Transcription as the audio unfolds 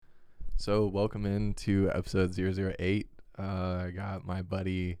So welcome into episode 008. I got my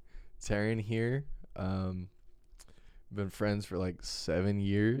buddy Taryn here. Been friends for like 7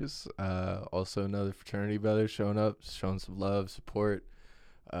 years. Also another fraternity brother showing up, showing some love, support.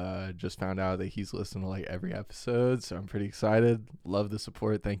 Just found out that he's listened to like every episode, so I'm pretty excited. Love the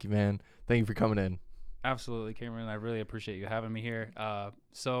support. Thank you, man. Thank you for coming in. Absolutely, Cameron. I really appreciate you having me here.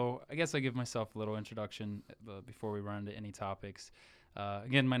 So I guess I give myself a little introduction before we run into any topics.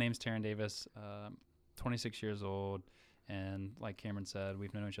 Again, my name's Taryn Davis, 26 years old, and like Cameron said,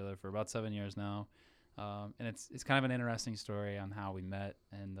 we've known each other for about 7 years now. And it's kind of an interesting story on how we met,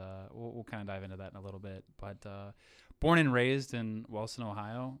 and we'll kind of dive into that in a little bit. But born and raised in Wellston,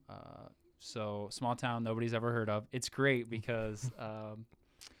 Ohio, so small town nobody's ever heard of. It's great because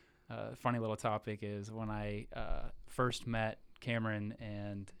funny little topic is when I first met Cameron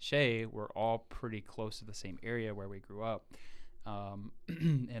and Shay, we're all pretty close to the same area where we grew up.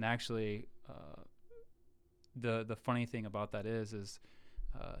 And actually, the funny thing about that is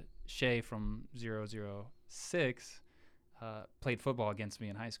Shay from 006 played football against me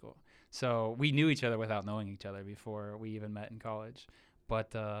in high school. So we knew each other without knowing each other before we even met in college.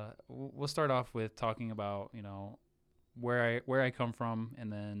 But we'll start off with talking about, where I come from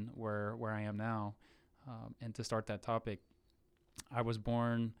and then where I am now. And to start that topic, I was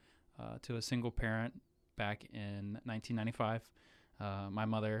born to a single parent back in 1995. My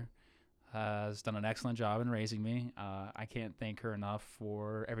mother has done an excellent job in raising me. I can't thank her enough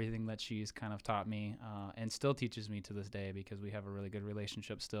for everything that she's kind of taught me and still teaches me to this day because we have a really good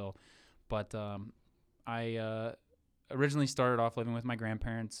relationship still. But I originally started off living with my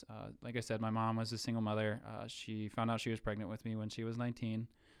grandparents. Like I said, my mom was a single mother. She found out she was pregnant with me when she was 19.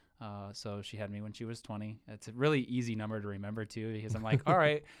 So she had me when she was 20. It's a really easy number to remember too, because I'm like, all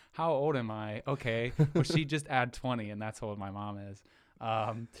right, how old am I? Okay. Well, she just add 20 and that's how old my mom is.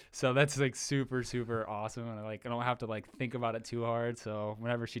 So that's like super, super awesome. And I don't have to like think about it too hard. So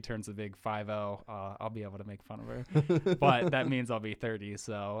whenever she turns the big 5-0, I'll be able to make fun of her, but that means I'll be 30.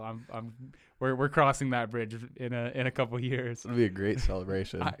 So we're crossing that bridge in a couple years. It'll be a great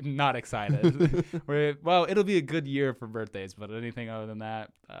celebration. I'm not excited. Well, it'll be a good year for birthdays, but anything other than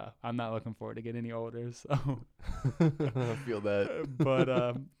that, I'm not looking forward to get any older. So I feel that.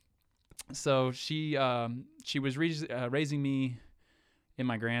 But so she was raising me in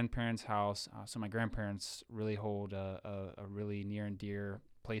my grandparents' house. So my grandparents really hold a really near and dear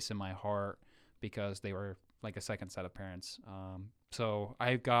place in my heart because they were like a second set of parents. So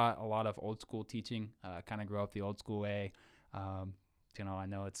I got a lot of old school teaching, kind of grew up the old school way. I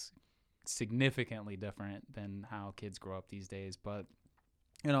know it's significantly different than how kids grow up these days, but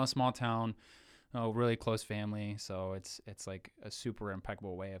a small town, really close family. So it's like a super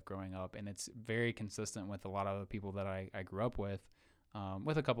impeccable way of growing up, and it's very consistent with a lot of the people that I grew up with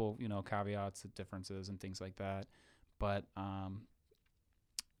a couple, caveats, differences and things like that. But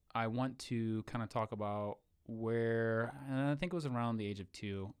I want to kind of talk about where, and I think it was around the age of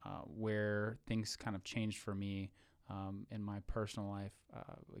 2, where things kind of changed for me in my personal life,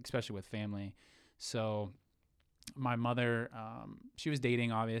 especially with family. So my mother, she was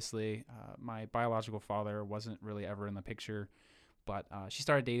dating, obviously. My biological father wasn't really ever in the picture, but she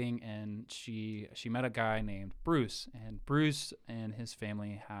started dating, and she met a guy named Bruce. And Bruce and his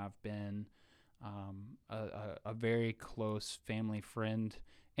family have been a very close family friend.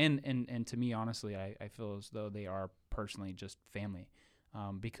 And to me, honestly, I feel as though they are personally just family,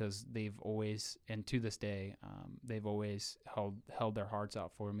 because they've always, and to this day, they've always held their hearts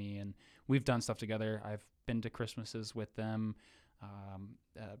out for me. And we've done stuff together. I've been to Christmases with them,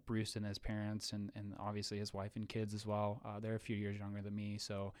 Bruce and his parents, and obviously his wife and kids as well. They're a few years younger than me,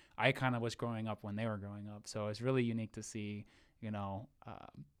 so I kind of was growing up when they were growing up. So it's really unique to see,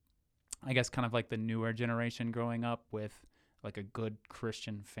 I guess kind of like the newer generation growing up with like a good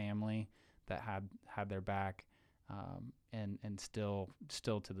Christian family that had their back, and still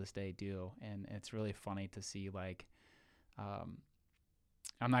to this day do. And it's really funny to see, like,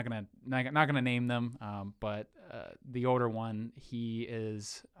 I'm not gonna name them, but the older one, he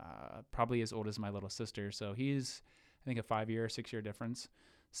is probably as old as my little sister. So he's, I think, a 5-year or 6-year difference.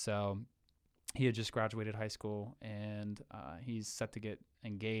 So he had just graduated high school, and he's set to get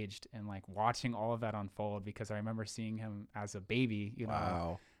engaged, and like watching all of that unfold, because I remember seeing him as a baby.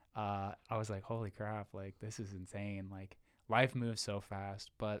 Wow. I was like, holy crap, like this is insane. Like life moves so fast.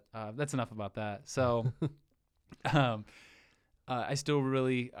 But that's enough about that. So I still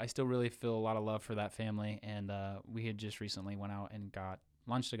really feel a lot of love for that family, and we had just recently went out and got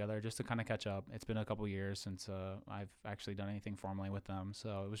lunch together just to kind of catch up. It's been a couple years since I've actually done anything formally with them,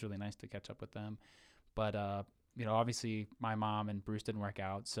 so it was really nice to catch up with them. But obviously my mom and Bruce didn't work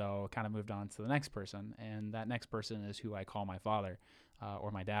out, so kind of moved on to the next person, and that next person is who I call my father,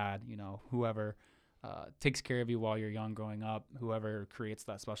 or my dad. Whoever takes care of you while you're young, growing up, whoever creates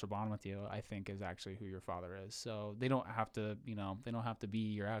that special bond with you, I think is actually who your father is. So they don't have to, they don't have to be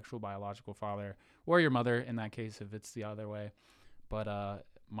your actual biological father or your mother in that case if it's the other way. But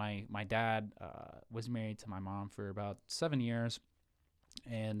my dad was married to my mom for about 7 years,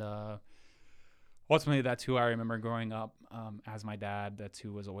 and ultimately, that's who I remember growing up as my dad. That's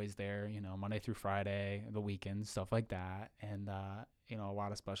who was always there, Monday through Friday, the weekends, stuff like that. And, a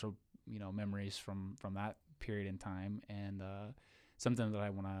lot of special, memories from that period in time. And something that I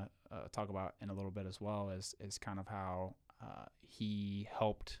want to talk about in a little bit as well is kind of how he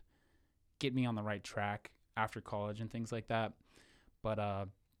helped get me on the right track after college and things like that. But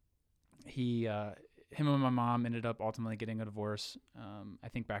him and my mom ended up ultimately getting a divorce, I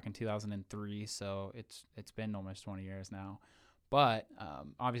think back in 2003. So it's been almost 20 years now. But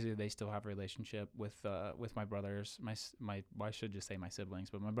obviously they still have a relationship with my brothers, I should just say my siblings,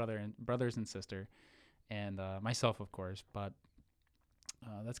 but my brothers and sister, and myself, of course. But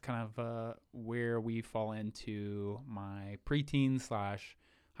that's kind of where we fall into my preteen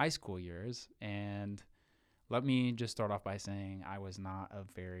 / high school years. And let me just start off by saying I was not a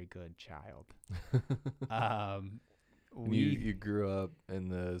very good child. You grew up in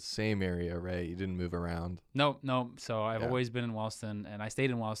the same area, right? You didn't move around. No. So I've always been in Wellston, and I stayed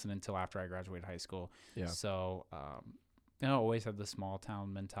in Wellston until after I graduated high school. Yeah. So, always had the small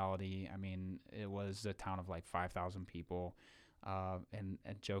town mentality. I mean, it was a town of like 5,000 people. And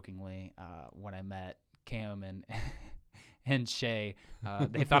jokingly, when I met Cam and Shay,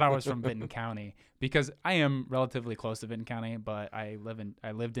 they thought I was from Vinton County, because I am relatively close to Vinton County, but I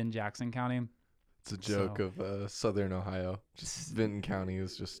lived in Jackson County. It's a joke of Southern Ohio. Just Vinton County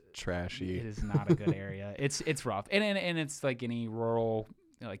is just trashy. It is not a good area. It's rough, and it's like any rural,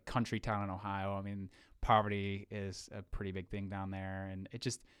 like country town in Ohio. I mean, poverty is a pretty big thing down there, and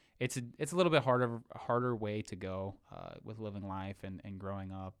it's a little bit harder way to go with living life and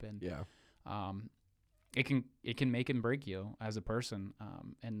growing up, and it can make and break you as a person.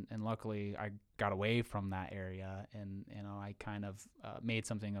 And luckily I got away from that area, and I kind of made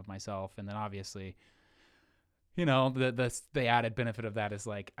something of myself. And then obviously, the added benefit of that is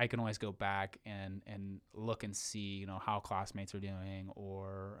like I can always go back and look and see how classmates are doing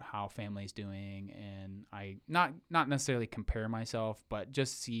or how family's doing, and I not necessarily compare myself, but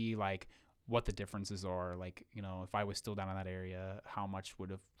just see like what the differences are. Like if I was still down in that area, how much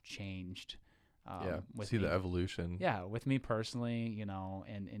would have changed. See the evolution. Yeah, with me personally,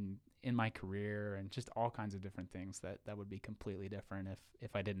 and in my career, and just all kinds of different things that would be completely different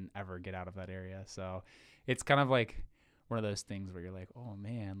if I didn't ever get out of that area. So it's kind of like one of those things where you're like, oh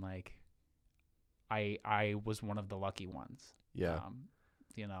man, like I was one of the lucky ones. Yeah.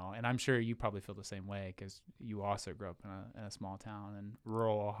 And I'm sure you probably feel the same way, because you also grew up in a small town in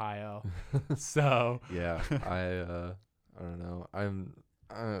rural Ohio. So yeah, I don't know.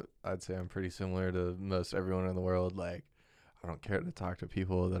 I'd say I'm pretty similar to most everyone in the world. Like, I don't care to talk to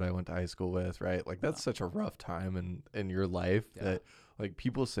people that I went to high school with, right? Like, that's such a rough time in your life that, like,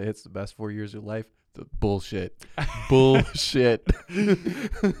 people say it's the best 4 years of your life. The bullshit. Bullshit.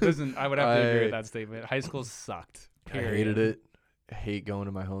 Listen, I would have to agree with that statement. High school sucked. Period. I hated it. I hate going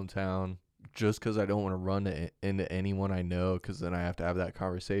to my hometown just because I don't want to run into anyone I know, because then I have to have that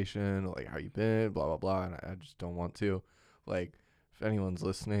conversation, like, how you been, blah, blah, blah, and I just don't want to. Like, if anyone's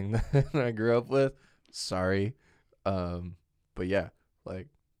listening that I grew up with, sorry. But yeah, like,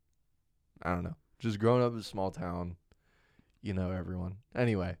 I don't know. Just growing up in a small town, everyone.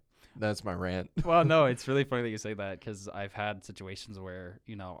 Anyway, that's my rant. Well, no, it's really funny that you say that, because I've had situations where,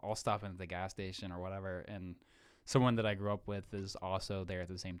 I'll stop in at the gas station or whatever, and someone that I grew up with is also there at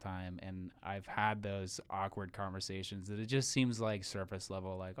the same time. And I've had those awkward conversations that it just seems like surface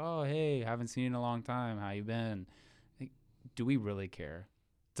level, like, oh, hey, haven't seen you in a long time. How you been? Do we really care?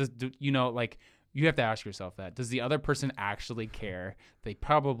 Like, you have to ask yourself that. Does the other person actually care? They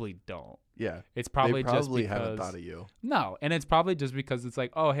probably don't. Yeah. It's probably just because haven't thought of you. No. And it's probably just because it's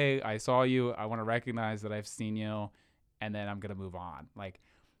like, oh, hey, I saw you. I want to recognize that I've seen you, and then I'm going to move on. Like,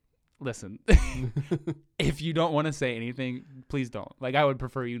 listen, if you don't want to say anything, please don't. Like, I would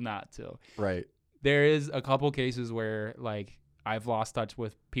prefer you not to. Right. There is a couple cases where, like, I've lost touch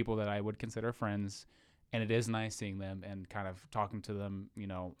with people that I would consider friends, and it is nice seeing them and kind of talking to them,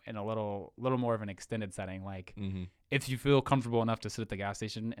 in a little more of an extended setting. Like, if you feel comfortable enough to sit at the gas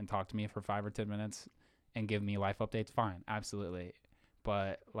station and talk to me for 5 or 10 minutes and give me life updates, fine, absolutely.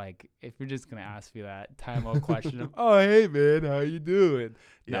 But, like, if you're just gonna ask me that time old question of, oh, hey man, how you doing?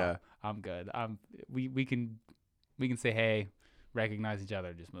 No, Yeah, I'm good. We can we can say hey, recognize each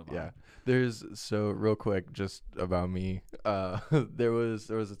other, just move on. Yeah. So real quick, just about me. There was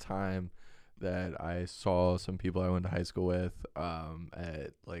a time that I saw some people I went to high school with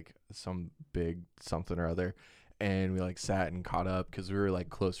at like some big something or other, and we like sat and caught up because we were like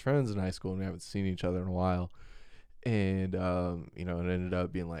close friends in high school and we haven't seen each other in a while. And it ended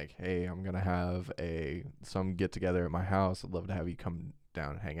up being like, hey, I'm gonna have some get together at my house. I'd love to have you come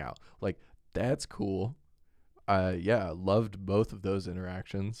down and hang out. Like, that's cool. Yeah, loved both of those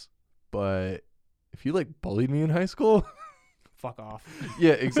interactions. But if you like bullied me in high school, Fuck off.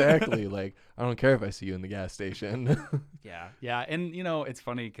 yeah, exactly. Like, I don't care if I see you in the gas station. Yeah. And, it's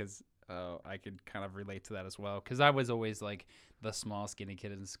funny because I could kind of relate to that as well. Because I was always like the small, skinny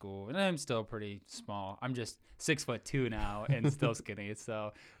kid in school. And I'm still pretty small. I'm just 6'2" now and still skinny.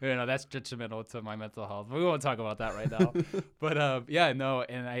 So, that's detrimental to my mental health. But we won't talk about that right now. But,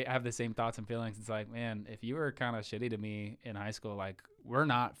 and I have the same thoughts and feelings. It's like, man, if you were kind of shitty to me in high school, like, we're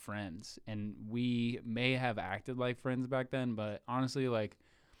not friends. And we may have acted like friends back then. But honestly, like,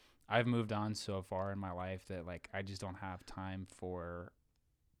 I've moved on so far in my life that, like, I just don't have time for,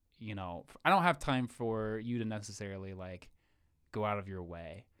 I don't have time for you to necessarily, like, go out of your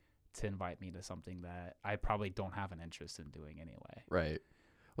way to invite me to something that I probably don't have an interest in doing anyway. Right.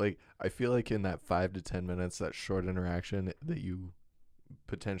 Like, I feel like in that 5 to 10 minutes, that short interaction that you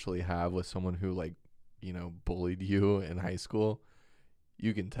potentially have with someone who, like, bullied you in high school,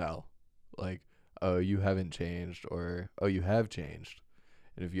 you can tell. Like, oh, you haven't changed, or, oh, you have changed.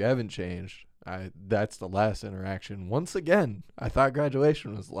 And if you haven't changed, that's the last interaction. Once again, I thought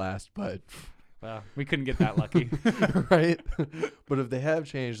graduation was last, but well, we couldn't get that lucky. right? But if they have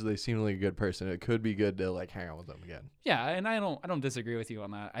changed, they seem like a good person. It could be good to like hang out with them again. Yeah, and I don't disagree with you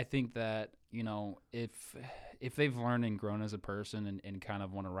on that. I think that, if they've learned and grown as a person and kind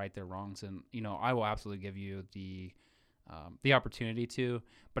of want to right their wrongs, and I will absolutely give you the opportunity to,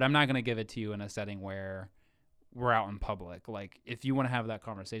 but I'm not going to give it to you in a setting where we're out in public. Like, if you want to have that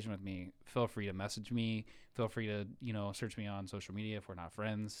conversation with me, feel free to message me. Feel free to, search me on social media. If we're not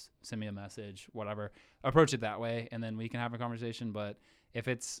friends, send me a message, whatever. Approach it that way, and then we can have a conversation. But if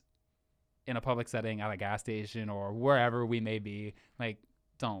it's in a public setting at a gas station or wherever we may be, like,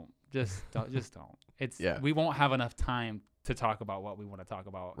 just don't. We won't have enough time to talk about what we want to talk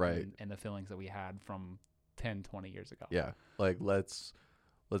about, right? And the feelings that we had from 10, 20 years ago. Yeah. Like, let's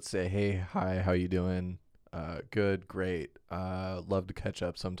say, hey, hi, how you doing? Good, great. Love to catch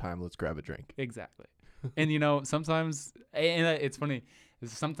up sometime. Let's grab a drink. Exactly. And sometimes, and it's funny,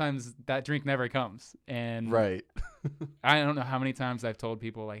 sometimes that drink never comes. And right. I don't know how many times I've told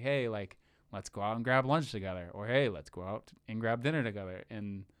people, like, hey, like, let's go out and grab lunch together, or hey, let's go out and grab dinner together,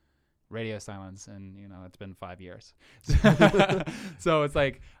 and radio silence. And it's been 5 years. So it's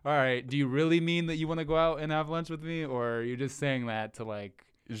like, all right, do you really mean that you want to go out and have lunch with me, or are you just saying that to, like,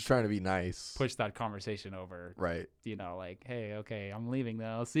 you're just trying to be nice, push that conversation over, right? Like, hey, okay, I'm leaving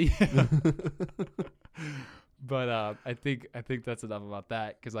now, I'll see you. But I think that's enough about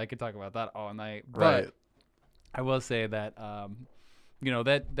that, because I could talk about that all night. Right. But I will say that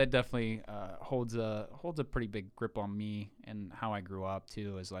that definitely holds a pretty big grip on me and how I grew up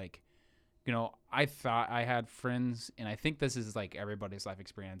too. Is like, I thought I had friends, and I think this is like everybody's life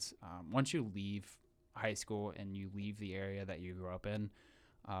experience. Once you leave high school and you leave the area that you grew up in,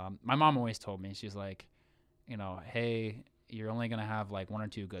 my mom always told me, she's like, hey, you're only going to have like one or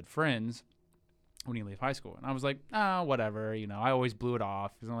two good friends when you leave high school. And I was like, whatever. I always blew it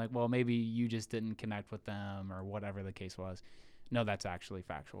off, because I'm like, well, maybe you just didn't connect with them, or whatever the case was. No, that's actually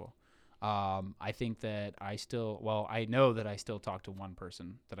factual. I think that I know that I still talk to one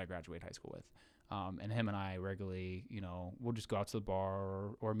person that I graduated high school with. And him and I regularly, we'll just go out to the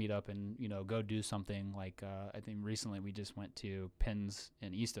bar or meet up and, go do something. Like, I think recently we just went to Pins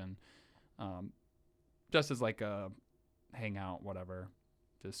in Easton, just as like a hangout, whatever,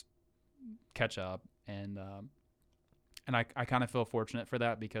 just catch up. And I kind of feel fortunate for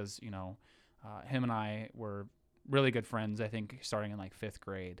that, because, him and I were really good friends, I think, starting in like 5th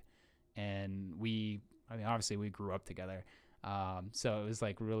grade. And obviously we grew up together. So it was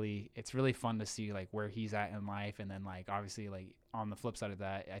like it's really fun to see like where he's at in life. And then like, obviously, like on the flip side of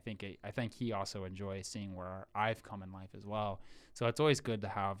that, I think he also enjoys seeing where I've come in life as well. So it's always good to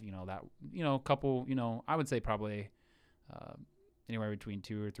have, that, couple, I would say probably, anywhere between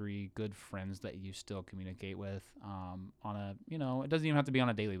 2 or 3 good friends that you still communicate with, on a, it doesn't even have to be on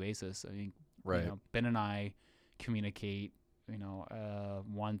a daily basis. I think, right. Ben and I communicate,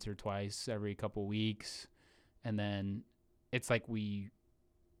 once or twice every couple weeks. And then it's like we've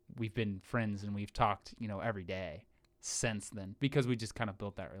been friends and we've talked, every day since then, because we just kind of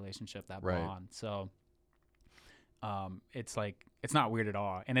built that relationship, that right. bond. So it's like, it's not weird at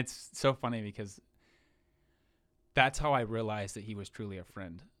all. And it's so funny because that's how I realized that he was truly a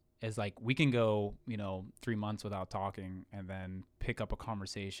friend. Is like, we can go, 3 months without talking and then pick up a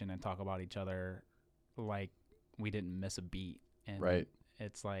conversation and talk about each other like we didn't miss a beat. And Right.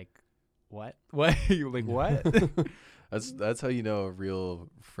 it's like, what? What? You're like, what? That's how you know a real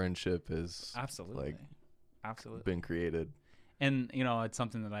friendship is Absolutely. like Absolutely. been created. And, it's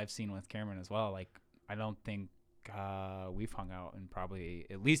something that I've seen with Cameron as well. Like, I don't think we've hung out in probably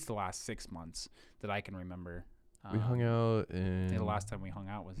at least the last 6 months that I can remember. We hung out in The last time we hung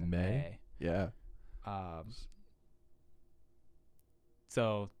out was in May. Yeah.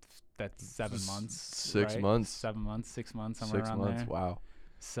 So that's 7 months. 6 right? months. 7 months, 6 months, somewhere 6 around months. there. Wow.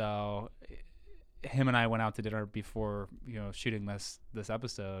 So him and I went out to dinner before, shooting this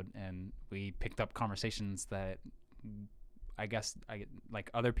episode, and we picked up conversations that I guess like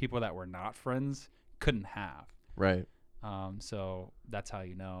other people that were not friends couldn't have. Right. So that's how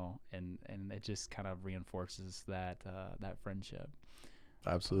and it just kind of reinforces that friendship.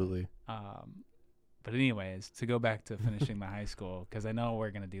 Absolutely. But anyways, to go back to finishing the high school, because I know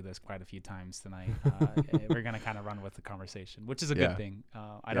we're going to do this quite a few times tonight. We're going to kind of run with the conversation, which is a good thing.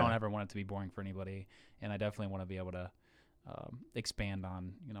 I don't ever want it to be boring for anybody, and I definitely want to be able to expand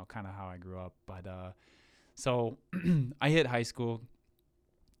on, kind of how I grew up. But so I hit high school,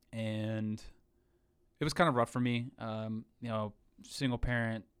 and it was kind of rough for me. Single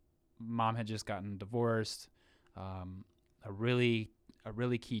parent, mom had just gotten divorced. A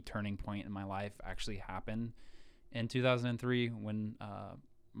really key turning point in my life actually happened in 2003 when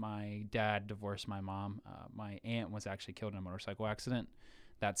my dad divorced my mom. My aunt was actually killed in a motorcycle accident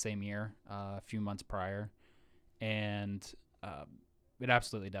that same year, a few months prior, and it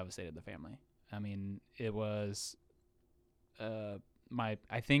absolutely devastated the family. I mean, it was I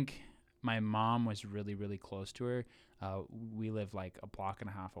think my mom was really, really close to her. We live like a block and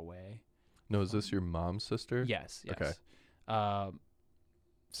a half away. No, is this your mom's sister? Yes. Okay.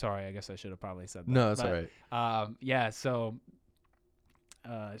 Sorry, I guess I should have probably said that. No, that's all right. Yeah, so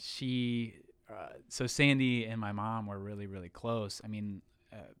so Sandy and my mom were really, really close. I mean,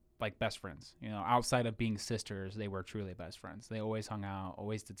 like best friends. Outside of being sisters, they were truly best friends. They always hung out,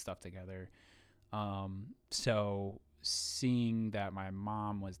 always did stuff together. So seeing that my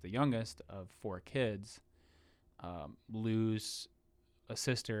mom was the youngest of 4 kids, lose a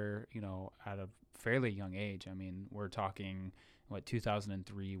sister, at a fairly young age. I mean, we're talking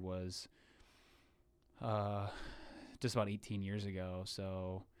 2003 was just about 18 years ago.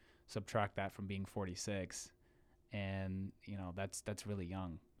 So subtract that from being 46, and that's really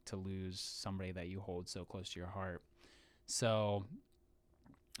young to lose somebody that you hold so close to your heart. So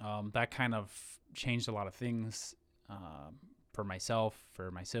that kind of changed a lot of things for myself,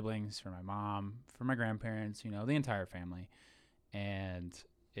 for my siblings, for my mom, for my grandparents, the entire family. And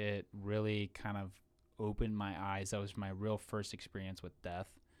it really kind of opened my eyes. That was my real first experience with death.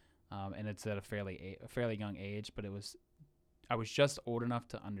 And it's at a fairly young age, but I was just old enough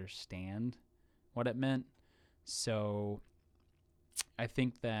to understand what it meant. So I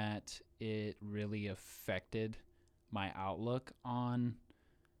think that it really affected my outlook on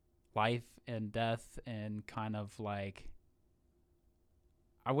life and death, and kind of like,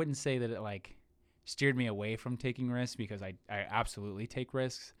 I wouldn't say that it like steered me away from taking risks, because I absolutely take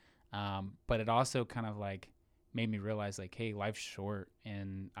risks. But it also kind of like made me realize like, hey, life's short,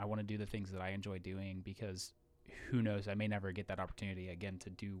 and I want to do the things that I enjoy doing, because who knows, I may never get that opportunity again to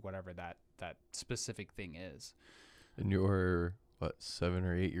do whatever that specific thing is. And you're 7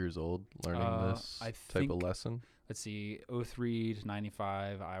 or 8 years old learning this type of lesson? Let's see, 03 to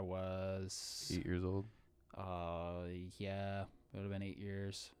 95, I was 8 years old. Yeah, it would have been 8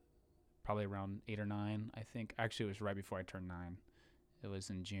 years, probably around 8 or 9. I think actually it was right before I turned 9. It was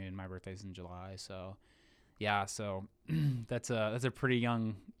in June. My birthday's in July, so yeah. So that's a pretty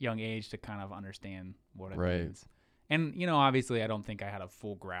young age to kind of understand what it means. And obviously, I don't think I had a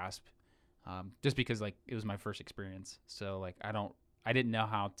full grasp, just because like it was my first experience. So like I didn't know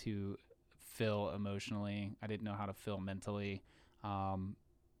how to feel emotionally. I didn't know how to feel mentally,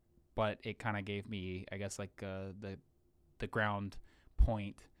 but it kind of gave me, I guess, like the ground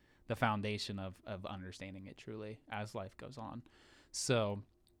point, the foundation of understanding it truly as life goes on. So,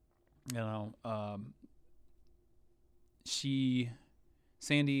 Sandy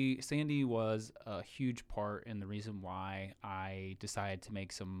was a huge part in the reason why I decided to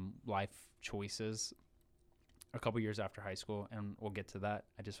make some life choices a couple years after high school, and we'll get to that.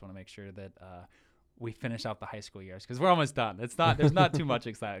 I just want to make sure that we finish out the high school years, because we're almost done. There's not too much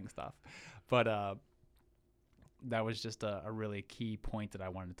exciting stuff, but that was just a really key point that I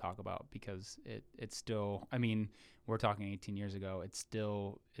wanted to talk about, because it's still, I mean, we're talking 18 years ago. It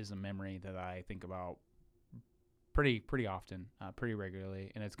still is a memory that I think about pretty often, pretty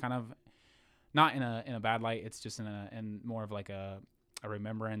regularly. And it's kind of not in a bad light. It's just in more of like a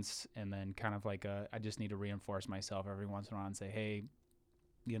remembrance, and then kind of like I just need to reinforce myself every once in a while and say, hey,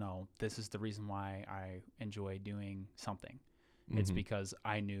 you know, this is the reason why I enjoy doing something. It's because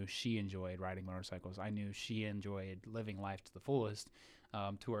I knew she enjoyed riding motorcycles. I knew she enjoyed living life to the fullest,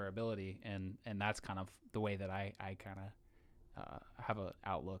 to her ability. And that's kind of the way that I kind of have an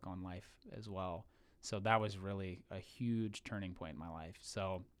outlook on life as well. So that was really a huge turning point in my life.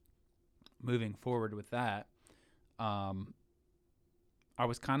 So moving forward with that, I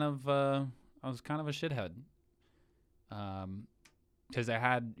was kind of a shithead, because I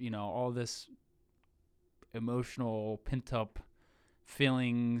had, you know, all this emotional pent up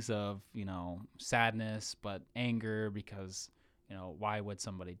feelings of, you know, sadness, but anger, because, you know, why would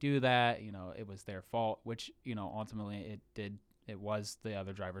somebody do that? You know, it was their fault, which, you know, ultimately it was the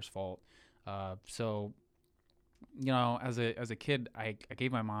other driver's fault. So, you know, as a kid, I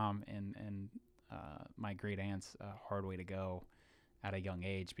gave my mom and my great aunts a hard way to go at a young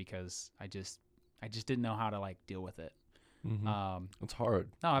age, because I just didn't know how to like deal with it. It's hard.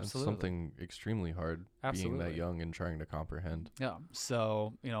 No, absolutely. It's something extremely hard, being that young and trying to comprehend. Yeah.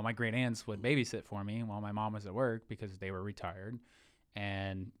 So, you know, my great aunts would babysit for me while my mom was at work, because they were retired.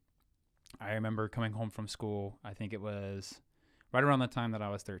 And I remember coming home from school, I think it was right around the time that I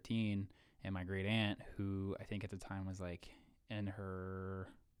was 13, and my great aunt, who I think at the time was like in her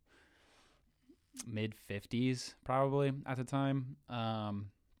mid 50s, probably at the time,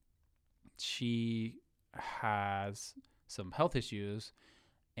 she has some health issues,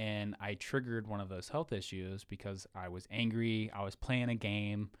 and I triggered one of those health issues because I was angry. I was playing a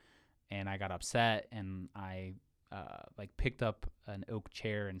game and I got upset, and I like picked up an oak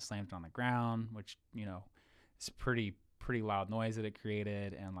chair and slammed it on the ground, which, you know, it's pretty loud noise that it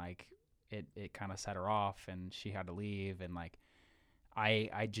created, and like it kind of set her off, and she had to leave, and like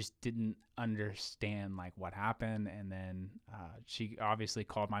I just didn't understand like what happened. And then she obviously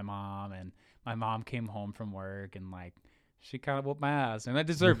called my mom, and my mom came home from work, and like she kind of whooped my ass, and I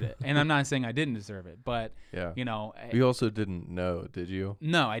deserved it. And I'm not saying I didn't deserve it, but yeah, you know, you also didn't know, did you?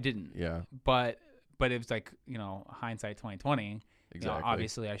 No, I didn't. Yeah, but it was like, you know, hindsight 2020. exactly. You know,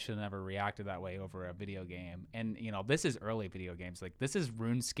 obviously, I should have never reacted that way over a video game. And, you know, this is early video games. Like, this is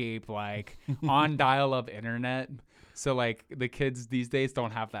RuneScape, like, on dial-up internet. So, like, the kids these days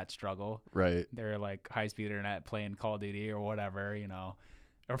don't have that struggle. Right. They're, like, high-speed internet playing Call of Duty or whatever, you know,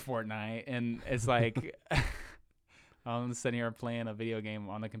 or Fortnite. And it's like, I'm sitting here playing a video game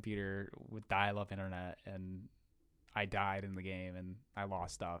on the computer with dial-up internet, and I died in the game, and I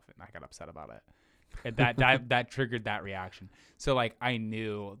lost stuff, and I got upset about it. And that triggered that reaction. So like I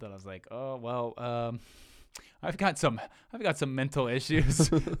knew that I was like, oh well, I've got some mental issues.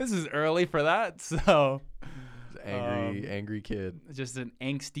 This is early for that. So angry kid. Just an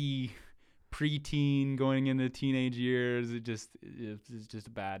angsty preteen going into teenage years. It was just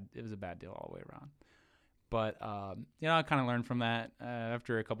a bad deal all the way around. But you know, I kind of learned from that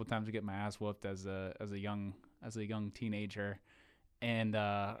after a couple of times to get my ass whooped as a young teenager. And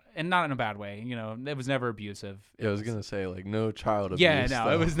not in a bad way, you know. It was never abusive. Yeah, I was gonna say, like, no child abuse. Yeah,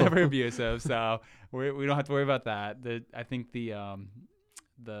 no, it was never abusive. So we don't have to worry about that. I think the oh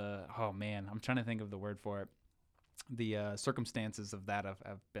man, I'm trying to think of the word for it. The circumstances of that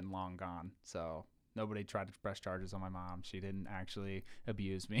have been long gone. So nobody tried to press charges on my mom. She didn't actually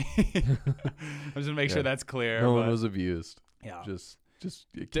abuse me. I'm just gonna make sure that's clear. No one was abused. Yeah, just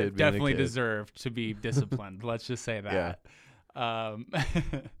a kid definitely being a kid. Deserved to be disciplined. Let's just say that. Yeah.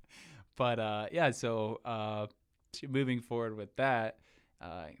 But yeah, so moving forward with that,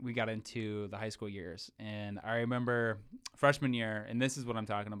 we got into the high school years, and I remember freshman year, and this is what I'm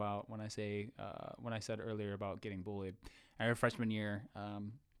talking about when I said earlier about getting bullied. I remember freshman year,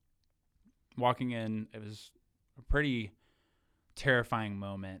 walking in, it was a pretty terrifying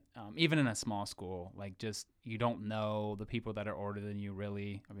moment, even in a small school. Like, just, you don't know the people that are older than you,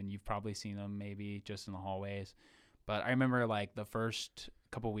 really. I mean, you've probably seen them maybe just in the hallways. But I remember, like, the first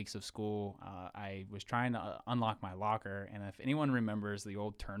couple weeks of school, I was trying to unlock my locker. And if anyone remembers the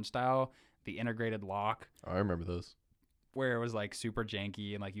old turnstile, the integrated lock. I remember those. Where it was, like, super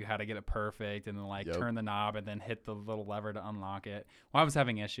janky, and, like, you had to get it perfect and then, like, turn the knob and then hit the little lever to unlock it. Well, I was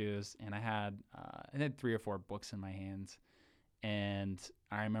having issues, and I had 3 or 4 books in my hands. And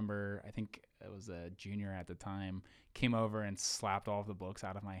I remember, I think it was a junior at the time, came over and slapped all of the books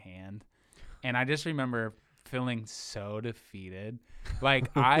out of my hand. And I just remember feeling so defeated.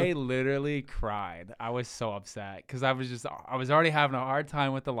 Like, I literally cried. I was so upset because I was already having a hard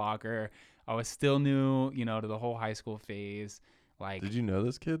time with the locker. I was still new, to the whole high school phase. Like, Did you know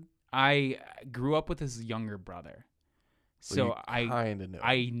this kid? I grew up with his younger brother. So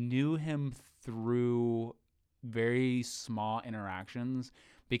I knew him through very small interactions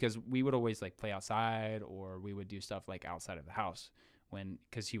because we would always like play outside or we would do stuff like outside of the house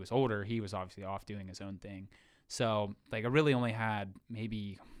because he was older, he was obviously off doing his own thing. So like I really only had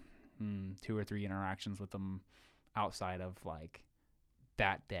maybe 2 or 3 interactions with him outside of like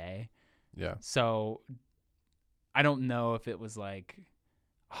that day. Yeah. So I don't know if it was like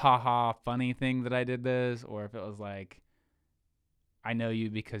haha funny thing that I did this or if it was like I know you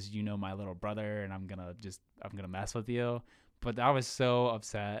because you know my little brother and I'm gonna mess with you. But I was so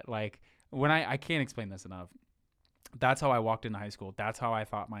upset. Like when I can't explain this enough. That's how I walked into high school. That's how I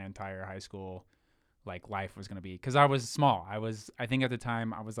thought my entire high school like life was gonna be. Cause I was small. I think at the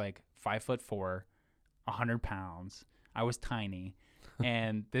time I was like 5'4", 100 pounds. I was tiny.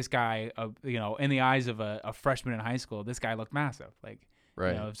 And this guy, in the eyes of a freshman in high school, this guy looked massive. Like,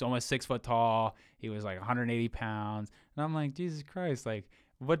 right. He was almost 6 foot tall. He was like 180 pounds. And I'm like, Jesus Christ, like,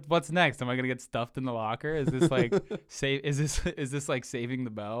 what's next? Am I gonna get stuffed in the locker? Is this like is this like Saving the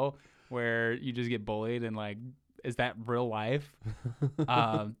Bell where you just get bullied and like is that real life?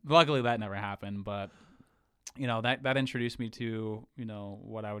 Luckily that never happened, but that introduced me to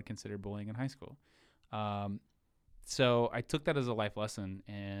what I would consider bullying in high school. So I took that as a life lesson,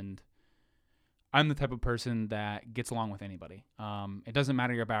 and I'm the type of person that gets along with anybody. It doesn't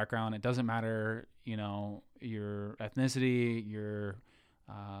matter your background. It doesn't matter, your ethnicity,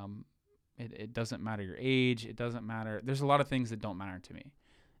 it doesn't matter your age. It doesn't matter. There's a lot of things that don't matter to me.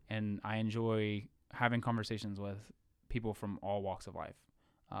 And I enjoy having conversations with people from all walks of life.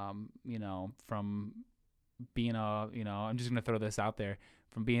 From being I'm just going to throw this out there,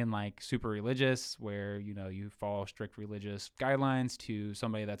 from being like super religious where, you follow strict religious guidelines to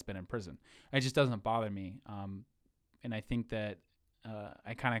somebody that's been in prison. It just doesn't bother me. And I think that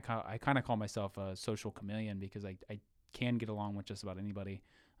I kind of call myself a social chameleon because I can get along with just about anybody,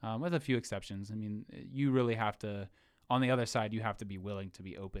 with a few exceptions. I mean, you really have to, on the other side, you have to be willing to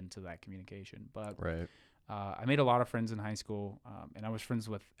be open to that communication. But right. I made a lot of friends in high school, and I was friends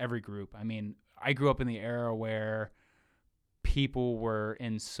with every group. I mean, I grew up in the era where people were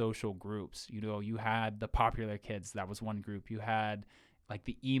in social groups. You had the popular kids. That was one group. You had like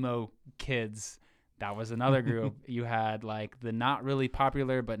the emo kids. That was another group. You had like the not really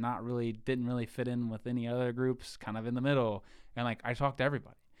popular, but didn't really fit in with any other groups, kind of in the middle. And like, I talked to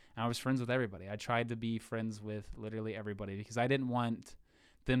everybody and I was friends with everybody. I tried to be friends with literally everybody because I didn't want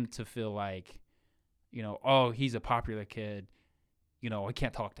them to feel like, oh, he's a popular kid. I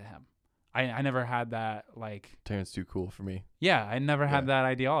can't talk to him. I never had that, like... Terrence too cool for me. Yeah, I never had that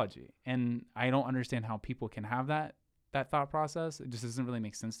ideology. And I don't understand how people can have that thought process. It just doesn't really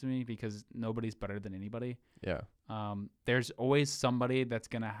make sense to me because nobody's better than anybody. Yeah. There's always somebody that's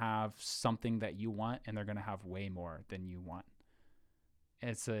going to have something that you want, and they're going to have way more than you want.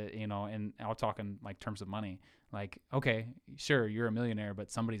 It's and I'll talk in like terms of money. Like, okay, sure, you're a millionaire,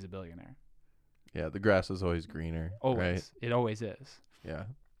 but somebody's a billionaire. Yeah, the grass is always greener. Always. Right? It always is. Yeah.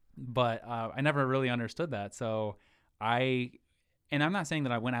 But I never really understood that. So and I'm not saying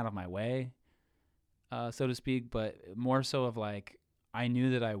that I went out of my way, so to speak, but more so of like, I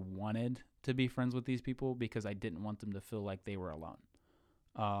knew that I wanted to be friends with these people because I didn't want them to feel like they were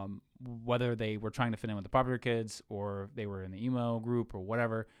alone. Whether they were trying to fit in with the popular kids or they were in the emo group or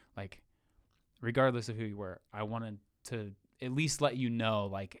whatever, like regardless of who you were, I wanted to at least let you know,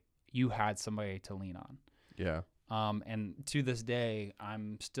 like, you had somebody to lean on. Yeah. And to this day,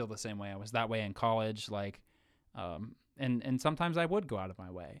 I'm still the same way. I was that way in college. Like, and sometimes I would go out of my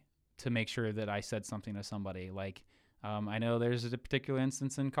way to make sure that I said something to somebody. Like, I know there's a particular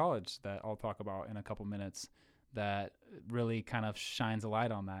instance in college that I'll talk about in a couple minutes that really kind of shines a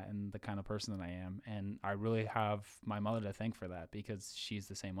light on that and the kind of person that I am. And I really have my mother to thank for that because she's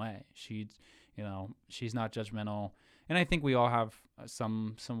the same way. She's not judgmental. And I think we all have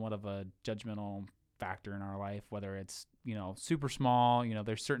somewhat of a judgmental factor in our life, whether it's, super small,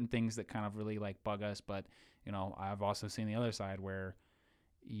 there's certain things that kind of really like bug us, but, I've also seen the other side where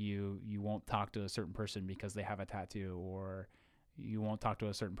you won't talk to a certain person because they have a tattoo, or you won't talk to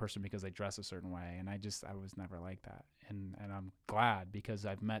a certain person because they dress a certain way. And I was never like that. And I'm glad because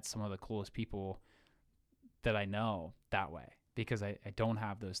I've met some of the coolest people that I know that way. Because I don't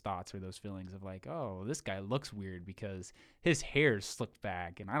have those thoughts or those feelings of like, oh, this guy looks weird because his hair's slicked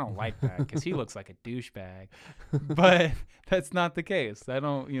back and I don't like that because he looks like a douchebag. But that's not the case. I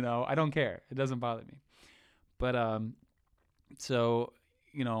don't care. It doesn't bother me. But so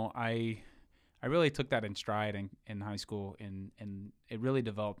I really took that in stride in high school, and it really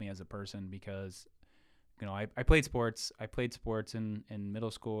developed me as a person because I played sports. I played sports in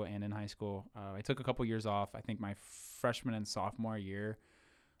middle school and in high school. I took a couple years off. I think my freshman and sophomore year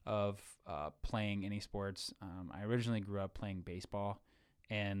of playing any sports. I originally grew up playing baseball,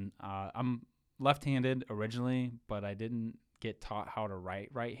 and I'm left-handed originally, but I didn't get taught how to write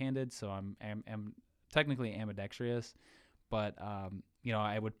right-handed, so I'm technically ambidextrous. But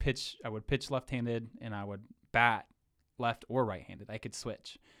I would pitch left-handed, and I would bat left or right-handed. I could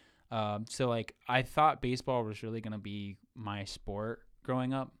switch. So like I thought baseball was really going to be my sport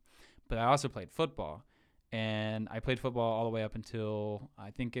growing up, but I also played football, and I played football all the way up until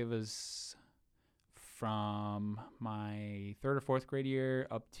I think it was from my 3rd or 4th grade year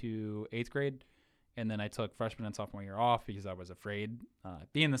up to 8th grade. And then I took freshman and sophomore year off because I was afraid,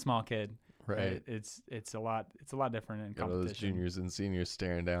 being the small kid. Right. It's a lot different in Got competition. those juniors and seniors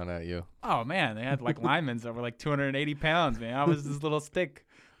staring down at you. Oh man, they had like linemen that were like 280 pounds, man. I was this little stick,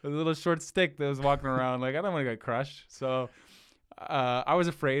 a little short stick that was walking around. Like I don't want to get crushed. So I was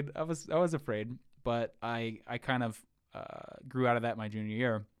afraid. I was afraid, but I kind of grew out of that my junior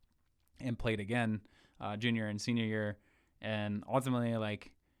year and played again, junior and senior year, and ultimately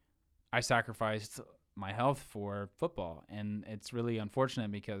like I sacrificed my health for football, and it's really unfortunate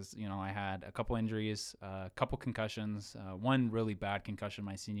because I had a couple injuries, a couple concussions, one really bad concussion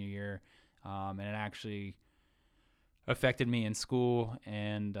my senior year, and it actually affected me in school,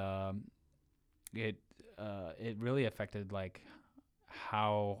 and it really affected like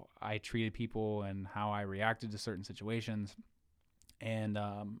how I treated people and how I reacted to certain situations, and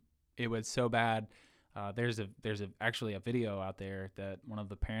it was so bad. There's actually a video out there that one of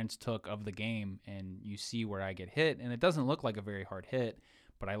the parents took of the game, and you see where I get hit, and it doesn't look like a very hard hit,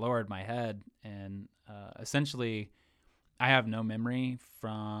 but I lowered my head, and essentially I have no memory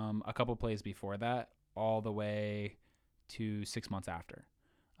from a couple plays before that all the way to 6 months after.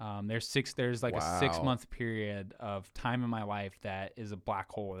 There's like a 6 month period of time in my life that is a black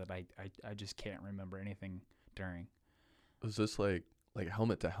hole that I just can't remember anything during. Was this like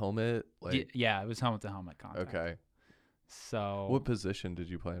helmet to helmet? Yeah, it was helmet to helmet contact. Okay. So what position did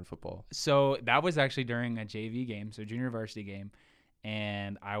you play in football? So that was actually during a JV game, so junior varsity game,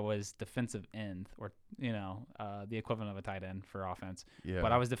 and I was defensive end, or the equivalent of a tight end for offense. Yeah.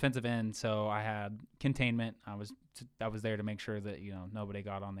 But I was defensive end, so I had containment. I was there to make sure that nobody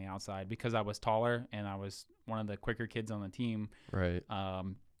got on the outside because I was taller and I was one of the quicker kids on the team. Right.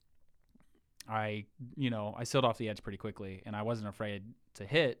 I sealed off the edge pretty quickly, and I wasn't afraid to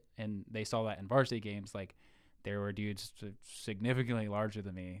hit. And they saw that in varsity games. Like there were dudes significantly larger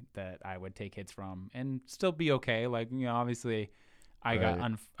than me that I would take hits from and still be okay. Like obviously,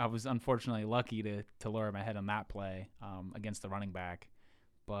 I was unfortunately lucky to lower my head on that play against the running back,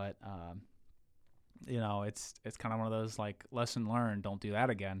 but it's kind of one of those like lesson learned. Don't do that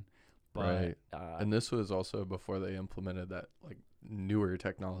again. But, right. And this was also before they implemented that like newer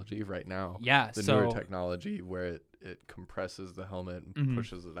technology right now. Yeah. The newer technology where it compresses the helmet and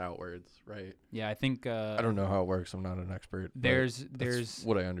pushes it outwards, right? Yeah, I think I don't know how it works. I'm not an expert. There's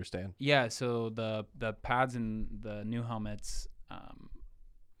what I understand. Yeah, so the pads in the new helmets,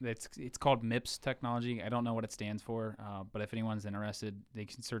 it's called MIPS technology. I don't know what it stands for, but if anyone's interested, they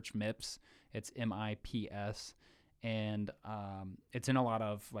can search MIPS. It's MIPS. And it's in a lot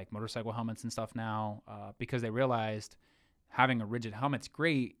of like motorcycle helmets and stuff now because they realized having a rigid helmet's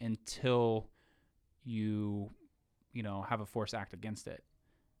great until you have a force act against it.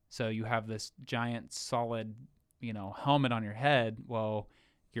 So you have this giant solid helmet on your head. Well,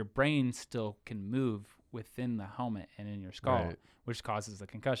 your brain still can move within the helmet and in your skull, right, which causes the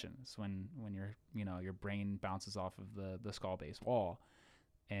concussions when your brain bounces off of the skull base wall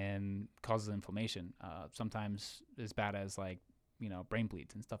and causes inflammation, sometimes as bad as like brain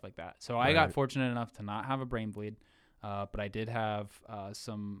bleeds and stuff like that. So I got fortunate enough to not have a brain bleed, but I did have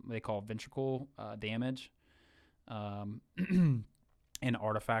some they call ventricle damage and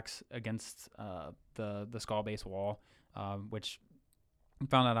artifacts against the skull base wall, which I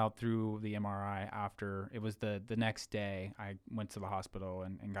found that out through the MRI after. It was the next day I went to the hospital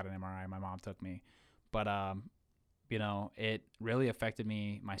and got an MRI. My mom took me, but it really affected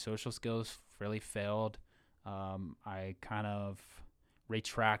me. My social skills really failed. I kind of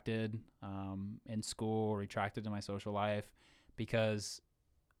retracted in school, retracted in my social life because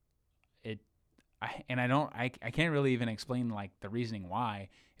I can't really even explain like the reasoning why.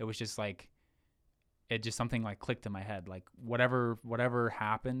 It was just like, it just something like clicked in my head. Like whatever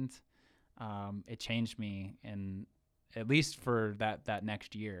happened, it changed me, and at least for that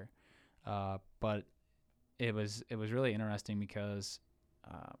next year. But it was really interesting because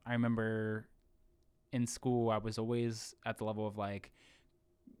I remember in school I was always at the level of like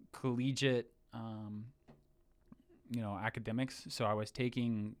collegiate academics, so I was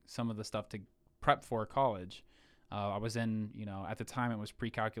taking some of the stuff to prep for college. I was in, at the time it was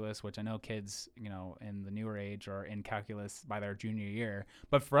pre-calculus, which I know kids, in the newer age are in calculus by their junior year.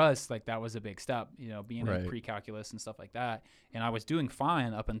 But for us, like that was a big step, being in pre-calculus and stuff like that. And I was doing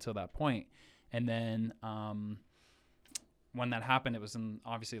fine up until that point. And then when that happened, it was in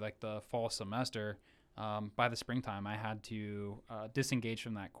obviously like the fall semester. By the springtime, I had to disengage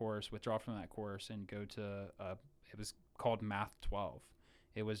from that course, withdraw from that course, and go to it was called Math 12.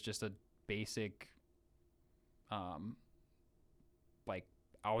 It was just a basic like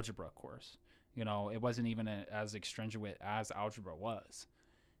algebra course. It wasn't even as extrinsic as algebra was,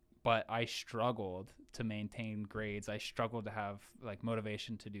 but I struggled to maintain grades. I struggled to have like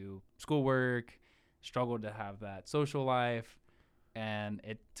motivation to do schoolwork, struggled to have that social life. And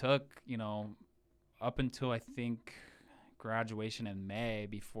it took, up until I think graduation in May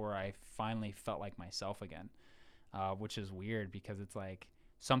before I finally felt like myself again, which is weird because it's like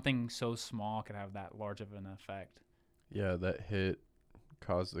something so small could have that large of an effect. Yeah, that hit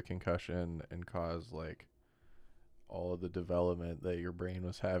caused the concussion and caused like all of the development that your brain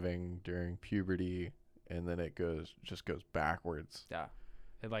was having during puberty, and then it just goes backwards. Yeah.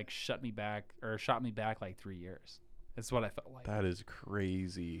 It like shot me back like 3 years. That's what I felt like. That is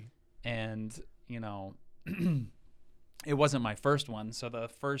crazy. And, it wasn't my first one. So the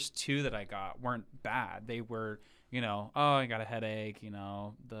first two that I got weren't bad. They were, I got a headache,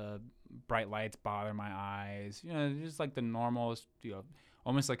 the bright lights bother my eyes, just like the normal,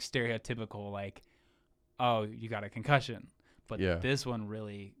 almost like stereotypical, like, oh, you got a concussion. But this one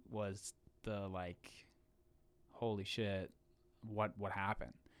really was the like, holy shit, what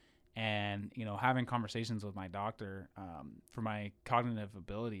happened? And, having conversations with my doctor for my cognitive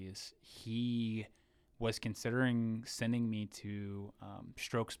abilities, he was considering sending me to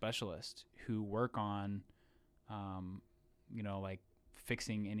stroke specialists who work on, like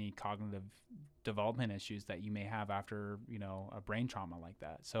fixing any cognitive development issues that you may have after, a brain trauma like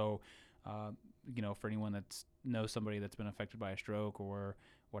that. So, for anyone that knows somebody that's been affected by a stroke or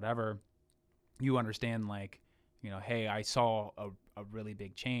whatever, you understand like, hey, I saw a really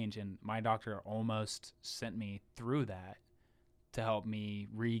big change, and my doctor almost sent me through that to help me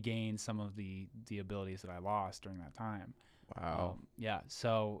regain some of the abilities that I lost during that time. Wow. Yeah.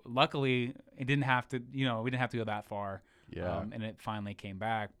 So luckily it didn't have to, we didn't have to go that far. Yeah. And it finally came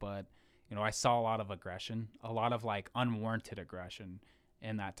back. But, I saw a lot of aggression, a lot of like unwarranted aggression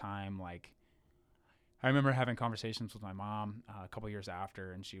in that time. Like, I remember having conversations with my mom a couple years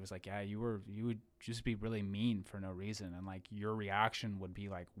after, and she was like, yeah, you would just be really mean for no reason. And like your reaction would be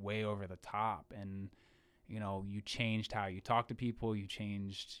like way over the top. And, you changed how you talk to people. You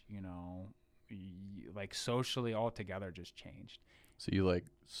changed, like socially altogether just changed. So you like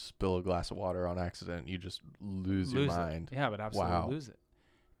spill a glass of water on accident, you just lose your mind. Yeah, but absolutely lose it.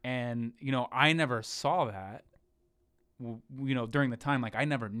 And, I never saw that, during the time. Like I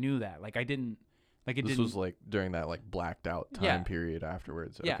never knew that. Like I didn't. Like this was like during that like blacked out time period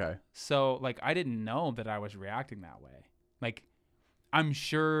afterwards. Yeah. Okay. So like I didn't know that I was reacting that way. Like I'm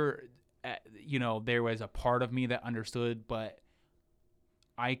sure, there was a part of me that understood, but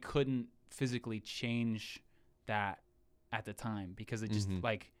I couldn't physically change that at the time because it just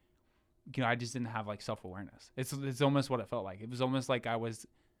like, I just didn't have like self-awareness. It's almost what it felt like. It was almost like I was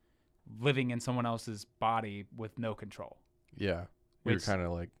living in someone else's body with no control. Yeah. You're kind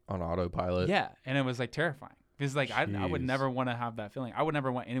of like on autopilot. Yeah, and it was like terrifying because like I would never want to have that feeling. I would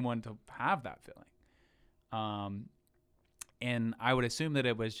never want anyone to have that feeling. And I would assume that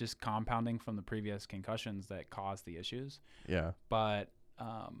it was just compounding from the previous concussions that caused the issues. Yeah. But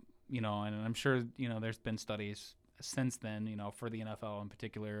and I'm sure there's been studies since then, for the NFL in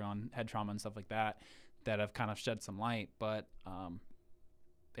particular on head trauma and stuff like that have kind of shed some light. But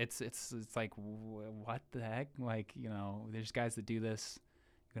it's like, what the heck? Like, there's guys that do this,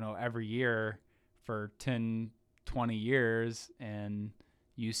 every year for 10, 20 years, and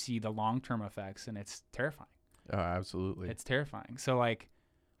you see the long-term effects, and it's terrifying. Oh, absolutely. It's terrifying. So like,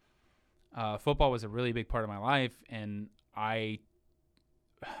 football was a really big part of my life. And by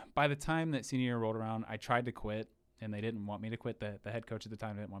the time that senior year rolled around, I tried to quit, and they didn't want me to quit. The head coach at the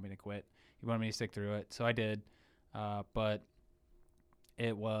time didn't want me to quit. He wanted me to stick through it. So I did. But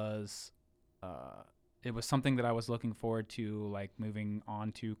it was something that I was looking forward to, like moving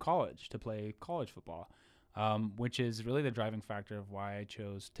on to college to play college football, which is really the driving factor of why I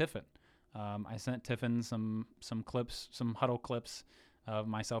chose Tiffin. I sent Tiffin some clips, some huddle clips of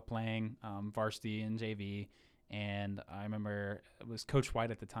myself playing varsity and JV. And I remember it was Coach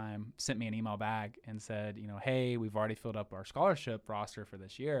White at the time sent me an email back and said, hey, we've already filled up our scholarship roster for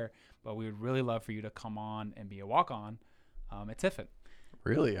this year, but we would really love for you to come on and be a walk-on at Tiffin.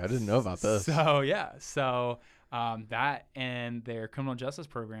 Really? I didn't know about this. So that and their criminal justice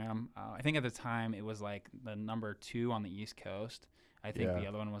program, I think at the time it was like the number 2 on the East Coast. I think the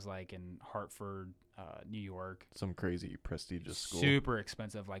other one was like in Hartford, New York. Some crazy prestigious school. Super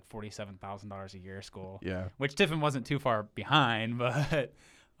expensive, like $47,000 a year school. Yeah. Which Tiffin wasn't too far behind, but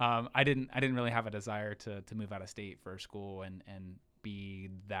I didn't really have a desire to move out of state for school and be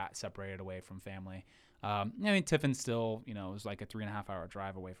that separated away from family. I mean, Tiffin still, it was like a 3.5 hour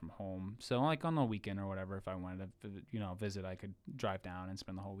drive away from home. So like on the weekend or whatever, if I wanted to, visit, I could drive down and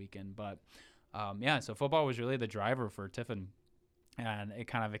spend the whole weekend. But so football was really the driver for Tiffin, and it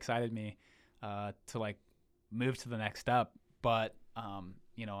kind of excited me to like move to the next step. But,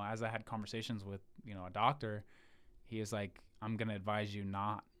 as I had conversations with, a doctor, he was like, I'm going to advise you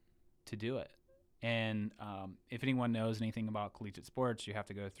not to do it. And if anyone knows anything about collegiate sports, you have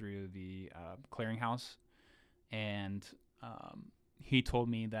to go through the clearinghouse. And he told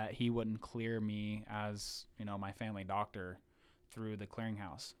me that he wouldn't clear me as, my family doctor through the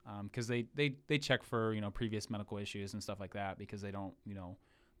clearinghouse, because they check for, previous medical issues and stuff like that, because they don't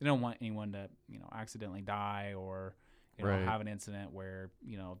want anyone to, accidentally die or, have an incident where,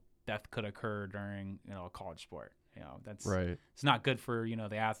 death could occur during, a college sport. That's right. It's not good for,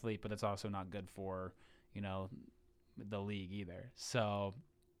 the athlete, but it's also not good for, the league either. So,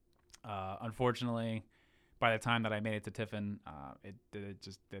 unfortunately, by the time that I made it to Tiffin, it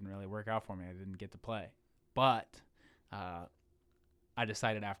just didn't really work out for me. I didn't get to play. But I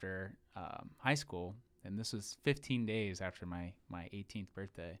decided after high school, and this was 15 days after my 18th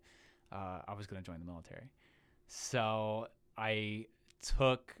birthday, I was going to join the military. So I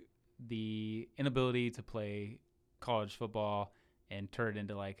took the inability to play college football and turned it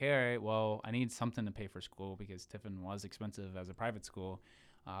into like, hey, all right, well, I need something to pay for school because Tiffin was expensive as a private school.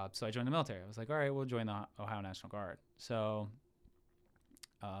 So I joined the military. I was like, all right, we'll join the Ohio National Guard. So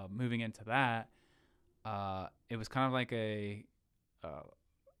moving into that, it was kind of like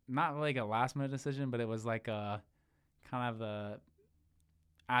not like a last minute decision, but it was like a kind of a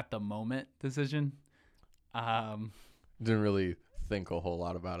at the moment decision. Didn't really think a whole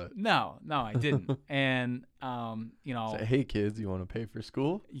lot about it. No, I didn't. And Say, hey kids, you want to pay for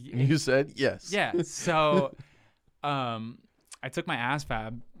school? And you said yes. Yeah. So I took my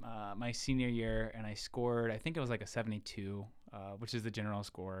ASVAB my senior year, and I scored, I think it was like a 72, which is the general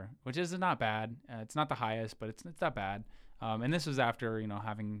score, which is not bad. It's not the highest, but it's not bad. And this was after,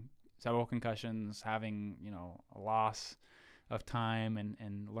 having several concussions, having, a loss of time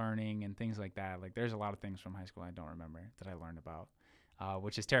and learning and things like that. Like there's a lot of things from high school I don't remember that I learned about,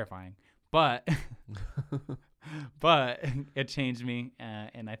 which is terrifying. But but it changed me,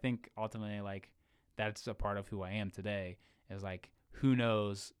 and I think ultimately like that's a part of who I am today. Is like, who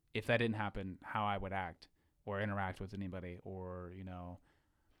knows if that didn't happen, how I would act or interact with anybody, or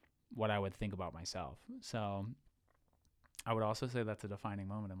what I would think about myself. So I would also say that's a defining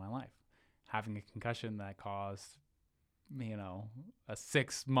moment in my life, having a concussion that caused a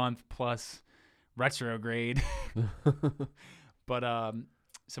 6-month plus retrograde. But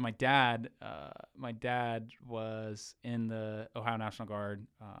so my dad was in the Ohio National Guard,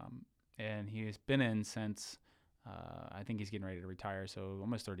 and he's been in since I think he's getting ready to retire, so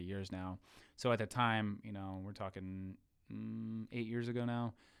almost 30 years now. So at the time, we're talking 8 years ago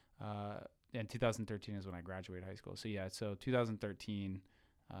now, and 2013 is when I graduated high school. So yeah, so 2013,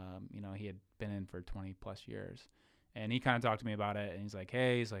 he had been in for 20 plus years. And he kind of talked to me about it, and he's like,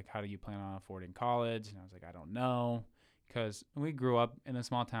 hey, how do you plan on affording college? And I was like, I don't know, because we grew up in a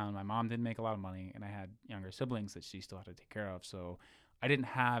small town. My mom didn't make a lot of money, and I had younger siblings that she still had to take care of. So I didn't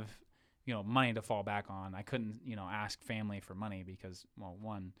have, money to fall back on. I couldn't, ask family for money because, well,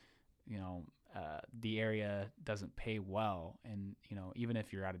 one, the area doesn't pay well. And, even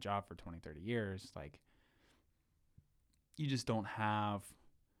if you're out of job for 20, 30 years, like, you just don't have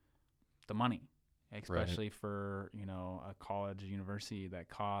the money. Especially right. For, a college, university that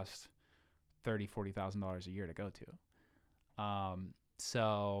costs $30,000-$40,000 a year to go to.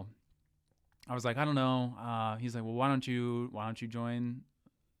 So I was like, I don't know. He's like, well, why don't you join,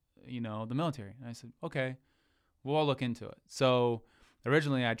 the military? And I said, okay, we'll all look into it. So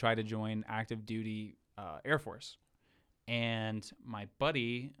originally I tried to join active duty Air Force, and my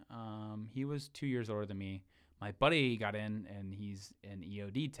buddy, he was 2 years older than me. My buddy got in, and he's an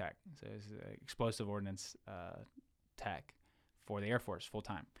EOD tech, so he's an explosive ordnance tech for the Air Force full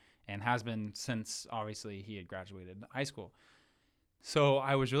time, and has been since obviously he had graduated high school. So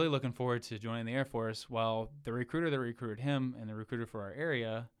I was really looking forward to joining the Air Force. Well, the recruiter that recruited him and the recruiter for our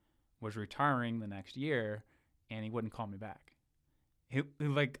area was retiring the next year, and he wouldn't call me back.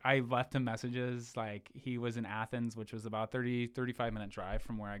 Like, I left him messages. Like, he was in Athens, which was about 35-minute drive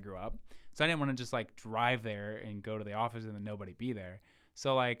from where I grew up. So I didn't want to just like drive there and go to the office and then nobody be there.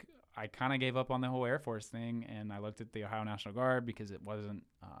 So like, I kind of gave up on the whole Air Force thing, and I looked at the Ohio National Guard because it wasn't,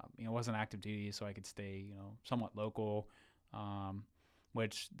 it wasn't active duty, so I could stay, somewhat local.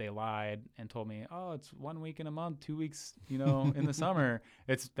 Which they lied and told me, oh, it's 1 week in a month, 2 weeks, in the summer.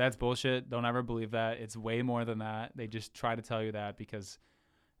 That's bullshit. Don't ever believe that. It's way more than that. They just try to tell you that because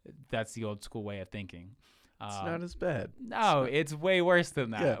that's the old school way of thinking. It's not as bad. No, it's way worse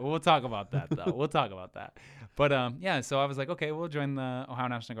than that. Yeah. We'll talk about that, though. We'll talk about that. But yeah, so I was like, okay, we'll join the Ohio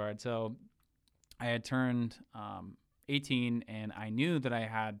National Guard. So I had turned 18, and I knew that I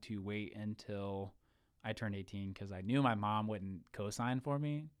had to wait until I turned 18 because I knew my mom wouldn't co-sign for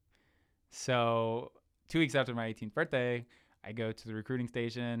me. So 2 weeks after my 18th birthday, I go to the recruiting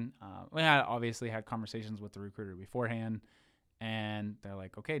station. We had obviously had conversations with the recruiter beforehand, and they're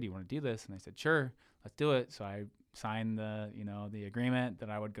like, okay, do you want to do this? And I said, sure, let's do it. So I signed the agreement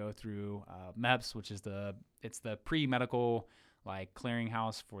that I would go through MEPS, which is it's the pre-medical like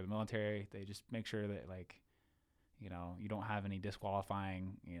clearinghouse for the military. They just make sure that you don't have any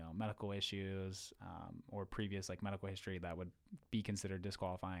disqualifying, medical issues or previous like medical history that would be considered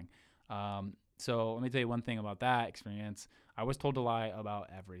disqualifying. So let me tell you one thing about that experience. I was told to lie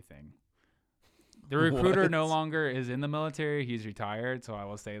about everything. The recruiter no longer is in the military. He's retired, so I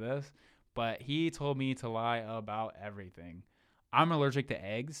will say this. But he told me to lie about everything. I'm allergic to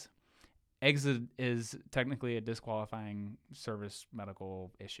eggs. Eggs is technically a disqualifying service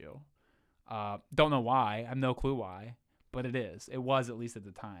medical issue. Don't know why. I have no clue why, but it is. It was, at least at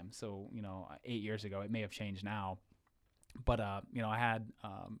the time. So, 8 years ago, it may have changed now. But, I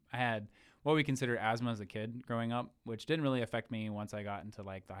had what we consider asthma as a kid growing up, which didn't really affect me once I got into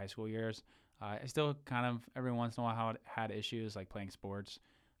like the high school years. I still kind of every once in a while had issues like playing sports,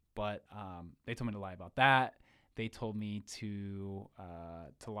 but they told me to lie about that. They told me to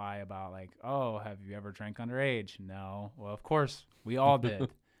lie about like, oh, have you ever drank underage? No. Well, of course, we all did.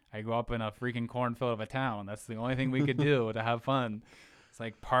 I grew up in a freaking cornfield of a town. That's the only thing we could do to have fun. It's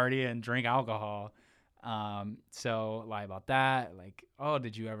like party and drink alcohol. So lie about that. Like, oh,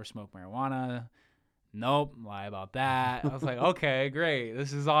 did you ever smoke marijuana? Nope. Lie about that. I was like, okay, great.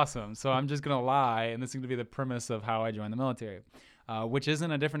 This is awesome. So I'm just going to lie. And this is going to be the premise of how I joined the military, which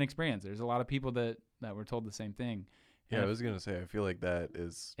isn't a different experience. There's a lot of people that were told the same thing. Yeah, I was going to say, I feel like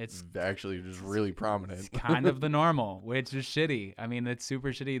it's actually just really prominent. It's kind of the normal, which is shitty. I mean, it's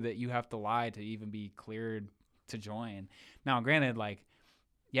super shitty that you have to lie to even be cleared to join. Now, granted, like,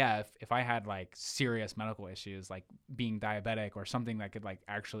 yeah, if I had like serious medical issues, like being diabetic or something that could like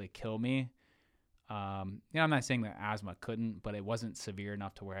actually kill me, I'm not saying that asthma couldn't, but it wasn't severe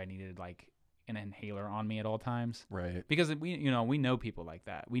enough to where I needed like an inhaler on me at all times. Right. Because we know people like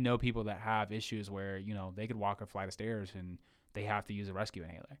that. We know people that have issues where, they could walk a flight of stairs and they have to use a rescue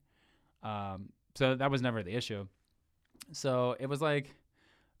inhaler. So that was never the issue. So it was like,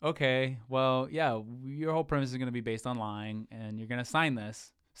 okay, well, yeah, your whole premise is going to be based on lying, and you're going to sign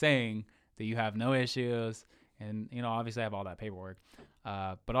this saying that you have no issues. And, obviously I have all that paperwork.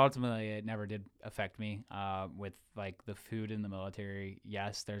 But ultimately it never did affect me with like the food in the military.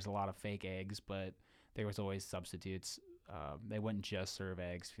 Yes, there's a lot of fake eggs, but there was always substitutes. They wouldn't just serve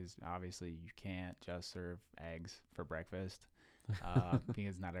eggs because obviously you can't just serve eggs for breakfast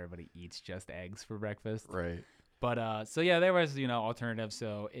because not everybody eats just eggs for breakfast. Right. But so yeah, there was, alternatives.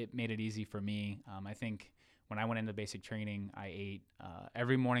 So it made it easy for me. I think when I went into basic training, I ate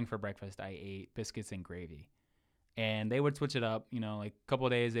every morning for breakfast, I ate biscuits and gravy. And they would switch it up, like a couple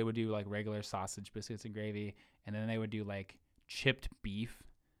of days they would do like regular sausage, biscuits, and gravy. And then they would do like chipped beef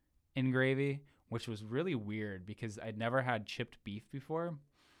in gravy, which was really weird because I'd never had chipped beef before.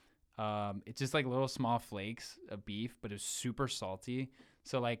 It's just like little small flakes of beef, but it's super salty.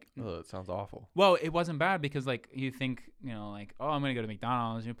 So like, oh, it sounds awful. Well, it wasn't bad because like you think, like, oh, I'm going to go to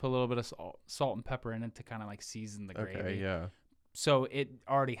McDonald's. You put a little bit of salt and pepper in it to kind of like season the gravy. Okay, yeah. So it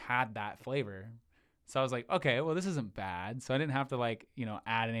already had that flavor. So I was like, okay, well, this isn't bad. So I didn't have to like,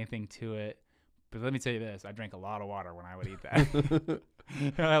 add anything to it. But let me tell you this, I drank a lot of water when I would eat that.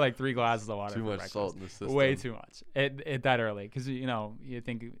 I had like 3 glasses of water. Too much salt in the system. Way too much. It that early. Because, you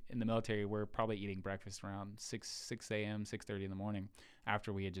think in the military, we're probably eating breakfast around 6 a.m., 6:30 in the morning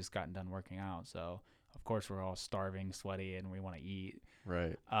after we had just gotten done working out. So, of course, we're all starving, sweaty, and we want to eat.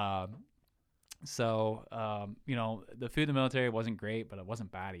 Right. So, the food in the military wasn't great, but it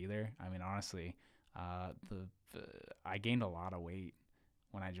wasn't bad either. I mean, honestly, the I gained a lot of weight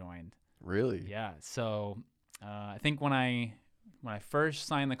when I joined. Really? Yeah. So I think when I first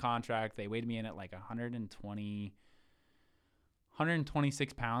signed the contract, they weighed me in at like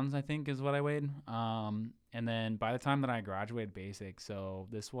 126 pounds, I think is what I weighed. And then by the time that I graduated basic, so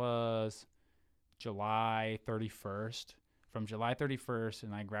this was July 31st. From July 31st,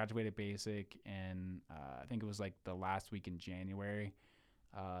 and I graduated basic, and I think it was like the last week in January.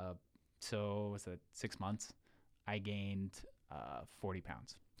 So was it 6 months? I gained 40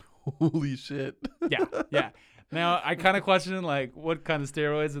 pounds. Holy shit. Yeah. Now I kind of question like what kind of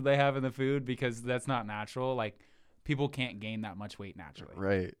steroids did they have in the food, because that's not natural. Like people can't gain that much weight naturally.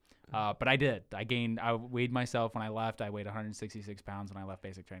 Right. But I did. I weighed myself when I left. I weighed 166 pounds when I left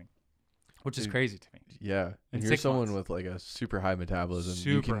basic training, which is crazy to me. Yeah. And you're someone with like a super high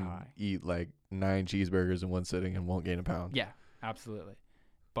metabolism. You can eat like 9 cheeseburgers in one sitting and won't gain a pound. Yeah, absolutely.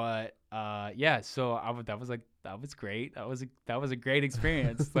 But yeah, so that was great. That was a great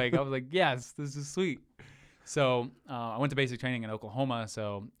experience. Like I was like, yes, this is sweet. So I went to basic training in Oklahoma.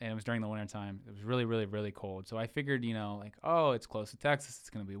 And it was during the winter time. It was really, really, really cold. So I figured, like, oh, it's close to Texas. It's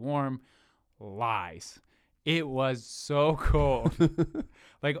gonna be warm. Lies. It was so cold.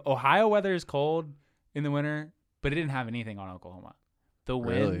 Like Ohio weather is cold in the winter, but it didn't have anything on Oklahoma. The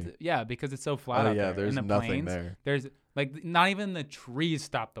wind, really? Yeah, because it's so flat out there. There's in the nothing plains, there. There's like not even the trees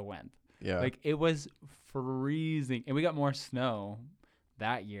stop the wind. Yeah. Like it was freezing, and we got more snow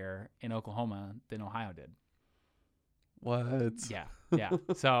that year in Oklahoma than Ohio did. What? Yeah.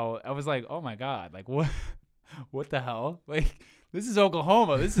 So I was like, oh my God, like what the hell? Like this is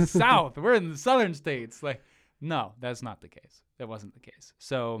Oklahoma. This is South. We're in the southern states. Like, no, that's not the case. That wasn't the case.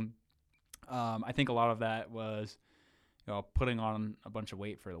 So I think a lot of that was, putting on a bunch of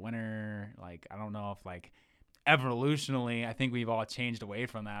weight for the winter. Like, I don't know if like evolutionally, I think we've all changed away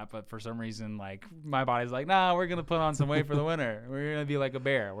from that. But for some reason, like my body's like, nah, we're going to put on some weight for the winter. We're going to be like a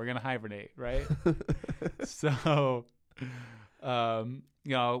bear. We're going to hibernate. Right. So,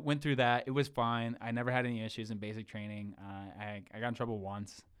 went through that. It was fine. I never had any issues in basic training. I got in trouble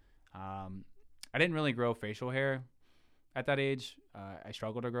once. I didn't really grow facial hair at that age. I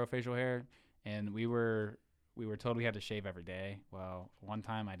struggled to grow facial hair, and we were told we had to shave every day. Well, one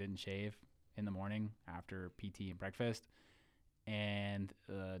time I didn't shave in the morning after PT and breakfast, and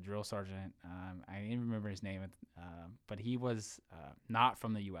the drill sergeant, I didn't even remember his name, but he was not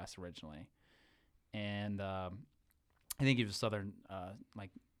from the U.S. originally, and I think he was Southern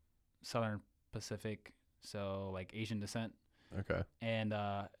Pacific, so like Asian descent. Okay. And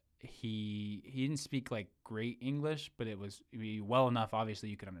he didn't speak like great English, but it was well enough. Obviously,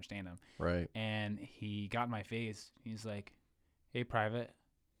 you could understand him. Right. And he got in my face. He's like, "Hey, Private.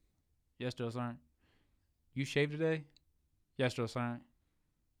 Yes, Joe Sergeant. You shaved today? Yes, Joe Sergeant.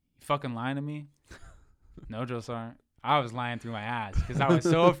 You fucking lying to me? No, Joe Sergeant. I was lying through my ass because I was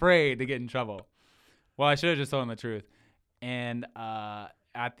so afraid to get in trouble. Well, I should have just told him the truth. And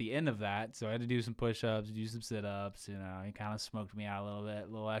at the end of that, so I had to do some push-ups, do some sit-ups. He kind of smoked me out a little bit,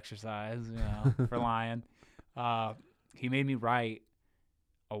 a little exercise, for lying. He made me write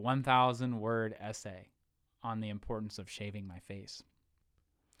a 1,000-word essay on the importance of shaving my face.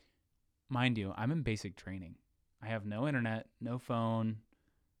 Mind you, I'm in basic training. I have no internet, no phone,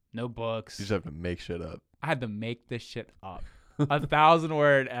 no books. You just have to make shit up. I had to make this shit up.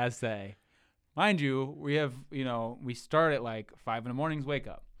 1,000-word essay. Mind you, we have, we start at like 5 in the mornings, wake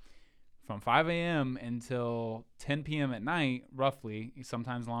up. From 5 a.m. until 10 p.m. at night, roughly,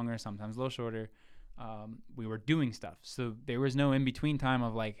 sometimes longer, sometimes a little shorter, we were doing stuff. So there was no in-between time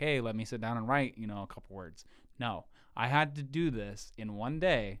of like, hey, let me sit down and write, a couple words. No, I had to do this in one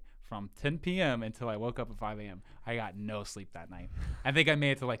day from 10 p.m. until I woke up at 5 a.m. I got no sleep that night. I think I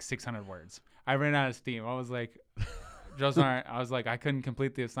made it to like 600 words. I ran out of steam. I was like... I couldn't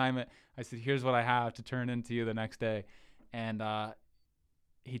complete the assignment. I said, here's what I have to turn into you the next day. And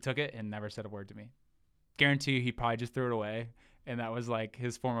he took it and never said a word to me. Guarantee you he probably just threw it away. And that was like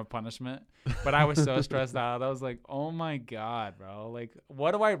his form of punishment. But I was so stressed out. I was like, oh my God, bro. Like,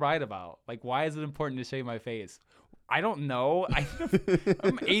 what do I write about? Like, why is it important to shave my face? I don't know.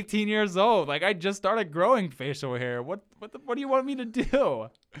 I'm 18 years old. Like, I just started growing facial hair. What do you want me to do?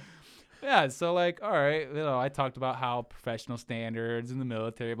 Yeah, so like, all right, I talked about how professional standards in the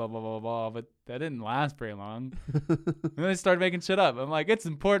military, blah, blah, blah, blah, but that didn't last very long. And then I started making shit up. I'm like, it's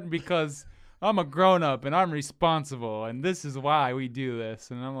important because I'm a grown-up and I'm responsible, and this is why we do this.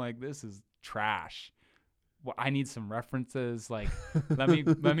 And I'm like, this is trash. Well, I need some references. Like, let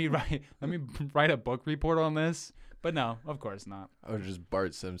me write a book report on this But no, of course not. I would just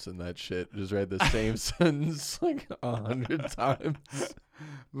Bart Simpson that shit. Just read the same sentence like 100 times.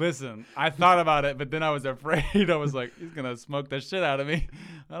 Listen, I thought about it, but then I was afraid. I was like, he's gonna smoke the shit out of me.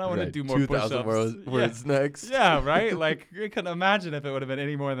 I don't want to do more 2,000 push-ups. words next. Yeah, right. Like I couldn't imagine if it would have been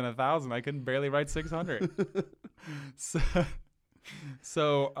any more than 1,000. I couldn't barely write 600.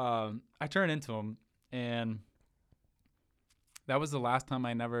 So I turned into him, and that was the last time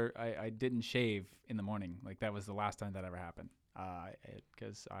I didn't shave in the morning. Like that was the last time that ever happened.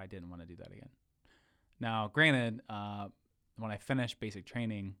 Because I didn't want to do that again. Now, granted, when I finished basic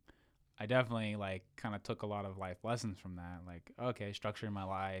training, I definitely like kind of took a lot of life lessons from that. Like, okay, structuring my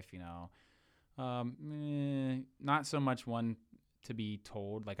life, not so much one to be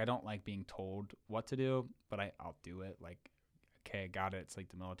told. Like, I don't like being told what to do, but I'll do it. Like, okay, I got it. It's like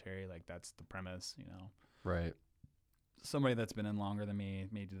the military. Like, that's the premise, Right. Somebody that's been in longer than me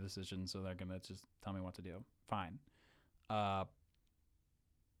made the decision, so they're going to just tell me what to do. Fine. So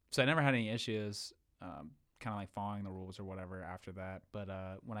I never had any issues kind of like following the rules or whatever after that. But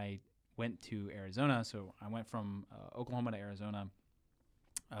when I went to Arizona, so I went from Oklahoma to Arizona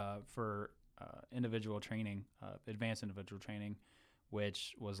for individual training, advanced individual training,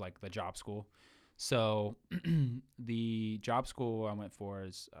 which was like the job school. So the job school I went for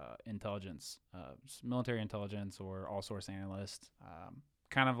is intelligence, military intelligence or all-source analyst,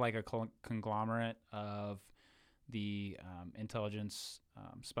 kind of like a conglomerate of the intelligence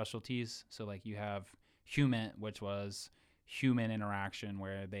specialties. So like you have HUMINT, which was human interaction,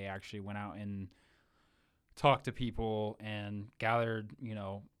 where they actually went out and talked to people and gathered,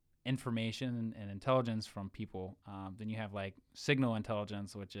 information and intelligence from people. Then you have like signal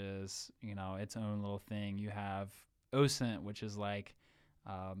intelligence, which is, its own little thing. You have OSINT, which is like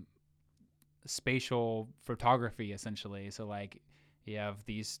spatial photography, essentially. So like you have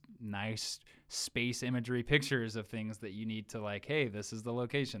these nice space imagery pictures of things that you need to like, hey, this is the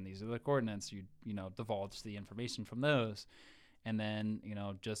location, these are the coordinates. You divulge the information from those. And then,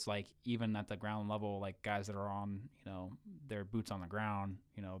 just like even at the ground level, like guys that are on, their boots on the ground,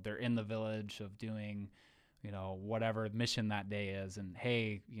 they're in the village of doing, whatever mission that day is. And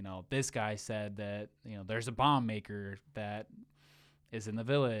hey, this guy said that, there's a bomb maker that is in the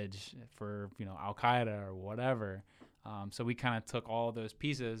village for, Al-Qaeda or whatever. So we kind of took all those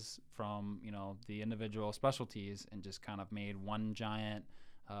pieces from, the individual specialties and just kind of made one giant,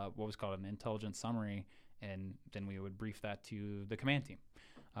 what was called an intelligence summary. And then we would brief that to the command team.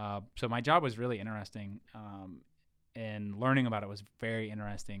 So my job was really interesting, and learning about it was very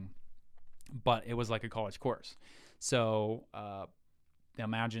interesting, but it was like a college course. So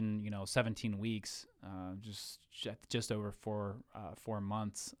imagine, 17 weeks, just over 4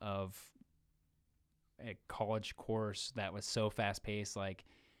 months of a college course that was so fast paced. Like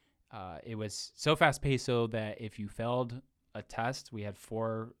it was so fast paced so that if you failed a test, we had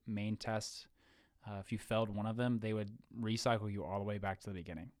 4 main tests. If you failed one of them, they would recycle you all the way back to the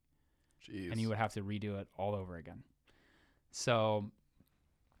beginning. Jeez. And you would have to redo it all over again. So,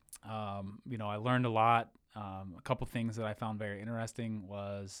 I learned a lot. A couple things that I found very interesting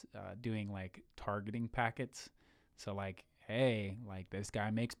was doing like targeting packets. So like, hey, like this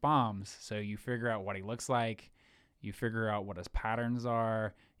guy makes bombs. So you figure out what he looks like. You figure out what his patterns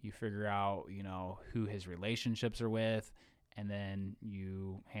are. You figure out, who his relationships are with. And then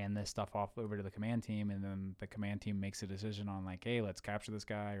you hand this stuff off over to the command team, and then the command team makes a decision on like, hey, let's capture this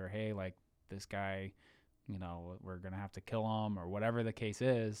guy, or hey, like this guy, we're going to have to kill him, or whatever the case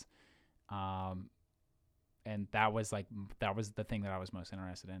is. And that was the thing that I was most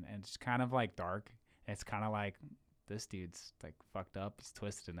interested in. And it's kind of like dark. It's kind of like this dude's like fucked up. He's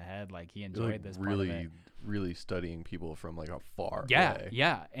twisted in the head. Like he enjoyed like this really, part of it. really studying people from like a far Yeah. way.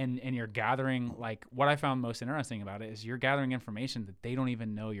 Yeah. And you're gathering, like what I found most interesting about it is you're gathering information that they don't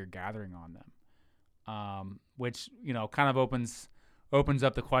even know you're gathering on them. Which, kind of opens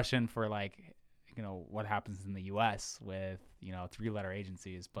up the question for like, what happens in the US with, 3-letter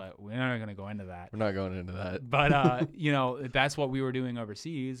agencies, but we're not going to go into that. We're not going into that. But, that's what we were doing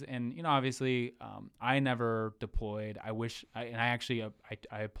overseas. And, obviously, I never deployed. I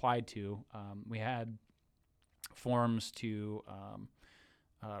applied to, we had forms to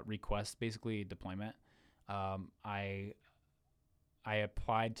request basically deployment. I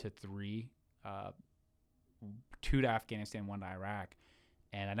applied to 3, 2 to Afghanistan, 1 to Iraq.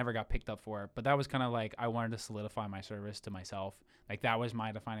 And I never got picked up for it. But that was kind of like I wanted to solidify my service to myself. Like that was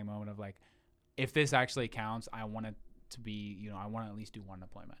my defining moment of like, if this actually counts, I want it to be, I want to at least do 1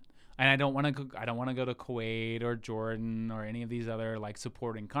 deployment. And I don't want to go to Kuwait or Jordan or any of these other like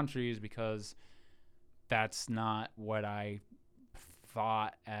supporting countries, because that's not what I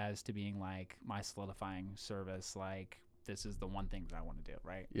thought as to being like my solidifying service. Like, this is the one thing that I want to do,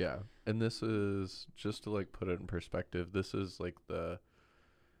 right? Yeah. And this is, just to like put it in perspective, this is like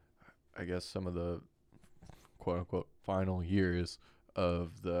I guess some of the quote unquote final years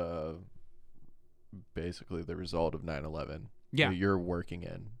of basically the result of 9/11. Yeah. That you're working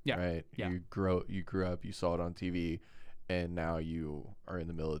in. Yeah. Right. Yeah. You grew up, you saw it on TV, and now you are in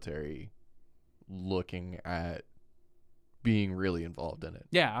the military looking at being really involved in it.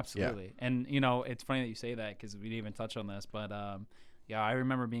 Yeah, absolutely. Yeah. And, it's funny that you say that because we didn't even touch on this. But, I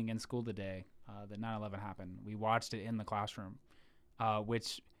remember being in school the day that 9/11 happened. We watched it in the classroom,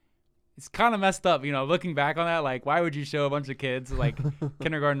 which it's kind of messed up, looking back on that. Like, why would you show a bunch of kids, like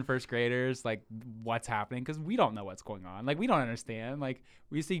kindergarten, first graders, like what's happening? Because we don't know what's going on. Like, we don't understand. Like,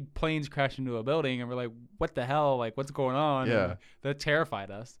 we see planes crash into a building and we're like, what the hell? Like, what's going on? Yeah. And that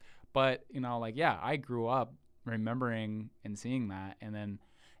terrified us. But, I grew up remembering and seeing that. And then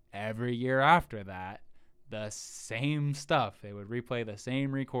every year after that, the same stuff. They would replay the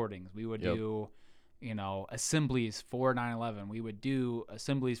same recordings. We would do assemblies for 9/11. We would do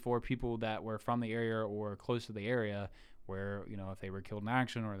assemblies for people that were from the area or close to the area where, if they were killed in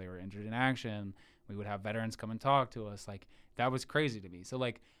action or they were injured in action, we would have veterans come and talk to us. Like, that was crazy to me. So,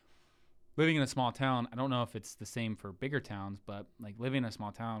 like, living in a small town, I don't know if it's the same for bigger towns, but, like, living in a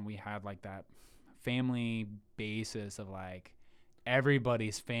small town, we had, like, that family basis of, like,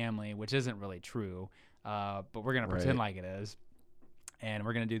 everybody's family, which isn't really true, but we're going to pretend like it is. And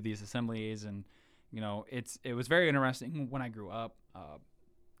we're going to do these assemblies and, it was very interesting when I grew up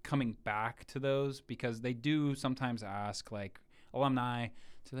coming back to those because they do sometimes ask, like, alumni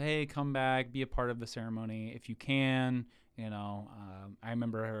to, hey, come back, be a part of the ceremony if you can. I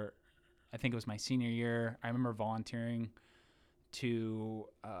remember, I think it was my senior year, I remember volunteering to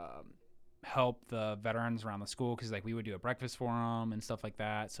help the veterans around the school because, like, we would do a breakfast for them and stuff like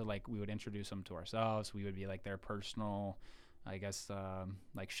that. So, like, we would introduce them to ourselves. We would be, like, their personal, I guess,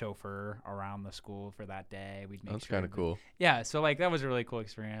 like, chauffeur around the school for that day. We'd make That's sure kind of cool. Yeah, so, like, that was a really cool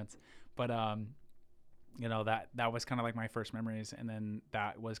experience. But that was kind of like my first memories, and then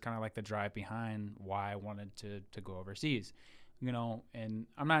that was kind of like the drive behind why I wanted to go overseas. And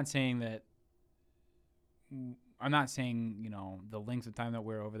I'm not saying the length of time that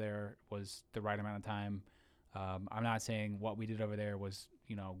we're over there was the right amount of time. I'm not saying what we did over there was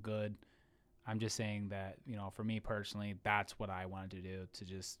good. I'm just saying that, for me personally, that's what I wanted to do, to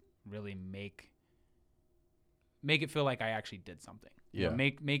just really make it feel like I actually did something. Yeah.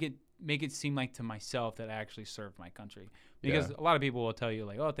 Make it seem like to myself that I actually served my country. Because a lot of people will tell you,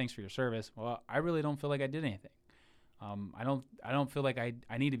 like, oh, thanks for your service. Well, I really don't feel like I did anything. I don't feel like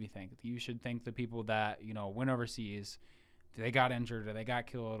I need to be thanked. You should thank the people that, went overseas, they got injured or they got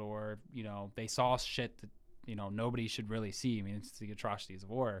killed or, they saw shit that, nobody should really see. I mean, it's the atrocities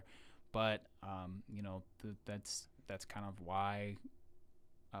of war. But, that's kind of why,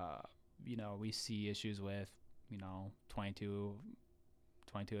 we see issues with, 22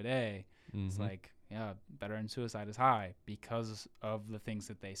 a day. Mm-hmm. It's like, yeah, veteran suicide is high because of the things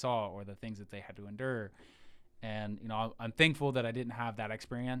that they saw or the things that they had to endure. And, I'm thankful that I didn't have that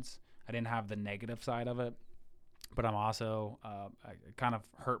experience. I didn't have the negative side of it. But I'm also, I kind of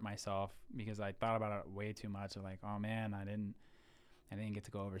hurt myself because I thought about it way too much. I'm like, oh, man, I didn't get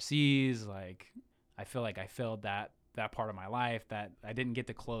to go overseas. Like, I feel like I failed that part of my life, that I didn't get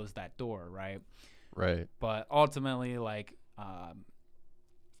to close that door, right? Right. But ultimately, like,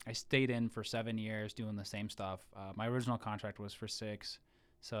 I stayed in for 7 years doing the same stuff. My original contract was for 6.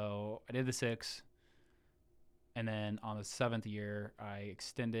 So I did the 6. And then on the 7th year, I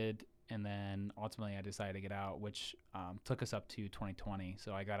extended. And then ultimately I decided to get out, which took us up to 2020.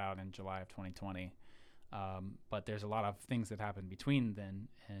 So I got out in July of 2020. But there's a lot of things that happened between then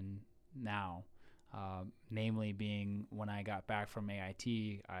and now, namely being when I got back from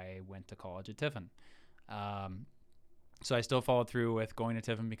AIT, I went to college at Tiffin. So I still followed through with going to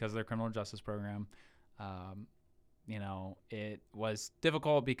Tiffin because of their criminal justice program. It was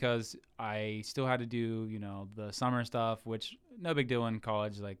difficult because I still had to do, the summer stuff, which no big deal in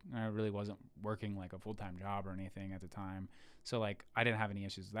college. Like, I really wasn't working like a full-time job or anything at the time. So, like, I didn't have any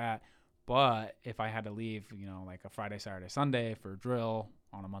issues with that. But if I had to leave, like a Friday, Saturday, Sunday for drill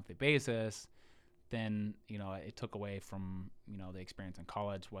on a monthly basis, then, it took away from, the experience in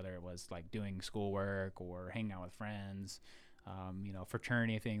college, whether it was like doing schoolwork or hanging out with friends,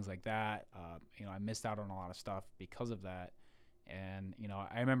 fraternity, things like that. I missed out on a lot of stuff because of that. And,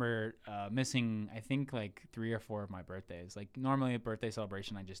 I remember missing, I think, like 3 or 4 of my birthdays. Like, normally a birthday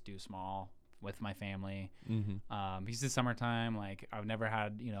celebration, I just do small with my family. Mm-hmm. Because it's summertime, like I've never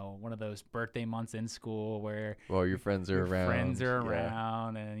had, you know, one of those birthday months in school where Well, your friends are around. friends are Yeah.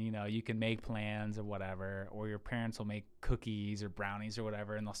 around, and you know you can make plans or whatever, or your parents will make cookies or brownies or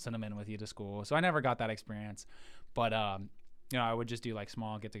whatever, and they'll send them in with you to school. So I never got that experience, but you know, I would just do like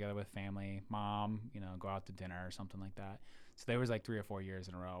small get together with family, mom, you know, go out to dinner or something like that. So there was like 3 or 4 years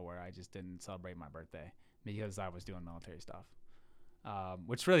in a row where I just didn't celebrate my birthday because I was doing military stuff,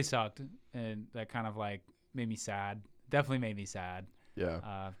 which really sucked, and that kind of like made me sad. Definitely made me sad.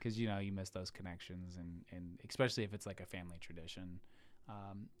 Yeah. Because you know you miss those connections, and especially if it's like a family tradition,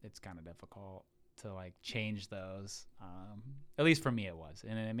 it's kind of difficult to like change those. At least for me it was,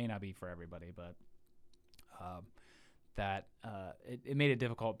 and it may not be for everybody, but it made it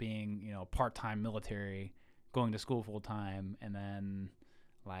difficult being, you know, part-time military, going to school full-time, and then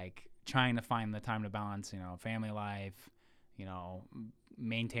like trying to find the time to balance, you know, family life, you know,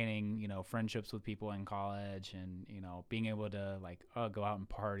 maintaining, you know, friendships with people in college, and, you know, being able to like go out and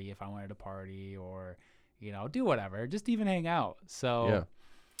party if I wanted to party, or, you know, do whatever, just even hang out. So,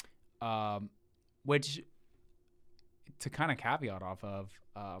 which to kind of caveat off of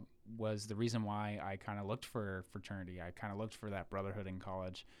was the reason why I kind of looked for fraternity. I kind of looked for that brotherhood in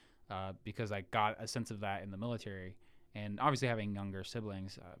college because I got a sense of that in the military. And obviously having younger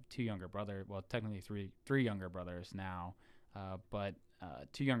siblings, 2 younger brothers, well, technically three younger brothers now, but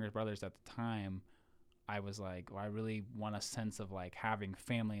 2 younger brothers at the time, I was like, well, I really want a sense of like having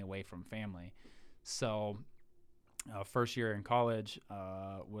family away from family. So first year in college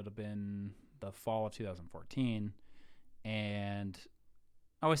would have been the fall of 2014, and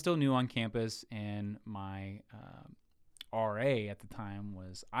I was still new on campus, and my RA at the time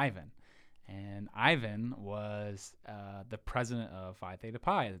was Ivan. And Ivan was the president of Phi Theta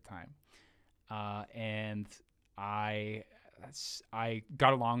Pi at the time. And I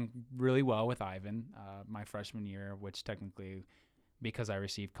got along really well with Ivan my freshman year, which technically, because I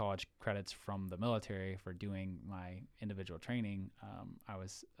received college credits from the military for doing my individual training, I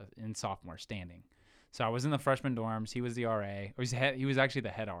was in sophomore standing. So I was in the freshman dorms. He was the RA. He was actually the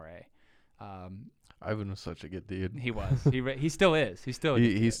head RA. Ivan was such a good dude. He was. He still is. He still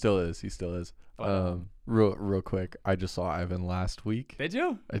is. He still is. But, real quick, I just saw Ivan last week. Did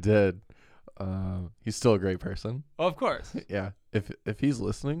you? I did. He's still a great person. Oh, of course. Yeah. If he's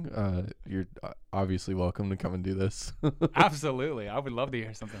listening, you're obviously welcome to come and do this. Absolutely. I would love to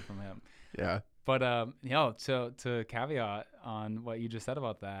hear something from him. Yeah. But so to caveat on what you just said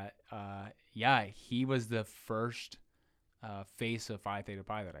about that, yeah, he was the first face of Phi Theta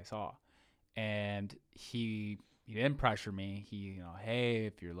Pi that I saw, and he didn't pressure me. He, you know, hey,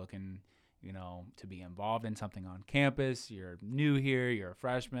 if you're looking, you know, to be involved in something on campus, you're new here, you're a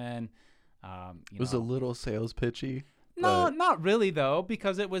freshman. It was a little sales pitchy. No, not really though,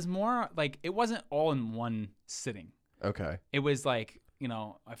 because it was more like it wasn't all in one sitting. Okay. It was like, you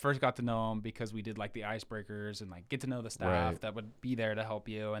know, I first got to know him because we did like the icebreakers and like get to know the staff that would be there to help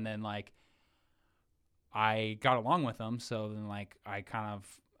you. And then like I got along with them. So then like I kind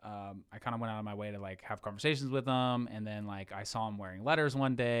of went out of my way to like have conversations with them. And then like I saw him wearing letters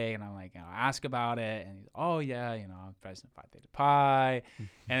one day, and I'm like, you know, ask about it. And he's, oh yeah, you know, I'm president of Phi Theta Pi. And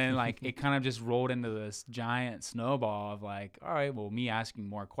then like it kind of just rolled into this giant snowball of like, all right, well, me asking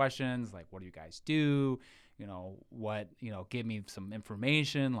more questions, like, what do you guys do? You know, what, you know, give me some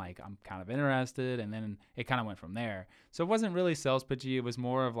information, like I'm kind of interested. And then it kind of went from there. So it wasn't really sales pitchy. It was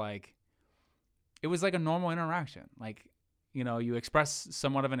more of like, it was like a normal interaction. Like, you know, you express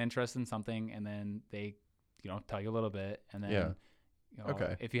somewhat of an interest in something, and then they, you know, tell you a little bit. And then, you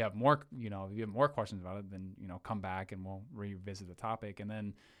know, if you have more, you know, if you have more questions about it, then, you know, come back and we'll revisit the topic. And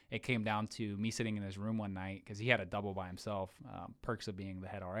then it came down to me sitting in his room one night because he had a double by himself, perks of being the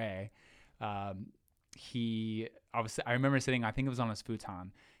head RA. I remember sitting, I think it was on his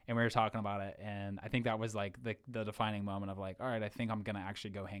futon, and we were talking about it. And I think that was like the defining moment of like, all right, I think I'm going to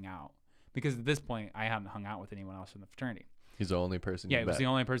actually go hang out, because at this point I hadn't hung out with anyone else in the fraternity. He's the only person. Yeah, he was the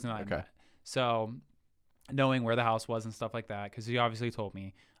only person that I met. So knowing where the house was and stuff like that, because he obviously told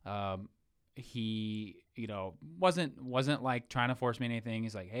me, he, you know, wasn't like trying to force me anything.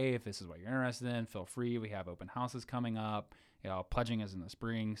 He's like, hey, if this is what you're interested in, feel free. We have open houses coming up. You know, pledging is in the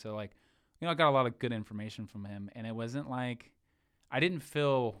spring. So like, you know, I got a lot of good information from him, and it wasn't like, I didn't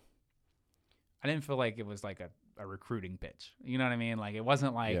feel like it was like a recruiting pitch. You know what I mean? Like it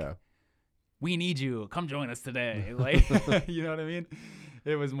wasn't like, we need you, come join us today. Like, you know what I mean?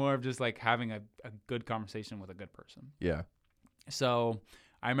 It was more of just like having a good conversation with a good person. Yeah. So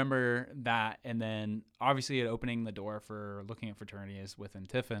I remember that. And then obviously it opening the door for looking at fraternities within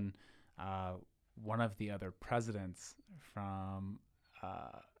Tiffin, one of the other presidents from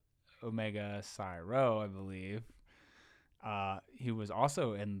Omega Psi Rho, I believe. He was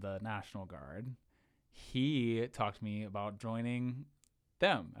also in the National Guard. He talked to me about joining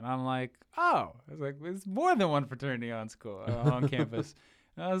them, and I'm like, oh, I was like, there's more than one fraternity on campus.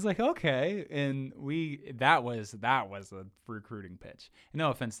 And I was like, okay, and that was a recruiting pitch. And no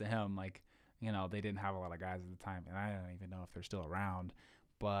offense to him, like, you know, they didn't have a lot of guys at the time, and I don't even know if they're still around,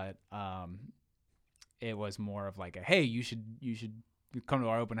 but it was more of like, hey, you should come to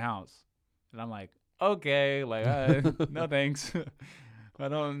our open house, and I'm like, okay, like, no thanks,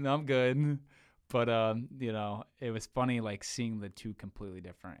 I'm good. But you know, it was funny, like, seeing the two completely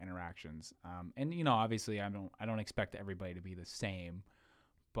different interactions. And you know, obviously, I don't expect everybody to be the same,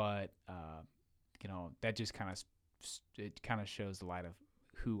 but you know, that just kind of shows the light of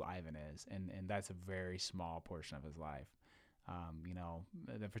who Ivan is, and that's a very small portion of his life. You know,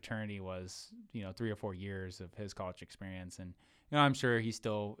 the fraternity was, you know, 3 or 4 years of his college experience, and you know, I'm sure he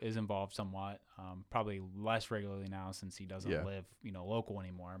still is involved somewhat, probably less regularly now since he doesn't live, you know, local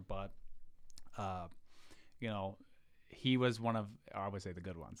anymore, but. You know, he was one of, I would say, the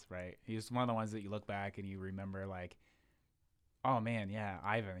good ones, right? He was one of the ones that you look back and you remember, like, oh man, yeah,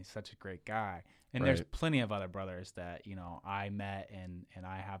 Ivan, he's such a great guy. And there's plenty of other brothers that, you know, I met and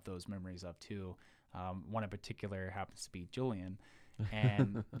I have those memories of too. One in particular happens to be Julian,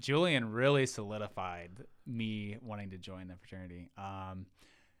 and Julian really solidified me wanting to join the fraternity.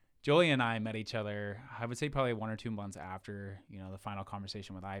 Julie and I met each other, I would say probably 1 or 2 months after, you know, the final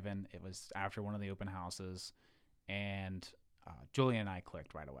conversation with Ivan. It was after one of the open houses, and Julian and I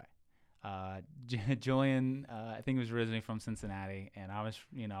clicked right away. Julian, I think, was originally from Cincinnati, and I was,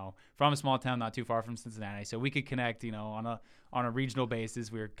 you know, from a small town not too far from Cincinnati, so we could connect, you know, on a regional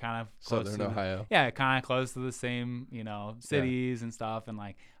basis. We were kind of close Southern Ohio. Yeah, kind of close to the same, you know, cities and stuff. And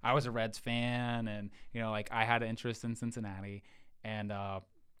like, I was a Reds fan, and you know, like, I had an interest in Cincinnati, and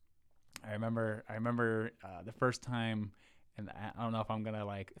I remember the first time, and I don't know if I'm gonna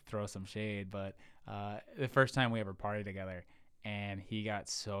like throw some shade, but the first time we ever partied together, and he got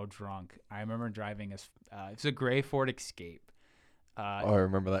so drunk. I remember driving it's a gray Ford Escape. I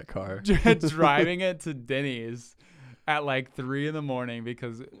remember that car. Driving it to Denny's at like 3 a.m.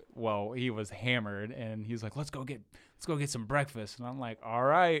 because, well, he was hammered, and he was like, let's go get some breakfast. And I'm like, all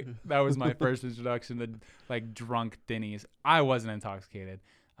right. That was my first introduction to like drunk Denny's. I wasn't intoxicated.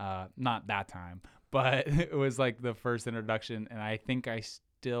 Not that time, but it was like the first introduction, and I think I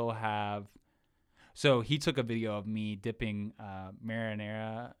still have. So he took a video of me dipping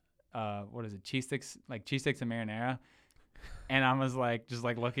marinara, what is it, cheese sticks and marinara, and I was like, just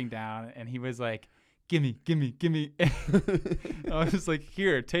like looking down, and he was like, gimme. I was just like,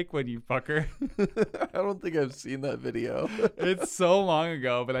 here, take one, you fucker. I don't think I've seen that video. It's so long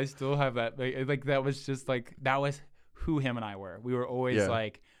ago, but I still have that. Like that was just like, that was who him and I were. We were always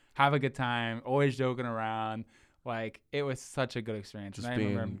like, have a good time, always joking around. Like, it was such a good experience. Just and I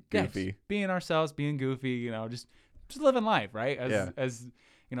being remember, goofy. Being ourselves, being goofy, you know, just living life, right? As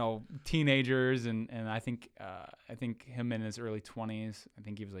you know, teenagers, and I think him in his early 20s. I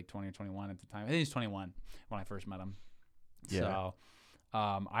think he was like 20 or 21 at the time. I think he was 21 when I first met him. Yeah. So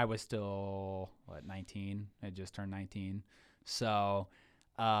I was still 19. I had just turned 19. So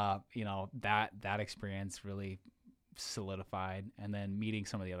you know, that experience really solidified. And then meeting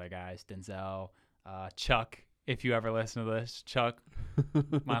some of the other guys, Denzel, Chuck, if you ever listen to this, Chuck,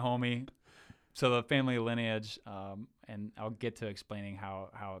 my homie. So the family lineage, and I'll get to explaining how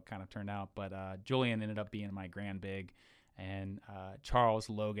it kind of turned out, but Julian ended up being my grand big, and Charles,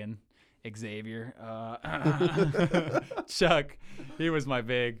 Logan, Xavier, Chuck, he was my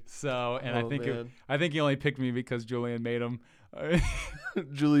big. So, and I think he only picked me because Julian made him.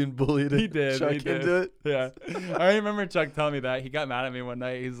 Julian bullied He did. Chuck into it. Yeah. I remember Chuck telling me that. He got mad at me one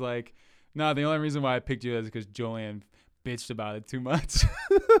night. He's like, no, the only reason why I picked you is because Julian bitched about it too much.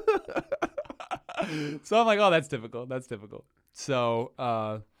 So I'm like, oh, that's difficult.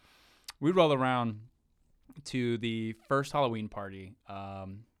 So we roll around to the first Halloween party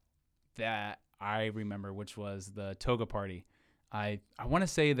that I remember, which was the toga party. I want to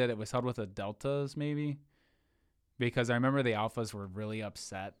say that it was held with the Deltas, maybe, because I remember the Alphas were really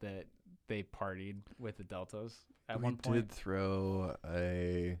upset that they partied with the Deltas at one point. We did throw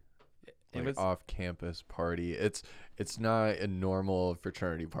a off-campus party. It's not a normal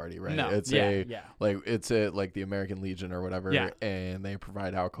fraternity party, right? No. It's it's like the American Legion or whatever, and they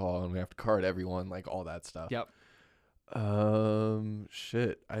provide alcohol, and we have to card everyone, like all that stuff. Yep.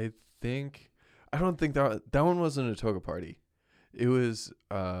 Shit. I don't think that one wasn't a toga party. It was,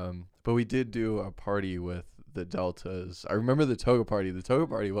 but we did do a party with the Deltas. I remember the toga party. The toga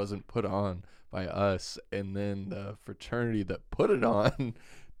party wasn't put on by us, and then the fraternity that put it on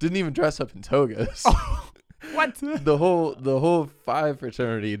didn't even dress up in togas. What? The whole Phi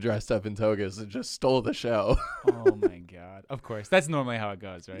fraternity dressed up in togas and just stole the show. Oh my God. Of course. That's normally how it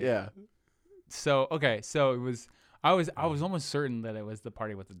goes, right? Yeah. So, okay. So it was, I was almost certain that it was the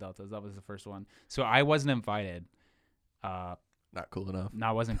party with the Deltas. That was the first one. So I wasn't invited. Not cool enough. No,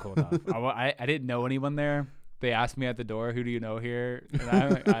 I wasn't cool enough. I didn't know anyone there. They asked me at the door, who do you know here? And I'm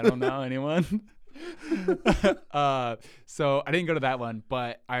like, I don't know anyone. So I didn't go to that one,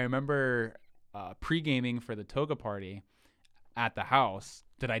 but I remember pre-gaming for the toga party at the house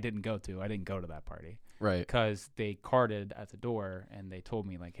that I didn't go to. I didn't go to that party Right. because they carded at the door and they told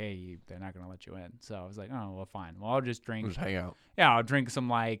me like, hey, they're not going to let you in. So I was like, oh, well, fine. Well, I'll just drink. Just hang out. Yeah, I'll drink some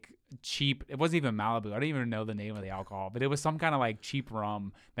like cheap. It wasn't even Malibu. I didn't even know the name of the alcohol, but it was some kind of like cheap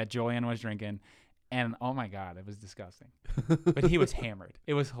rum that Julian was drinking. And oh my God, it was disgusting. But he was hammered.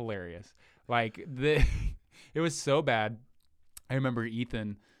 It was hilarious. Like it was so bad. I remember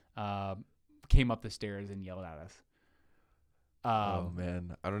Ethan came up the stairs and yelled at us. Oh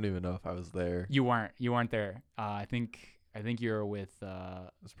man, I don't even know if I was there. You weren't there. I think you were with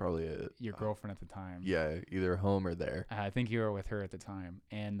That's probably it. your girlfriend at the time. Yeah, either home or there. I think you were with her at the time.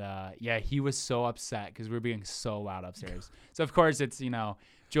 And yeah, he was so upset because we were being so loud upstairs. So of course it's,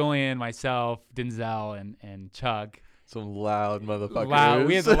 Julian, myself, Denzel, and Chuck. Some loud motherfuckers. Loud.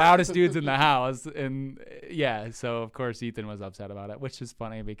 We had the loudest dudes in the house. And yeah, so of course Ethan was upset about it, which is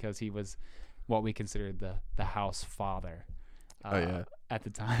funny because he was what we considered the house father at the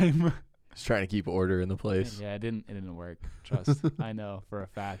time. Just trying to keep order in the place. Yeah, it didn't work. Trust. I know for a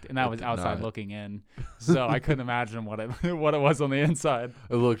fact. And that was outside not. Looking in. So I couldn't imagine what it was on the inside.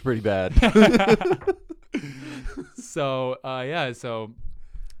 It looked pretty bad. So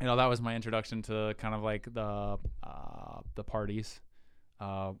that was my introduction to kind of like the parties,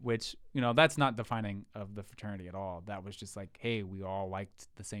 which that's not defining of the fraternity at all. That was just like, hey, we all liked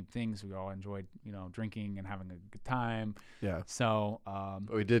the same things. We all enjoyed drinking and having a good time. Yeah. So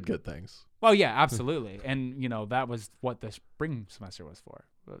But we did good things. well, yeah, absolutely. And that was what the spring semester was for.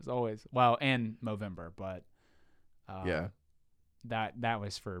 It was always and November, but Yeah. that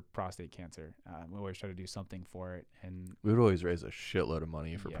was for prostate cancer. We always try to do something for it, and We would always raise a shitload of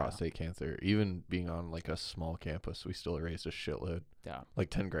money for Yeah. prostate cancer. Even being on like a small campus, we still raised a shitload. yeah. Like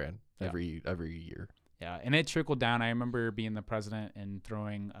 10 grand Yeah. every year. Yeah, and it trickled down. I remember being the president and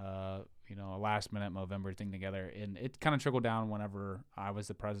throwing a last minute Movember thing together, and it kind of trickled down whenever I was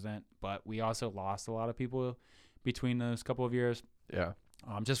the president. But we also lost a lot of people between those couple of years, Yeah.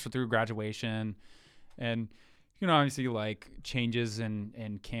 just through graduation, and obviously like changes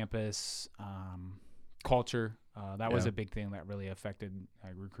in campus culture. That was Yeah. a big thing that really affected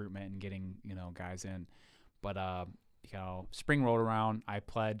recruitment and getting guys in. But spring rolled around. I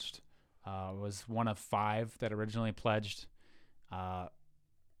pledged. Was one of 5 that originally pledged.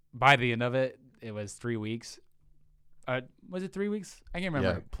 By the end of it, it was 3 weeks. Was it 3 weeks? I can't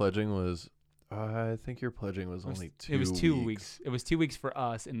remember. Yeah. Pledging was, I think your pledging was only 2 It was 2 weeks. weeks. It was 2 weeks for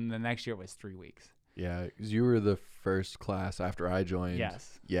us, and the next year it was 3 weeks. Yeah. 'Cause you were the first class after I joined.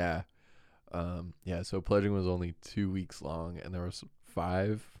 Yes. Yeah. Yeah. So pledging was only 2 weeks long, and there was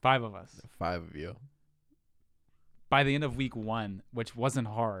 5 5 of us. of you. By the end of week 1, which wasn't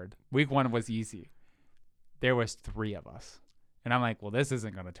hard, week 1 was easy. There was 3 of us. And I'm like, well, this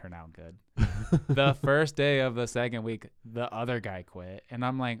isn't going to turn out good. The first day of the second week, the other guy quit. And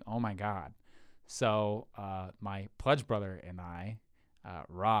I'm like, oh my God. So my pledge brother and I,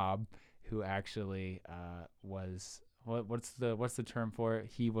 Rob, who actually was, what's the term for it?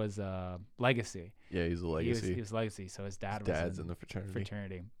 He was legacy. Yeah, he's a legacy. He was legacy. So his dad Dad's was in the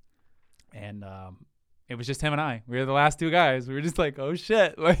fraternity. And it was just him and I. We were the last 2 guys. We were just like, oh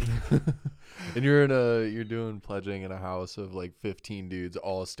shit. Like, And you're doing pledging in a house of like 15 dudes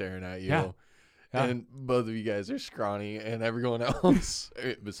all staring at you. Yeah. Yeah. And both of you guys are scrawny, and everyone else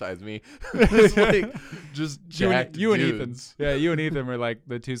besides me is like just jacked you and Ethan. dudes. Yeah, you and Ethan were like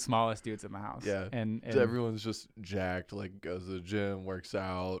the 2 smallest dudes in the house. Yeah. And Everyone's just jacked, like goes to the gym, works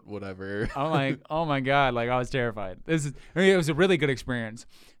out, whatever. I'm like, oh my God, like I was terrified. It was a really good experience.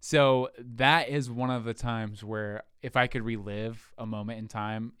 So that is one of the times where if I could relive a moment in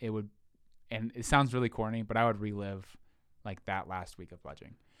time, it would, and it sounds really corny, but I would relive like that last week of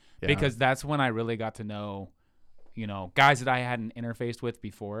pledging. Yeah. Because that's when I really got to know, guys that I hadn't interfaced with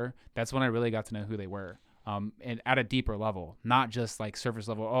before. That's when I really got to know who they were. And at a deeper level, not just like surface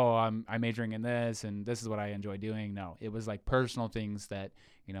level. Oh, I'm majoring in this and this is what I enjoy doing. No, it was like personal things that,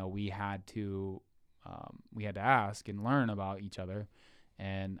 we had to ask and learn about each other.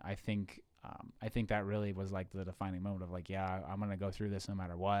 And I think that really was like the defining moment of like, yeah, I'm going to go through this no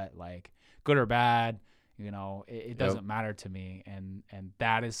matter what, like good or bad. It doesn't matter to me. And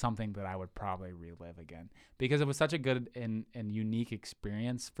that is something that I would probably relive again, because it was such a good and unique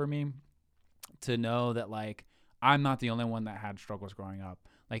experience for me to know that, like, I'm not the only one that had struggles growing up.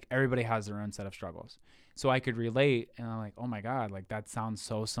 Like, everybody has their own set of struggles. So I could relate, and I'm like, oh my God, like, that sounds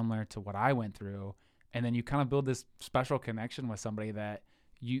so similar to what I went through. And then you kind of build this special connection with somebody that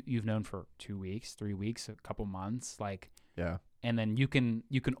you've known for 2 weeks, 3 weeks, a couple months, like, Yeah. and then you can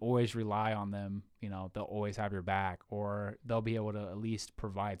always rely on them. They'll always have your back, or they'll be able to at least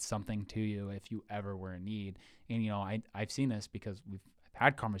provide something to you if you ever were in need. And, I've seen this because we've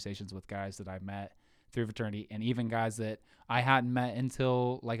had conversations with guys that I've met through fraternity, and even guys that I hadn't met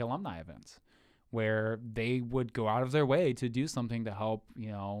until, like, alumni events, where they would go out of their way to do something to help,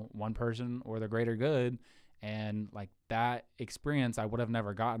 one person or the greater good. And, like, that experience I would have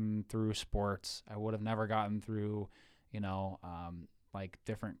never gotten through sports. I would have never gotten through, like,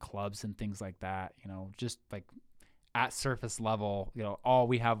 different clubs and things like that, just like at surface level, all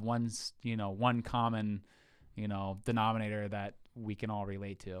we have one common, denominator that we can all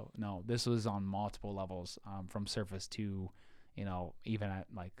relate to. No, this was on multiple levels, from surface to, even at,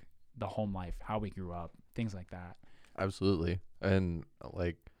 like, the home life, how we grew up, things like that. Absolutely. And,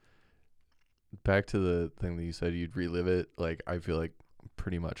 like, back to the thing that you said, you'd relive it. Like, I feel like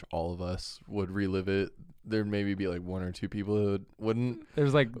pretty much all of us would relive it. There'd maybe be like one or two people who wouldn't.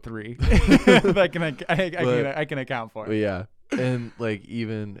 There's like 3 that I can account for. But yeah. And, like,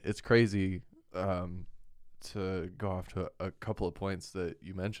 even it's crazy, to go off to a couple of points that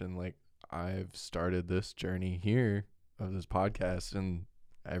you mentioned. Like, I've started this journey here of this podcast, and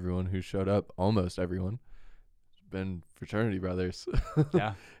everyone who showed up, almost everyone, has been fraternity brothers.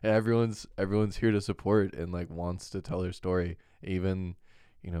 Yeah. And everyone's here to support and, like, wants to tell their story. Even,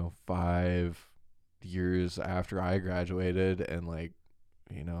 5 years after I graduated, and, like,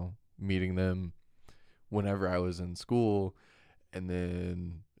 meeting them whenever I was in school. And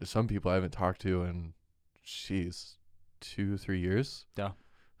then some people I haven't talked to in 2-3 years. Yeah.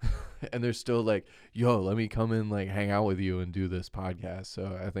 And they're still like, yo, let me come in, like, hang out with you and do this podcast.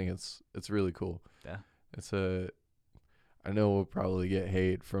 So I think it's really cool. Yeah. I know we'll probably get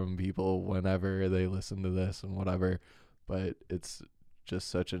hate from people whenever they listen to this and whatever, but it's just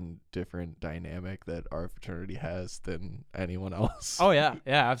such a different dynamic that our fraternity has than anyone else. Oh yeah.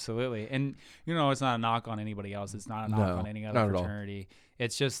 Yeah, absolutely. And, it's not a knock on anybody else. It's not a knock on any other fraternity.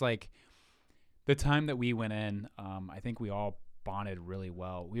 It's just, like, the time that we went in, I think we all bonded really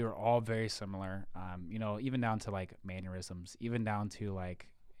well. We were all very similar, even down to, like, mannerisms, even down to, like,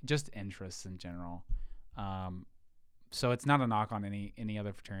 just interests in general. So it's not a knock on any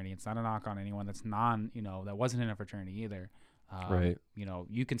other fraternity. It's not a knock on anyone that's that wasn't in a fraternity either. Right.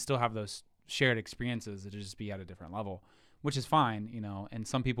 You can still have those shared experiences. It'll just be at a different level, which is fine. And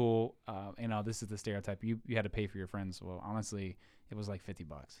some people, this is the stereotype. You had to pay for your friends. Well, honestly, it was like $50.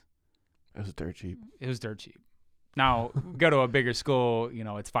 It was dirt cheap. It was dirt cheap. Now, go to a bigger school,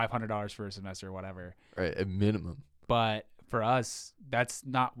 it's $500 for a semester or whatever. Right, at minimum. But for us, that's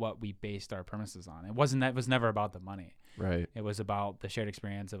not what we based our premises on. It was never about the money. Right. It was about the shared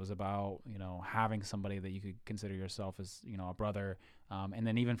experience. It was about, having somebody that you could consider yourself as, a brother. And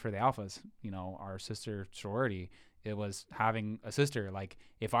then even for the alphas, our sister sorority, it was having a sister. Like,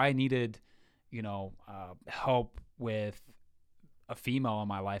 if I needed, help with a female in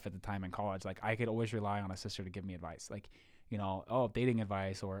my life at the time in college, like, I could always rely on a sister to give me advice, like, dating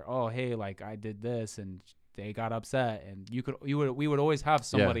advice, or, oh, hey, like, I did this and they got upset, and we would always have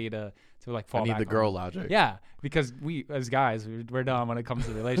somebody to like fall back on. I need the girl logic. Yeah, because we as guys, we're dumb when it comes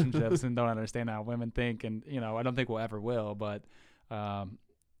to relationships and don't understand how women think, and I don't think we'll ever will, but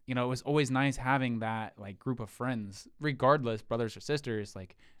it was always nice having that, like, group of friends, regardless, brothers or sisters.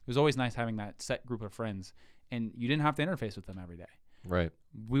 Like, it was always nice having that set group of friends, and you didn't have to interface with them every day. Right.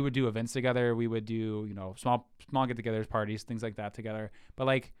 We would do events together. We would do, small get-togethers, parties, things like that together. But,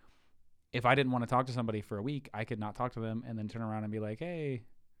 like, if I didn't want to talk to somebody for a week, I could not talk to them and then turn around and be like, hey,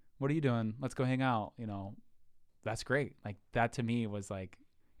 what are you doing? Let's go hang out. That's great. Like, that to me was, like,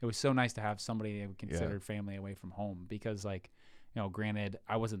 it was so nice to have somebody that we considered family away from home, because, like, granted,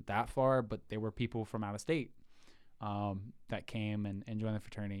 I wasn't that far, but there were people from out of state that came and joined the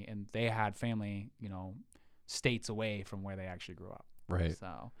fraternity, and they had family, states away from where they actually grew up. Right.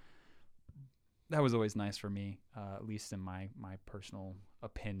 So that was always nice for me, at least in my personal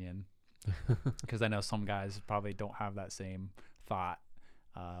opinion, because I know some guys probably don't have that same thought.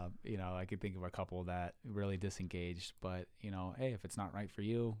 I could think of a couple that really disengaged, but hey, if it's not right for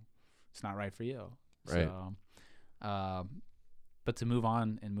you, it's not right for you. Right. So, but to move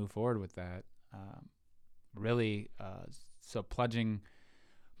on and move forward with that, really, so pledging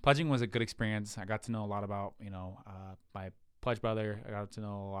pledging was a good experience. I got to know a lot about, my pledge brother. I got to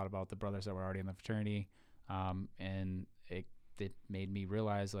know a lot about the brothers that were already in the fraternity. And it made me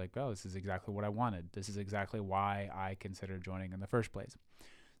realize, like, oh, this is exactly what I wanted. This is exactly why I considered joining in the first place.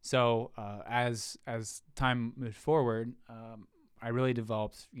 So as time moved forward, I really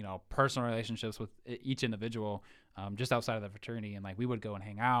developed, personal relationships with each individual just outside of the fraternity. And, like, we would go and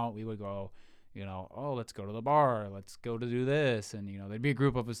hang out. We would go, oh, let's go to the bar. Let's go to do this. And, there'd be a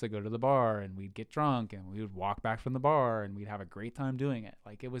group of us that go to the bar, and we'd get drunk, and we would walk back from the bar, and we'd have a great time doing it.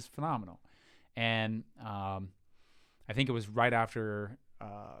 Like, it was phenomenal. And I think it was right after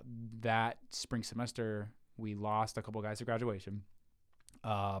that spring semester, we lost a couple guys at graduation.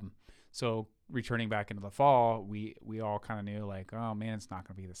 So returning back into the fall, we all kind of knew, like, oh man, it's not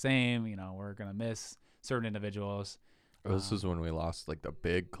going to be the same. We're going to miss certain individuals. Oh, this is when we lost like the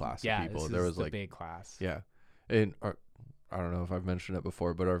big class of people. There was the big class. Yeah. And I don't know if I've mentioned it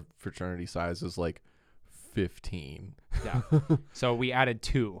before, but our fraternity size is like 15. Yeah. So we added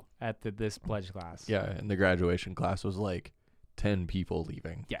 2 at this pledge class. Yeah. And the graduation class was like 10 people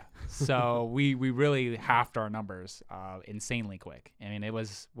leaving. Yeah. So we really halved our numbers insanely quick. I mean, it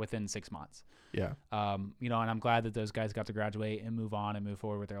was within 6 months. Yeah. And I'm glad that those guys got to graduate and move on and move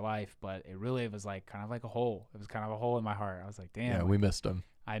forward with their life. But it really was like kind of like a hole. It was kind of a hole in my heart. I was like, damn. Yeah, we missed them.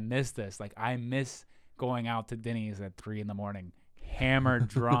 I miss this. Like, I miss going out to Denny's at 3 a.m, hammered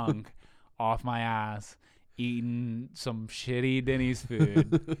drunk off my ass, eating some shitty Denny's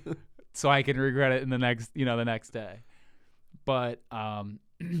food so I can regret it in the next day. But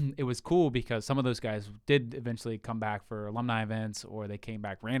it was cool because some of those guys did eventually come back for alumni events, or they came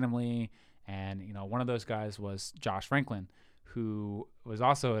back randomly. And, one of those guys was Josh Franklin, who was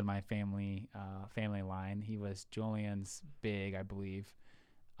also in my family line. He was Julian's big, I believe.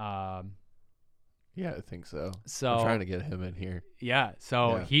 Yeah, I think so. So I'm trying to get him in here. Yeah.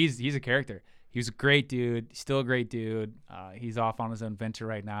 So he's a character. He was a great dude. Still a great dude. He's off on his own venture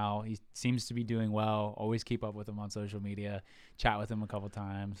right now. He seems to be doing well. Always keep up with him on social media. Chat with him a couple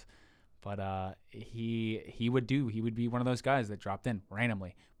times. But he would be one of those guys that dropped in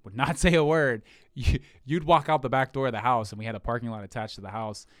randomly, would not say a word. You'd walk out the back door of the house, and we had a parking lot attached to the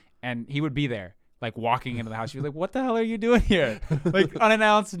house, and he would be there, like, walking into the house. You'd be like, what the hell are you doing here? Like,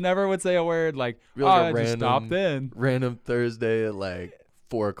 unannounced, never would say a word. Like, I just stopped in. Random Thursday at like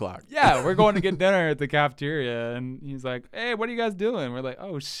 4:00. Yeah, we're going to get dinner at the cafeteria, and he's like, hey, what are you guys doing? We're like,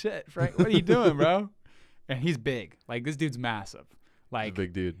 oh shit, Frank, what are you doing, bro? And he's big. Like, this dude's massive. Like, he's a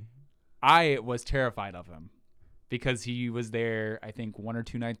big dude. I was terrified of him because he was there, I think, 1 or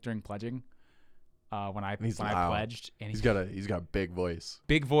 2 nights during pledging. When I pledged, and he's got a big voice.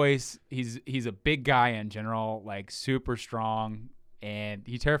 Big voice. He's a big guy in general, like super strong, and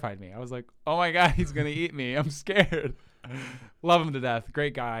he terrified me. I was like, oh my god, he's gonna eat me. I'm scared. Love him to death.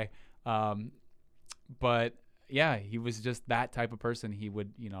 Great guy. But yeah, he was just that type of person. He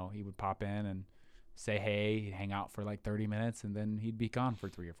would pop in and say hey, he'd hang out for like 30 minutes, and then he'd be gone for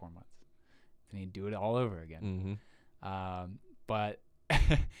 3 or 4 months. And he'd do it all over again. Mm-hmm. But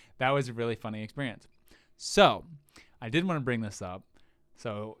that was a really funny experience. So I did want to bring this up.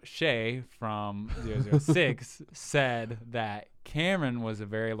 So Shay from 006 said that Cameron was a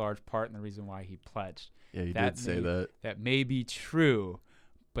very large part in the reason why he pledged. Yeah, you did say that. That may be true,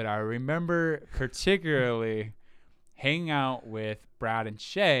 but I remember particularly hanging out with Brad and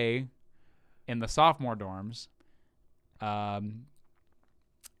Shay in the sophomore dorms,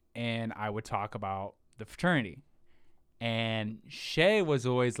 and I would talk about the fraternity. And Shay was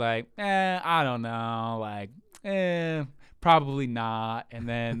always like, I don't know, like, probably not. And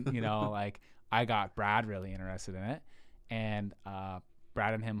then, like, I got Brad really interested in it. And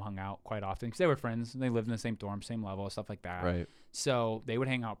Brad and him hung out quite often because they were friends. And they lived in the same dorm, same level, stuff like that. Right. So they would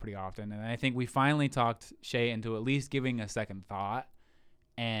hang out pretty often. And I think we finally talked Shay into at least giving a second thought.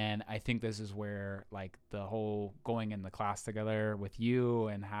 And I think this is where, like, the whole going in the class together with you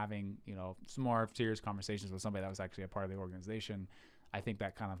and having, some more serious conversations with somebody that was actually a part of the organization, I think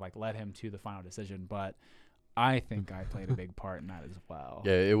that kind of, like, led him to the final decision. But I think I played a big part in that as well.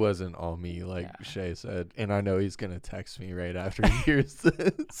 Yeah, it wasn't all me, like Shay said. And I know he's going to text me right after he hears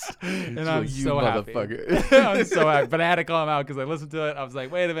this. And I'm so happy. I'm so happy. But I had to call him out because I listened to it. I was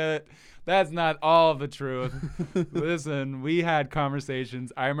like, wait a minute. That's not all the truth. Listen, we had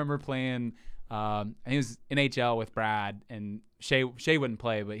conversations. I remember playing, I think it was NHL with Brad, and Shay wouldn't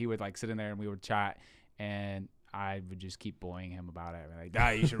play, but he would, like, sit in there and we would chat, and I would just keep bullying him about it.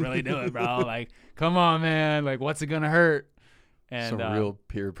 Like, you should really do it, bro. Like, come on, man. Like, what's it gonna hurt? And some real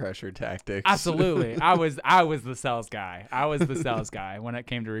peer pressure tactics. Absolutely. I was the sales guy. I was the sales guy when it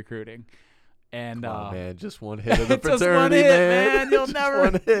came to recruiting. And Come on, man, just one hit of the just fraternity, one hit, man. You'll Just never,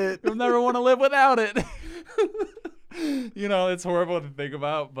 one hit. you'll never want to live without it. It's horrible to think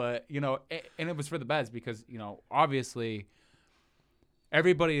about, but and it was for the best because obviously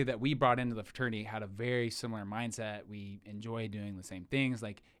everybody that we brought into the fraternity had a very similar mindset. We enjoyed doing the same things.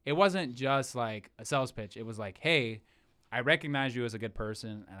 Like, it wasn't just like a sales pitch. It was like, hey, I recognize you as a good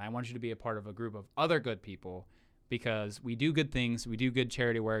person, and I want you to be a part of a group of other good people because we do good things. We do good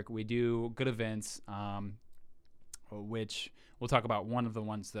charity work. We do good events, which we'll talk about one of the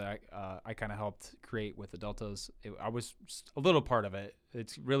ones that I kind of helped create with the Deltas. I was a little part of it.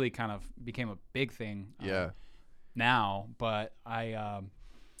 It's really kind of became a big thing. Now, but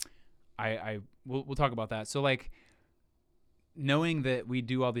we'll talk about that. So like knowing that we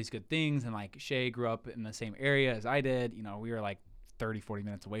do all these good things and like Shay grew up in the same area as I did, we were like 30-40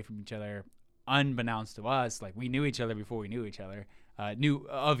 minutes away from each other, unbeknownst to us. Like we knew each other before we knew each other, knew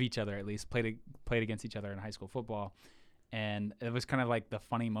of each other at least, played against each other in high school football. And it was kind of like the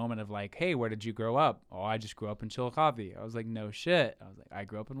funny moment of like, hey, where did you grow up? Oh, I just grew up in Chillicothe. I was like, no shit. I was like, I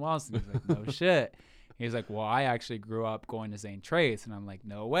grew up in Wallaston. He's like, no shit. He's like, well, I actually grew up going to St. Trace. And I'm like,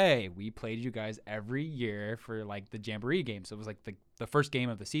 no way. We played you guys every year for like the Jamboree game. So it was like the first game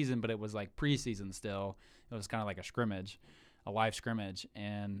of the season, but it was like preseason still. It was kind of like a scrimmage, a live scrimmage.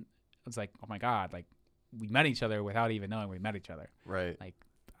 And it's like, oh my God, like we met each other without even knowing we met each other. Right. Like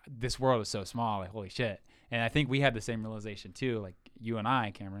this world is so small. Like, holy shit. And I think we had the same realization too, like you and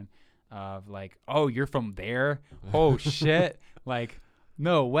I, Cameron, of like, oh, you're from there? Oh, shit. Like,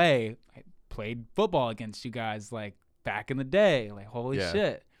 no way. I played football against you guys like back in the day. Like, holy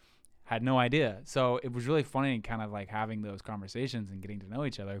shit. Had no idea. So it was really funny kind of like having those conversations and getting to know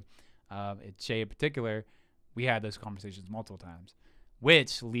each other. At Shay in particular, we had those conversations multiple times,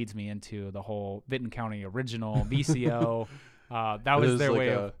 which leads me into the whole Vinton County original VCO. That was their way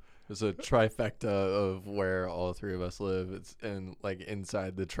of... There's a trifecta of where all three of us live. It's like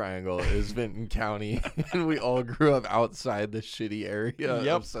inside the triangle is Vinton County, and we all grew up outside the shitty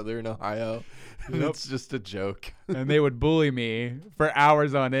area of Southern Ohio. It's just a joke. And they would bully me for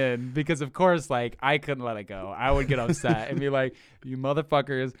hours on end because, of course, like I couldn't let it go. I would get upset and be like, "You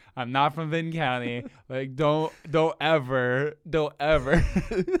motherfuckers! I'm not from Vinton County. Like, don't ever."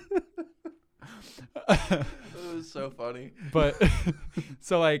 It was so funny. But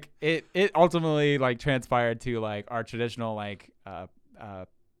so like it ultimately like transpired to like our traditional like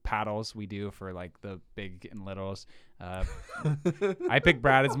paddles we do for like the big and littles. I picked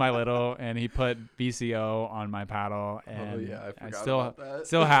Brad as my little, and he put VCO on my paddle, and I forgot about that.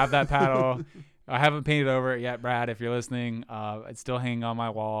 Still have that paddle. I haven't painted over it yet, Brad. If you're listening, it's still hanging on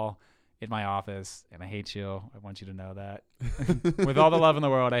my wall in my office, and I hate you. I want you to know that. With all the love in the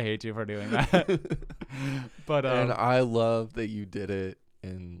world, I hate you for doing that. But and I love that you did it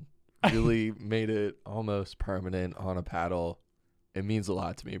and really made it almost permanent on a paddle. It means a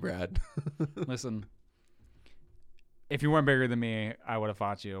lot to me, Brad. Listen, if you weren't bigger than me, I would have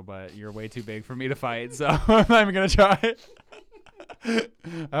fought you, but you're way too big for me to fight, so I'm not even going to try.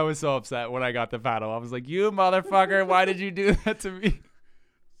 I was so upset when I got the paddle. I was like, you motherfucker, why did you do that to me?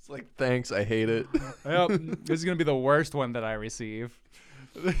 It's like, thanks, I hate it. Yep, this is going to be the worst one that I receive.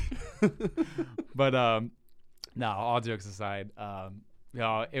 But no, all jokes aside,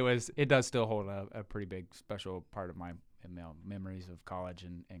 it does still hold a pretty big special part of my memories of college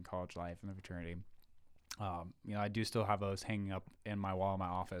and college life and the fraternity. I do still have those hanging up in my wall in my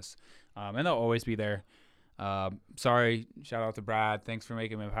office, and they'll always be there. Sorry, shout out to Brad. Thanks for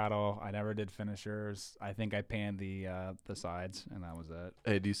making me a paddle. I never did finishers. I think I panned the sides, and that was it.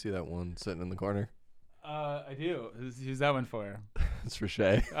 Hey, do you see that one sitting in the corner? I do. Who's that one for? It's for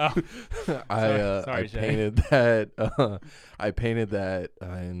Shay. Oh. I Shay. painted that. I painted that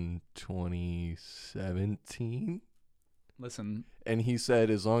in 2017. Listen. And he said,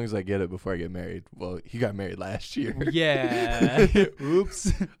 as long as I get it before I get married. Well, he got married last year. Yeah.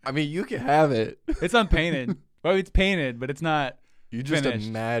 Oops. I mean, you can have it. It's unpainted. Well, it's painted, but it's not You just finished.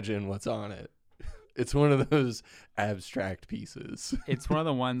 imagine what's on it. It's one of those abstract pieces. It's one of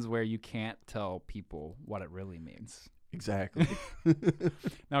the ones where you can't tell people what it really means. Exactly.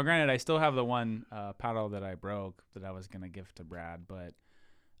 Now, granted, I still have the one paddle that I broke that I was going to give to Brad, but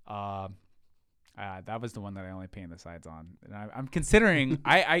that was the one that I only painted the sides on. And I'm considering,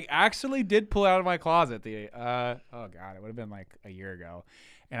 I actually did pull it out of my closet. It would have been like a year ago.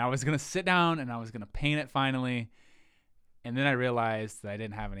 And I was going to sit down and I was going to paint it finally. And then I realized that I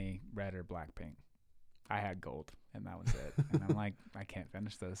didn't have any red or black paint. I had gold, and that was it. And I'm like, I can't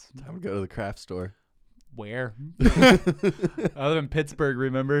finish this. Time to go to the craft store. Where? I live in Pittsburgh,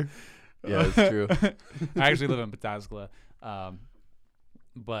 remember? Yeah, that's true. I actually live in Pataskala.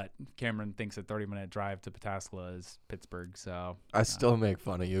 but Cameron thinks a 30-minute drive to Pataskala is Pittsburgh. So I still make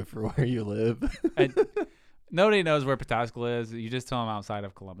fun of you for where you live. nobody knows where Pataskala is. You just tell them outside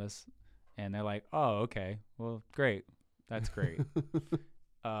of Columbus, and they're like, "Oh, okay, well, great, that's great."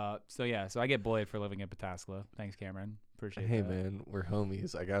 So I get bullied for living in Pataskala. Thanks, Cameron. Appreciate Hey that. man, we're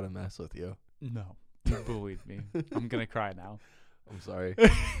homies. I gotta mess with you. No, you bullied me. I'm gonna cry now. I'm sorry.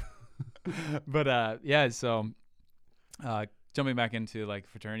 But so jumping back into like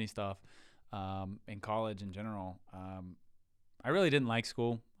fraternity stuff, in college in general, I really didn't like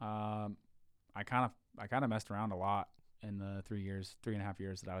school. I kind of messed around a lot in the 3.5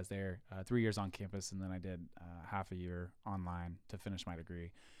 years that I was there. 3 years on campus, and then I did half a year online to finish my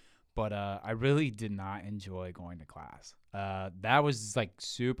degree. But I really did not enjoy going to class. That was like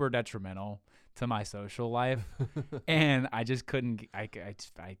super detrimental to my social life, and I just couldn't. I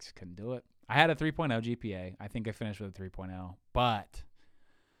just couldn't do it. I had a 3.0 GPA. I think I finished with a 3.0, but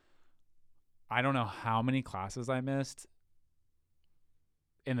I don't know how many classes I missed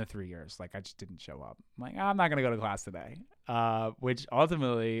in the 3 years. Like, I just didn't show up. I'm like, I'm not going to go to class today. Which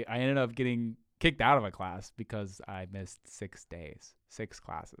ultimately I ended up getting kicked out of a class because I missed 6 days, 6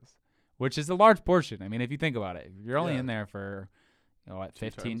 classes, which is a large portion. I mean, if you think about it, you're only in there for,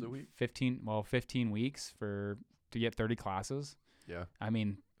 15 weeks to get 30 classes. Yeah. I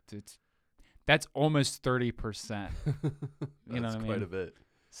mean, that's almost 30%. You know what I mean? Quite a bit.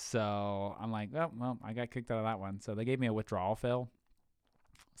 So I'm like, oh, well, I got kicked out of that one. So they gave me a withdrawal fail.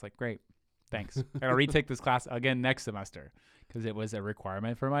 It's like, great, thanks. I gotta retake this class again next semester because it was a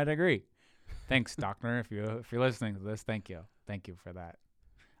requirement for my degree. Thanks, doctor. If you're listening to this, thank you for that.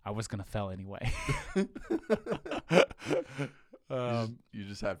 I was gonna fail anyway. You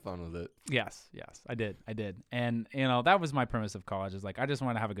just had fun with it. Yes, I did. And that was my premise of college. Is like, I just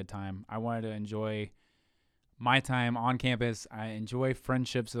wanted to have a good time. I wanted to enjoy my time on campus. I enjoy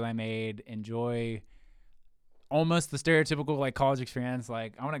friendships that I made. Enjoy almost the stereotypical like college experience.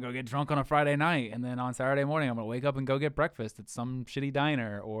 Like, I want to go get drunk on a Friday night, and then on Saturday morning I'm gonna wake up and go get breakfast at some shitty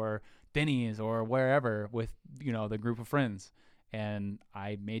diner or Denny's or wherever with the group of friends. And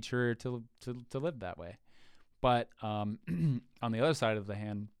I made sure to live that way. But on the other side of the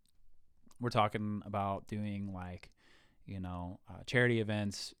hand, we're talking about doing like, charity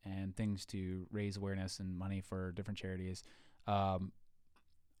events and things to raise awareness and money for different charities.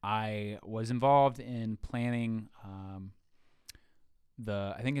 I was involved in planning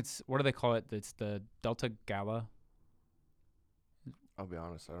I think it's, what do they call it? It's the Delta Gala. I'll be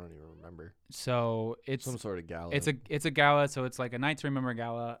honest, I don't even remember. So it's some sort of gala. It's a gala, so it's like a Night to Remember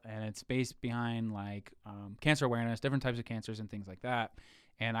gala, and it's based behind like cancer awareness, different types of cancers and things like that.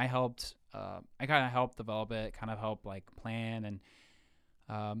 And I helped, I kind of helped develop it, kind of help like plan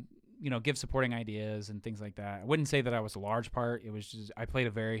and give supporting ideas and things like that. I wouldn't say that I was a large part. It was just, I played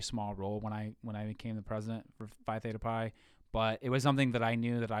a very small role when I became the president for Phi Theta Pi. But it was something that I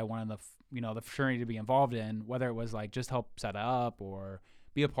knew that I wanted the fraternity to be involved in, whether it was like just help set up or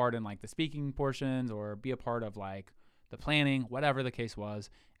be a part in like the speaking portions or be a part of like the planning, whatever the case was.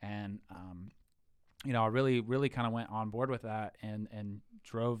 And, I really, really kind of went on board with that and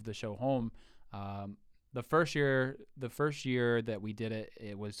drove the show home. The first year that we did it,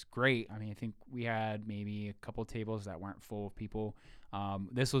 it was great. I mean, I think we had maybe a couple tables that weren't full of people.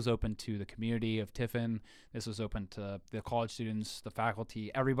 This was open to the community of Tiffin. This was open to the college students, the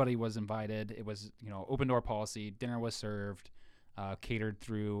faculty. Everybody was invited. It was, open door policy. Dinner was served, catered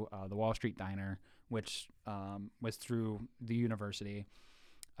through the Wall Street Diner, which was through the university.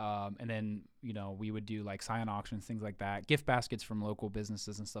 And then, we would do like silent auctions, things like that, gift baskets from local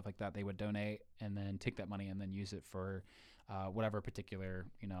businesses and stuff like that. They would donate and then take that money and then use it for whatever particular,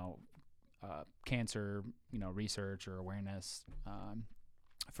 cancer, research or awareness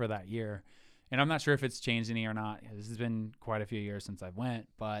for that year. And I'm not sure if it's changed any or not. This has been quite a few years since I went,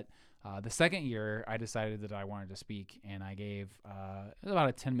 but the second year I decided that I wanted to speak, and I gave it was about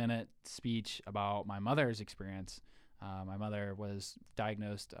a 10-minute speech about my mother's experience. My mother was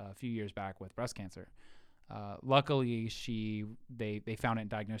diagnosed a few years back with breast cancer. Luckily, they found it and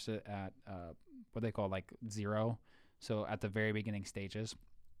diagnosed it at what they call like 0, so at the very beginning stages.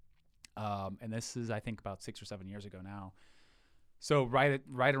 And this is, I think, about 6 or 7 years ago now. So right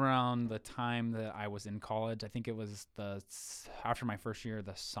around the time that I was in college, I think it was after my first year,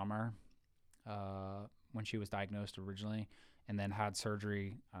 the summer, when she was diagnosed originally, and then had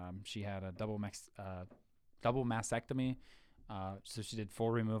surgery. She had a double mastectomy, so she did full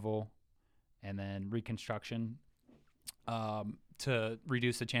removal and then reconstruction. to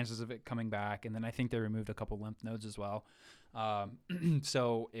reduce the chances of it coming back. And then I think they removed a couple lymph nodes as well.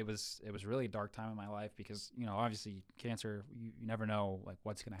 So it was really a dark time in my life because, obviously cancer, you never know like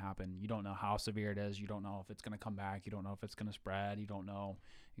what's going to happen. You don't know how severe it is. You don't know if it's going to come back. You don't know if it's going to spread. You don't know,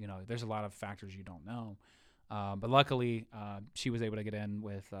 there's a lot of factors you don't know. But luckily, she was able to get in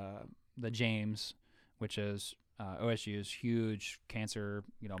with the James, which is OSU's huge cancer,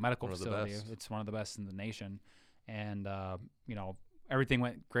 medical facility. It's one of the best in the nation. And, everything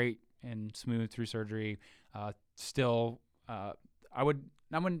went great and smooth through surgery. Still, I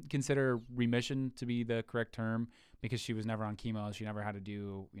wouldn't consider remission to be the correct term because she was never on chemo. She never had to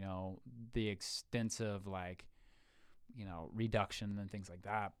do, the extensive reduction and things like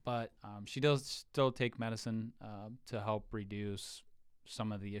that. But she does still take medicine to help reduce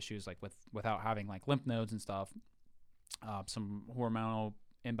some of the issues without having lymph nodes and stuff, some hormonal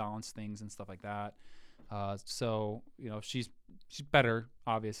imbalance things and stuff like that. So she's better,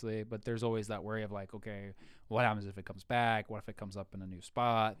 obviously, but there's always that worry of okay, what happens if it comes back? What if it comes up in a new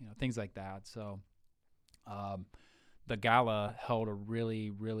spot? Things like that. So, the gala held a really,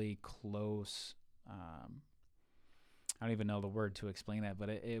 really close, I don't even know the word to explain that, but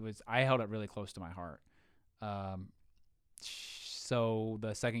I held it really close to my heart. So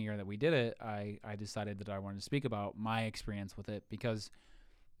the second year that we did it, I decided that I wanted to speak about my experience with it because,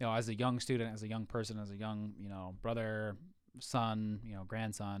 as a young student, as a young person, as a young, brother, son,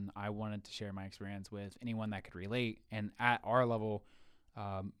 grandson, I wanted to share my experience with anyone that could relate. And at our level,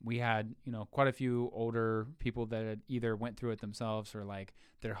 we had, quite a few older people that had either went through it themselves or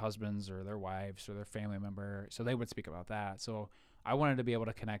their husbands or their wives or their family member. So they would speak about that. So I wanted to be able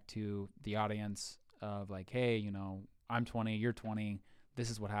to connect to the audience of hey, I'm 20, you're 20.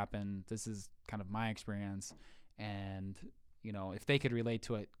 This is what happened. This is kind of my experience. And if they could relate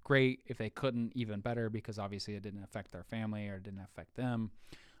to it, great. If they couldn't, even better, because obviously it didn't affect their family or didn't affect them.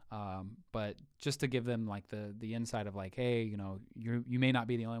 But just to give them the insight of hey, you may not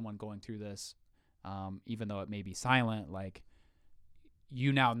be the only one going through this, even though it may be silent.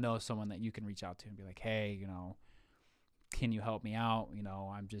 You now know someone that you can reach out to and be hey, can you help me out?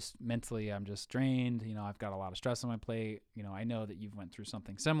 I'm just drained. I've got a lot of stress on my plate. I know that you've went through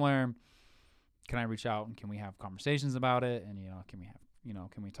something similar. Can I reach out and can we have conversations about it? And,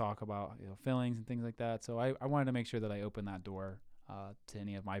 can we talk about feelings and things like that? So I wanted to make sure that I opened that door to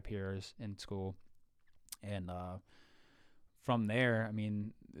any of my peers in school. And from there,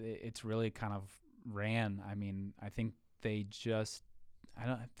 it's really kind of ran. I think they just,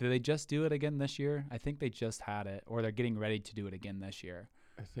 did they just do it again this year? I think they just had it, or they're getting ready to do it again this year.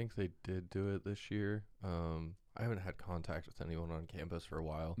 I think they did do it this year. I haven't had contact with anyone on campus for a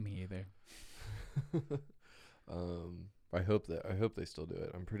while. Me either. I hope they still do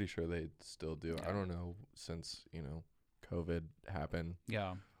it. I'm pretty sure they still do. Yeah. I don't know, since COVID happened.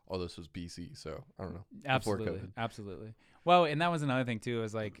 Yeah. All this was BC, so I don't know. Absolutely. Well, and that was another thing too,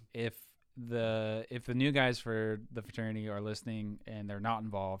 is if the new guys for the fraternity are listening and they're not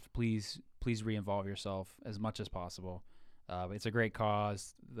involved, please re-involve yourself as much as possible. It's a great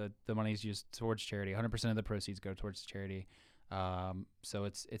cause. The money's used towards charity. 100% of the proceeds go towards charity. So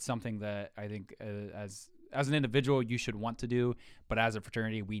it's something that I think as an individual you should want to do, but as a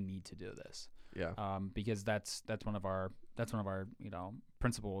fraternity we need to do this. Yeah. Because that's one of our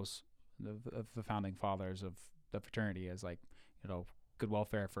principles of the founding fathers of the fraternity is good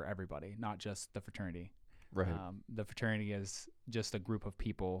welfare for everybody, not just the fraternity. Right. The fraternity is just a group of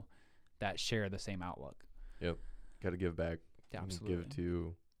people that share the same outlook. Yep. Got to give back. Absolutely. And give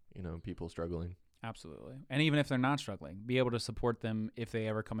to people struggling. Absolutely. And even if they're not struggling, be able to support them if they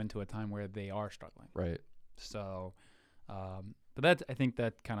ever come into a time where they are struggling. Right. So, but I think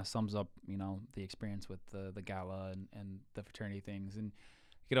that kind of sums up, the experience with the gala and the fraternity things. And,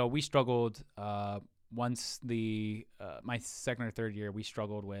 we struggled, once my second or third year, we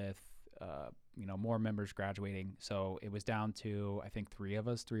struggled with, more members graduating. So it was down to, I think, three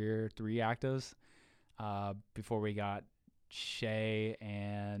actives, before we got Shay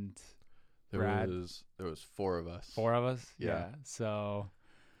and Brad. There was four of us. Four of us? Yeah. So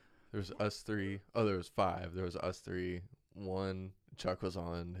there's us three. Oh, there was five. There was us three. One, Chuck was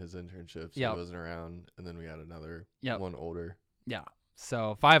on his internship, so he wasn't around. And then we had another one older. Yeah.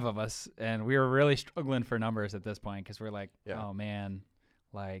 So 5 of us, and we were really struggling for numbers at this point because we're oh man,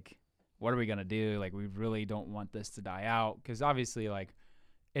 what are we gonna do? We really don't want this to die out because obviously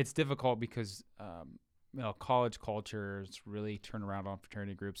it's difficult because college cultures really turn around on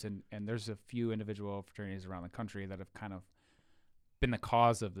fraternity groups, and there's a few individual fraternities around the country that have kind of been the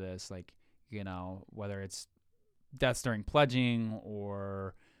cause of this, whether it's deaths during pledging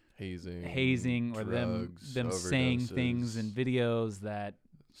or hazing, or drugs, them saying things in overdoses, videos that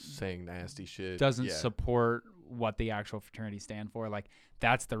saying nasty shit. doesn't Yeah. support what the actual fraternities stand for. Like,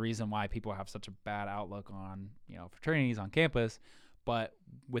 that's the reason why people have such a bad outlook on, fraternities on campus. But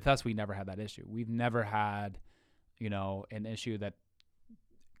with us, we never had that issue. We've never had, an issue that,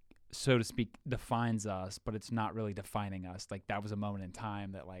 so to speak, defines us, but it's not really defining us. Like, that was a moment in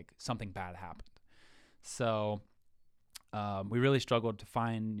time that, like, something bad happened. So we really struggled to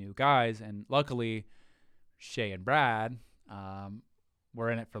find new guys, and luckily Shay and Brad were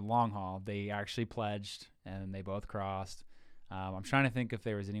in it for the long haul. They actually pledged, and they both crossed. I'm trying to think if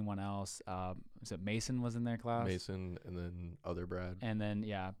there was anyone else. Was it Mason was in their class? Mason, and then other Brad. And then,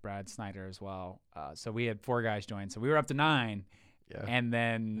 Brad Snyder as well. So we had 4 guys join. So we were up to 9. Yeah. And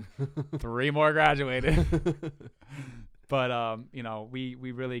then 3 more graduated. But, we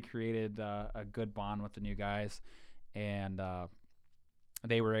really created a good bond with the new guys. And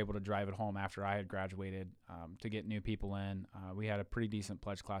they were able to drive it home after I had graduated to get new people in. We had a pretty decent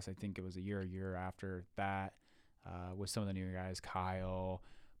pledge class. I think it was a year after that. With some of the new guys, Kyle,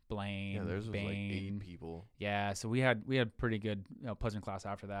 Blaine, Yeah, theirs was like 8 Bane. people. Yeah, so we had pretty good pleasant class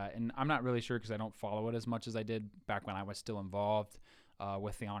after that, and I'm not really sure because I don't follow it as much as I did back when I was still involved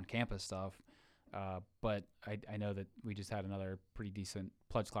with the on-campus stuff. But I know that we just had another pretty decent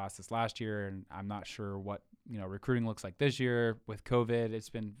pledge class this last year, and I'm not sure what recruiting looks like this year with COVID. It's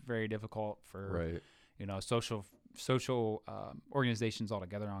been very difficult for social organizations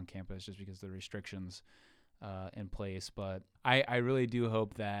altogether on campus just because of the restrictions in place. But I really do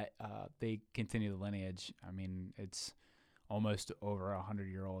hope that they continue the lineage. I mean, it's almost over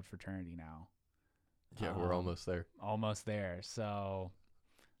 100-year-old fraternity now. Yeah, we're almost there. Almost there. So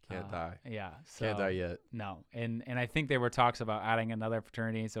Can't die. Yeah. So, Can't die yet. No. And I think there were talks about adding another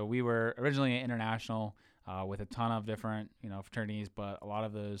fraternity. So we were originally international with a ton of different, fraternities, but a lot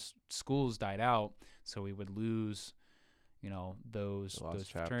of those schools died out. So we would lose, those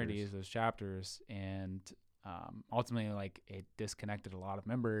fraternities, those chapters. And ultimately, like, it disconnected a lot of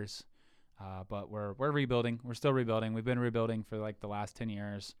members. But we're rebuilding. We're still rebuilding. We've been rebuilding for like the last 10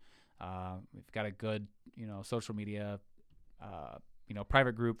 years. We've got a good, social media,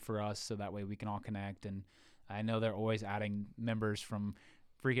 private group for us, so that way we can all connect. And I know they're always adding members from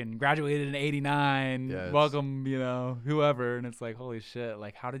freaking graduated in 89. Yeah, welcome, whoever. And it's like, holy shit,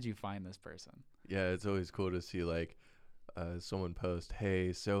 like, how did you find this person? Yeah, it's always cool to see like someone post,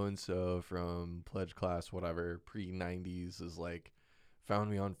 hey, so and so from pledge class whatever pre-90s is like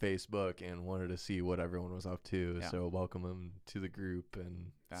found me on Facebook and wanted to see what everyone was up to. Yeah. So welcome them to the group.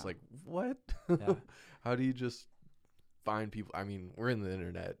 And it's Yeah. like, what? Yeah. How do you just find people? I mean, we're in the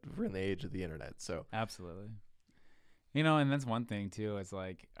internet. We're in the age of the internet. So Absolutely. And that's one thing too. It's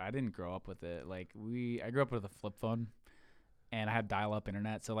like, I didn't grow up with it. Like, I grew up with a flip phone, and I had dial-up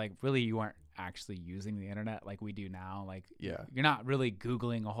internet. So like, really, you weren't actually using the internet like we do now. Like, yeah, you're not really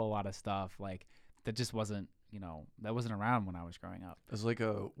Googling a whole lot of stuff. Like, that just wasn't, that wasn't around when I was growing up. as like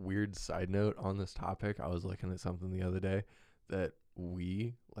a weird side note on this topic, I was looking at something the other day that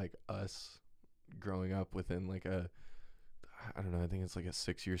us growing up within like I don't know, I think it's like a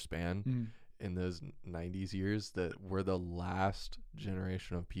 6-year span in those 90s years, that we're the last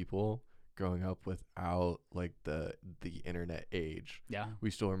generation of people growing up without like the internet age. Yeah.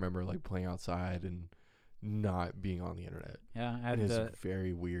 We still remember like playing outside and not being on the internet. Yeah. I had It's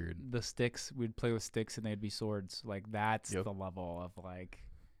very weird. the sticks. We'd play with sticks and they'd be swords. Like, that's Yep. the level of like,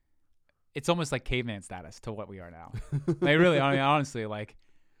 it's almost like caveman status to what we are now. Like, really, honestly, like,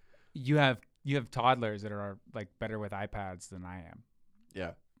 you have toddlers that are like better with iPads than I am.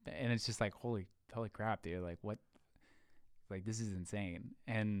 Yeah. And it's just like, holy crap, dude. Like, what? Like, this is insane.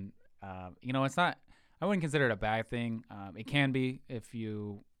 And, it's not, I wouldn't consider it a bad thing. It can be if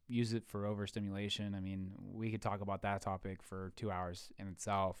you use it for overstimulation. I mean, we could talk about that topic for 2 hours in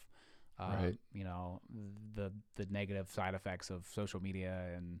itself. Right. The negative side effects of social media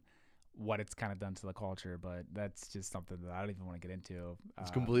and what it's kind of done to the culture, but that's just something that I don't even want to get into. It's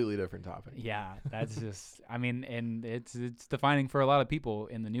a completely different topic. Yeah, that's just, I mean, and it's defining for a lot of people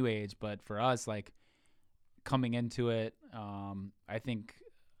in the new age, but for us, like, coming into it, I think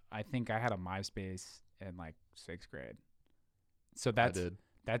I had a MySpace in like 6th grade. So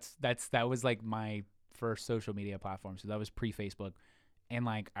that was like my first social media platform. So that was pre-Facebook. And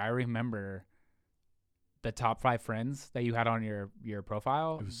like, I remember the top 5 friends that you had on your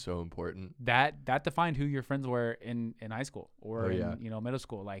profile. It was so important. That defined who your friends were in high school or in middle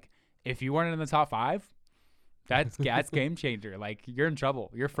school. Like, if you weren't in the top 5, that's game changer. Like, you're in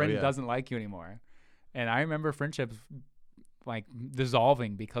trouble. Your friend doesn't like you anymore. And I remember friendships like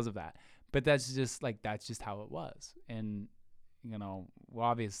dissolving because of that. But that's just how it was. And well,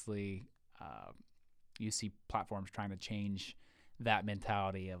 obviously, you see platforms trying to change that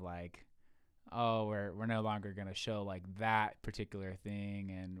mentality of like, oh, we're no longer going to show like that particular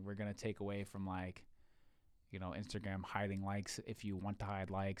thing, and we're going to take away from like, Instagram hiding likes if you want to hide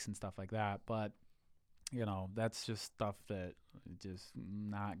likes and stuff like that. But that's just stuff that just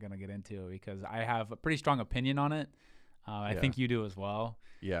not going to get into, because I have a pretty strong opinion on it. I think you do as well.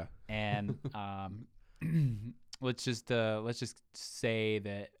 Yeah. And let's just say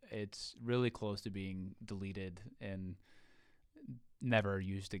that it's really close to being deleted and never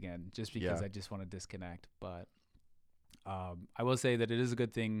used again, just because I just want to disconnect. But I will say that it is a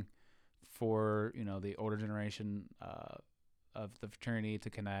good thing for the older generation of the fraternity to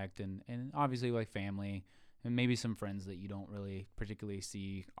connect, and obviously like family and maybe some friends that you don't really particularly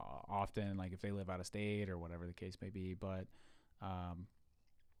see often, like if they live out of state or whatever the case may be. But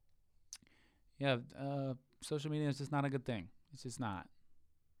social media is just not a good thing. It's just not.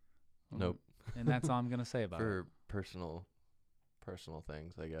 Nope. And that's all I'm gonna say about for it. personal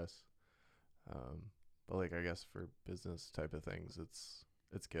things, I guess. But like, I guess for business type of things,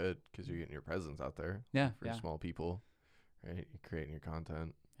 it's good because you're getting your presence out there. For small people, right? You're creating your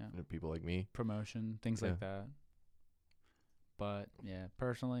content. People like me. Promotion, things like that. But yeah,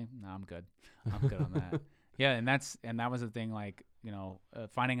 personally, no, I'm good. I'm good on that. Yeah, and that was the thing. Like,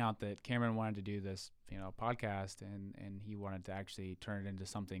 finding out that Cameron wanted to do this, podcast, and he wanted to actually turn it into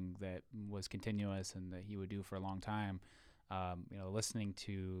something that was continuous and that he would do for a long time. Listening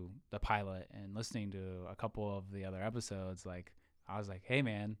to the pilot and listening to a couple of the other episodes, like I was like, hey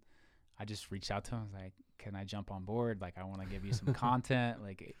man, I just reached out to him. I was like, can I jump on board? Like, I want to give you some content.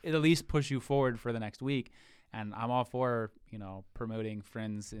 Like, it at least push you forward for the next week. And I'm all for, promoting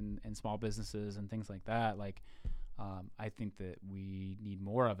friends in small businesses and things like that. Like, I think that we need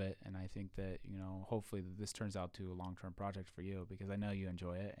more of it. And I think that, hopefully this turns out to a long-term project for you, because I know you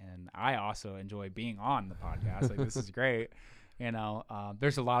enjoy it. And I also enjoy being on the podcast. Like, this is great.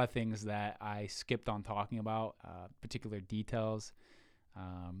 There's a lot of things that I skipped on talking about, particular details,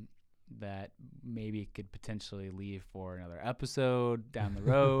 that maybe could potentially leave for another episode down the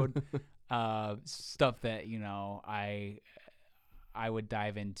road. Stuff that, I would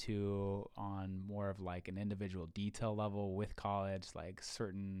dive into on more of like an individual detail level with college, like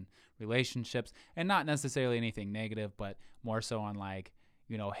certain relationships, and not necessarily anything negative, but more so on like,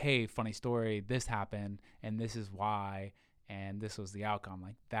 hey, funny story, this happened and this is why, and this was the outcome,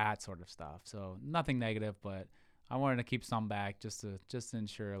 like that sort of stuff. So nothing negative, but I wanted to keep some back just to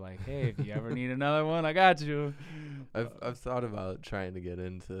ensure, like, hey, if you ever need another one, I got you. I've thought about trying to get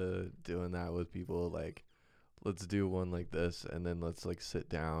into doing that with people. Like, let's do one like this, and then let's like sit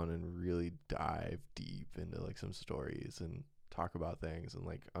down and really dive deep into like some stories and talk about things and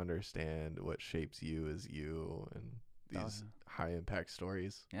like understand what shapes you as you and these high impact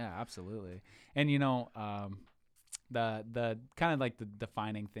stories. Yeah, absolutely. And the kind of like the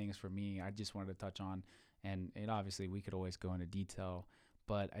defining things for me, I just wanted to touch on. And obviously we could always go into detail,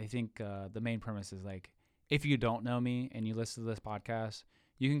 but I think the main premise is like, if you don't know me and you listen to this podcast,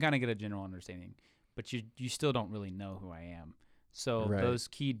 you can kind of get a general understanding, but you still don't really know who I am. So those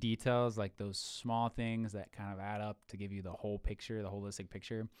key details, like those small things that kind of add up to give you the whole picture, the holistic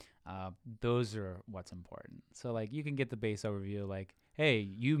picture, those are what's important. So like, you can get the base overview, like, hey,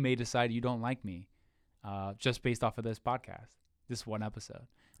 you may decide you don't like me just based off of this podcast, this one episode.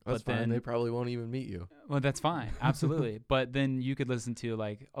 That's fine. They probably won't even meet you. Well, that's fine. Absolutely. But then you could listen to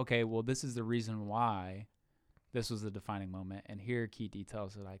like, okay, well, this is the reason why this was the defining moment, and here are key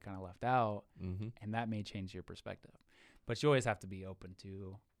details that I kind of left out, and that may change your perspective. But you always have to be open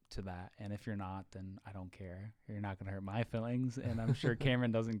to that. And if you're not, then I don't care. You're not going to hurt my feelings, and I'm sure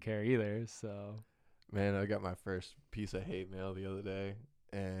Cameron doesn't care either. So, man, I got my first piece of hate mail the other day,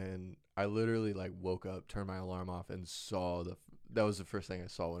 and I literally like woke up, turned my alarm off, and saw that was the first thing I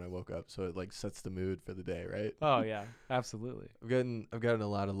saw when I woke up. So it like sets the mood for the day, right? Oh yeah, absolutely. I've gotten a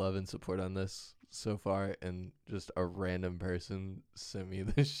lot of love and support on this so far, and just a random person sent me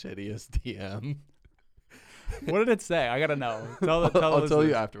the shittiest DM. What did it say? I gotta know. I'll tell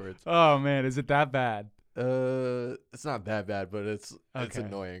you afterwards. Oh man, is it that bad? It's not that bad, but it's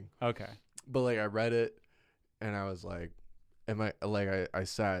annoying. Okay. But like, I read it, and I was like, I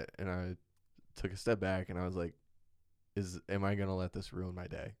sat and I took a step back, and I was like, am I gonna let this ruin my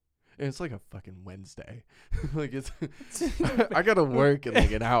day? And it's like a fucking Wednesday. Like, it's I gotta work in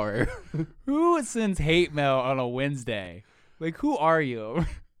like an hour. Who sends hate mail on a Wednesday? Like, who are you?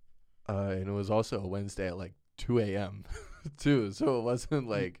 And it was also a Wednesday at like 2 a.m. too, so it wasn't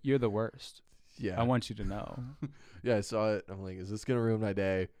like, you're the worst. Yeah, I want you to know. Yeah, I saw it. I'm like, is this gonna ruin my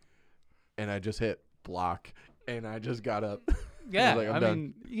day? And I just hit block, and I just got up Yeah, Like, I'm I done.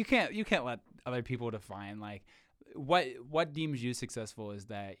 mean, you can't let other people define like what deems you successful is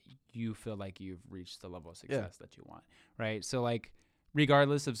that you feel like you've reached the level of success that you want, right? So like,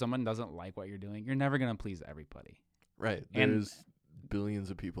 regardless if someone doesn't like what you're doing, you're never gonna please everybody. Right. And There's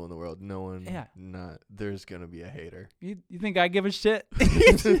billions of people in the world. No one. Yeah. There's gonna be a hater. you think I give a shit?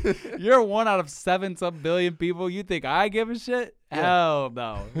 You're 1 out of 7 some billion people. You think I give a shit? Yeah. Hell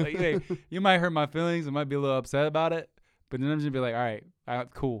no. Like, you might hurt my feelings. I might be a little upset about it, but then I'm just gonna be like, all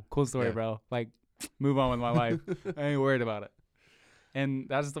right, cool story, Yeah. bro. Like, move on with my life. I ain't worried about it. And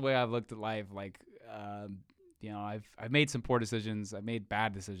that's the way I've looked at life. Like, I've made some poor decisions. I've made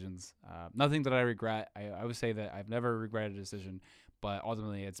bad decisions. Nothing that I regret. I would say that I've never regretted a decision, but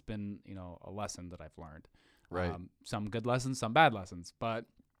ultimately it's been, a lesson that I've learned. Right. Some good lessons, some bad lessons. But,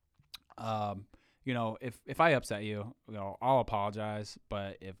 if I upset you, I'll apologize.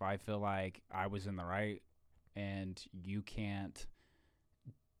 But if I feel like I was in the right and you can't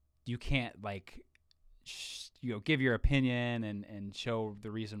like, give your opinion and show the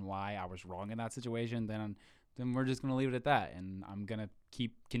reason why I was wrong in that situation, then we're just going to leave it at that. And I'm going to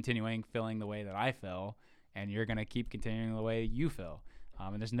keep continuing feeling the way that I feel, and you're going to keep continuing the way you feel.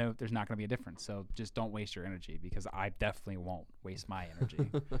 And there's not going to be a difference. So just don't waste your energy, because I definitely won't waste my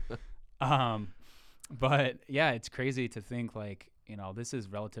energy. But yeah, it's crazy to think like, this is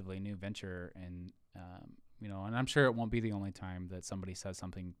relatively new venture, and, and I'm sure it won't be the only time that somebody says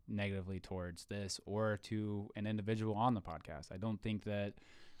something negatively towards this or to an individual on the podcast. I don't think that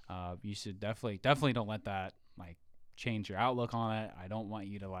you should definitely don't let that like change your outlook on it. I don't want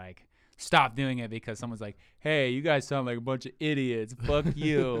you to like stop doing it because someone's like, hey, you guys sound like a bunch of idiots. Fuck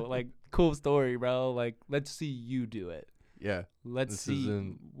you. Like, cool story, bro. Like, let's see you do it. Yeah. Let's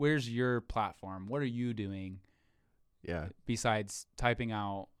see where's your platform. What are you doing? Yeah. Besides typing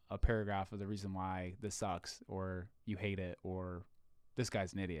out a paragraph of the reason why this sucks, or you hate it, or this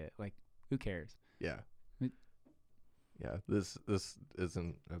guy's an idiot. Like, who cares? Yeah. Yeah. This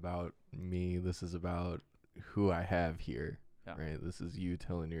isn't about me. This is about who I have here. Yeah. Right. This is you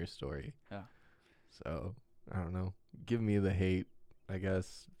telling your story. Yeah. So I don't know. Give me the hate, I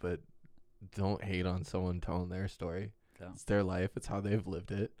guess, but don't hate on someone telling their story. Yeah. It's their life. It's how they've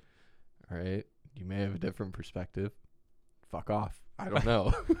lived it. All right. You may have a different perspective. Fuck off. I don't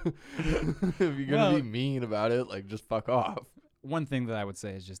know. If you're going to be mean about it, like, just fuck off. One thing that I would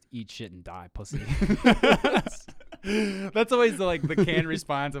say is just eat shit and die, pussy. That's always the canned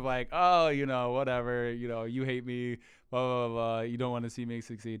response of like, oh, whatever, you hate me, blah, blah, blah, you don't want to see me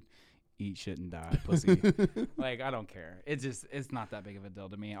succeed. Eat shit and die, pussy. Like, I don't care. It's not that big of a deal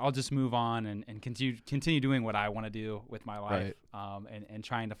to me. I'll just move on and continue doing what I want to do with my life. Right. And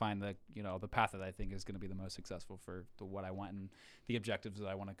trying to find the path that I think is going to be the most successful for what I want and the objectives that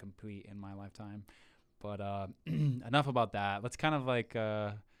I want to complete in my lifetime. But enough about that. Let's kind of like,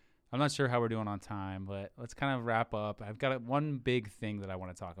 I'm not sure how we're doing on time, but let's kind of wrap up. I've got one big thing that I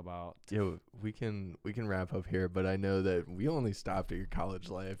want to talk about. Yo, we can wrap up here, but I know that we only stopped at your college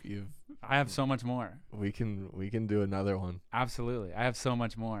life. I have so much more. We can do another one. Absolutely. I have so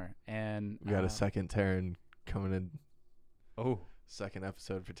much more. And we got a second Taryn coming in. Oh, second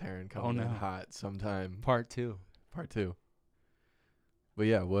episode for Taryn coming in hot sometime. Part 2. But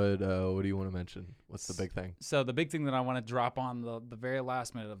yeah, what do you want to mention? What's the big thing? So the big thing that I want to drop on the very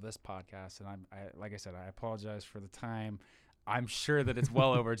last minute of this podcast, and I like I said, I apologize for the time. I'm sure that it's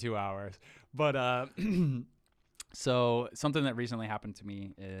well over 2 hours. But so something that recently happened to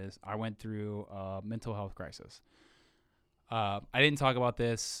me is I went through a mental health crisis. I didn't talk about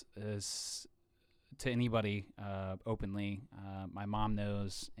this to anybody openly. My mom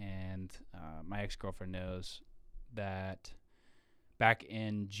knows, and my ex-girlfriend knows that back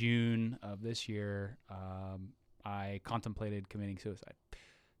in June of this year, I contemplated committing suicide.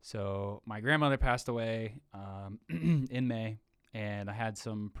 So my grandmother passed away in May, and I had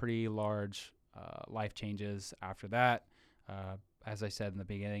some pretty large life changes after that. As I said in the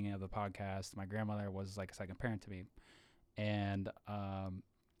beginning of the podcast, my grandmother was like a second parent to me. And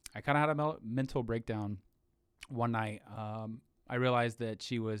I kind of had a mental breakdown one night. I realized that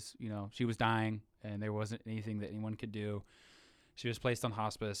she was dying, and there wasn't anything that anyone could do. She was placed on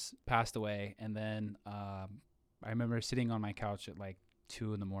hospice, passed away, and then I remember sitting on my couch at like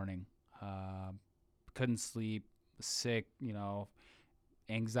 2 a.m. Couldn't sleep, sick,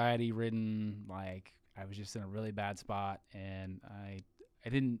 anxiety ridden. Like, I was just in a really bad spot, and I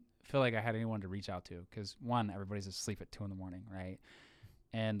didn't feel like I had anyone to reach out to because, one, everybody's asleep at 2 a.m, right?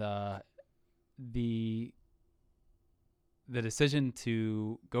 And the decision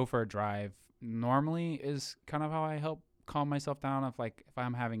to go for a drive normally is kind of how I help calm myself down if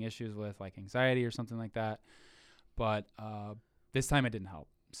I'm having issues with like anxiety or something like that. But this time it didn't help.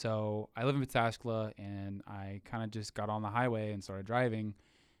 So I live in Pataskala, and I kind of just got on the highway and started driving,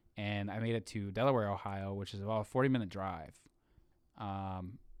 and I made it to Delaware, Ohio, which is about a 40-minute drive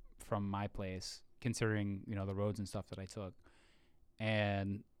from my place, considering, you know, the roads and stuff that I took.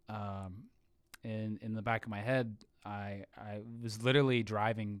 And in the back of my head, I was literally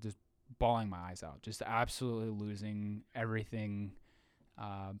driving, just bawling my eyes out, just absolutely losing everything.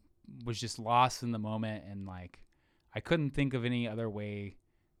 Was just lost in the moment, and like I couldn't think of any other way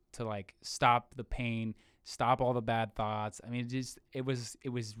to like stop the pain, stop all the bad thoughts. I mean, it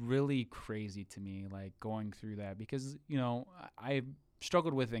was really crazy to me, like going through that, because, you know, I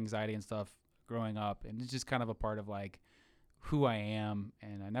struggled with anxiety and stuff growing up, and it's just kind of a part of like who I am.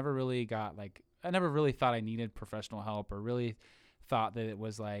 And I never really thought I needed professional help, or really thought that it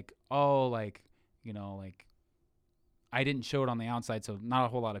was like, oh, like, you know, like I didn't show it on the outside, so not a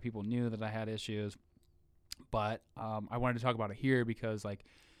whole lot of people knew that I had issues. But I wanted to talk about it here because, like,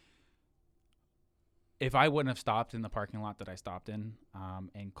 if I wouldn't have stopped in the parking lot that I stopped in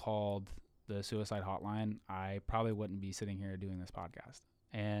and called the suicide hotline, I probably wouldn't be sitting here doing this podcast.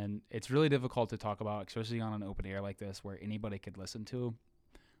 And it's really difficult to talk about, especially on an open air like this where anybody could listen to.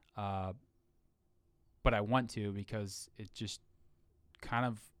 But I want to, because it just kind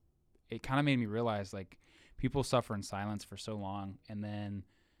of made me realize, like, people suffer in silence for so long, and then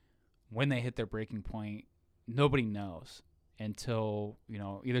when they hit their breaking point, nobody knows until, you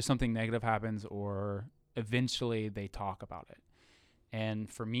know, either something negative happens or eventually they talk about it. And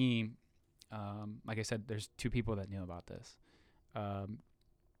for me, like I said, there's two people that knew about this.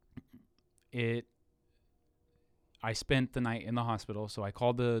 I spent the night in the hospital, so I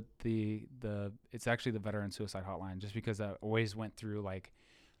called the it's actually the veteran suicide hotline, just because I always went through like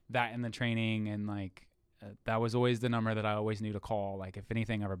that in the training, and like that was always the number that I always knew to call, like if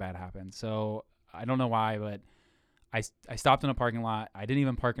anything ever bad happened. So I don't know why, but I stopped in a parking lot. I didn't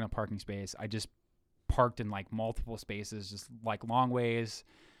even park in a parking space. I just parked in like multiple spaces, just like long ways.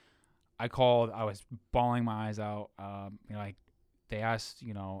 I called. I was bawling my eyes out. You know, like they asked,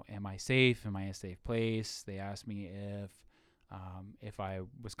 you know, am I safe? Am I in a safe place? They asked me if I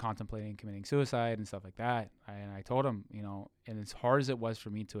was contemplating committing suicide and stuff like that. And I told them, you know, and as hard as it was for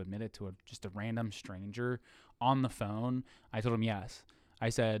me to admit it to just a random stranger on the phone, I told him yes. I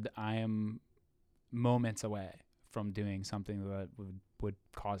said, I am moments away from doing something that would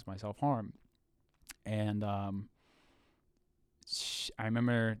cause myself harm. And I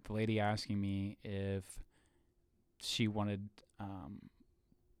remember the lady asking me if she wanted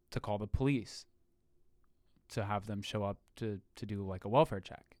to call the police to have them show up to do like a welfare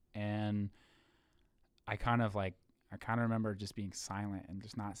check. And I kind of remember just being silent and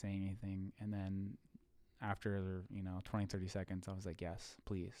just not saying anything. And then after, you know, 20, 30 seconds, I was like, yes,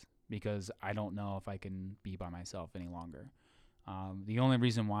 please, because I don't know if I can be by myself any longer. The only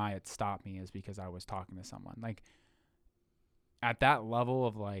reason why it stopped me is because I was talking to someone. Like at that level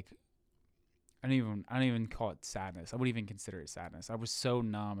of like, I don't even call it sadness. I wouldn't even consider it sadness. I was so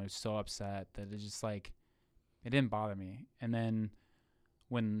numb. I was so upset that it just like, it didn't bother me. And then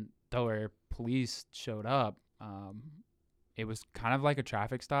when Delaware police showed up, it was kind of like a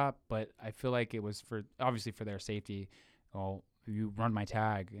traffic stop, but I feel like it was obviously for their safety. Well, you run my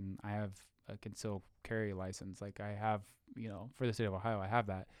tag, and I have a concealed carry license. Like I have, you know, for the state of Ohio, I have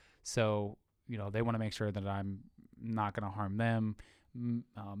that. So, you know, they want to make sure that I'm not going to harm them.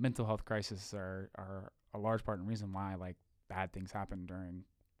 Mental health crises are a large part and reason why like bad things happen during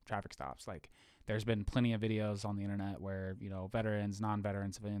traffic stops. Like there's been plenty of videos on the internet where, you know, veterans,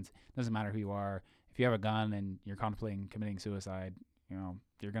 non-veterans, civilians, doesn't matter who you are, if you have a gun and you're contemplating committing suicide, you know,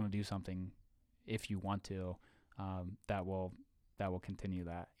 you're going to do something if you want to, that will continue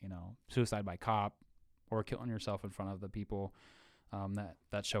that, you know, suicide by cop or killing yourself in front of the people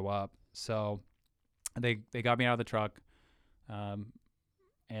that show up. So they got me out of the truck.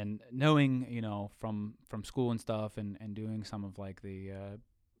 And knowing, you know, from school and stuff, and doing some of like the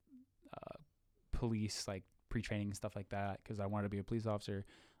police like pre-training and stuff like that, because I wanted to be a police officer.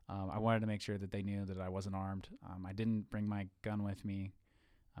 I wanted to make sure that they knew that I wasn't armed. I didn't bring my gun with me.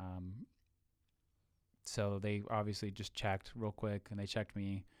 So they obviously just checked real quick, and they checked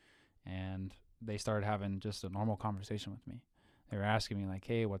me, and they started having just a normal conversation with me. They were asking me like,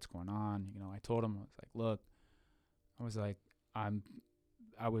 hey, what's going on? You know, I told them, I was like,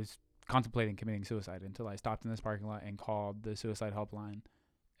 I was contemplating committing suicide until I stopped in this parking lot and called the suicide helpline,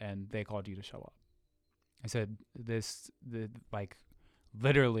 and they called you to show up. I said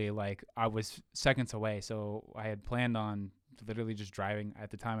literally, like I was seconds away. So I had planned on literally just driving. At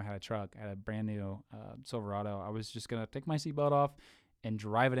the time I had a truck. I had a brand new Silverado. I was just going to take my seatbelt off and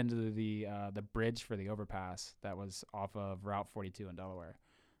drive it into the bridge for the overpass that was off of Route 42 in Delaware,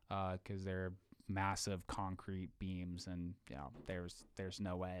 because they're massive concrete beams, and there's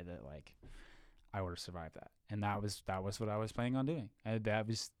no way that like I would have survived that. And that was what I was planning on doing. And that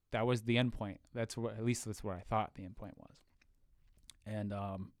was the end point. At least that's what I thought the end point was. And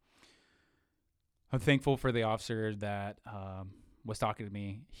I'm thankful for the officer that was talking to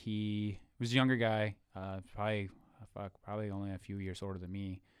me. He was a younger guy, probably only a few years older than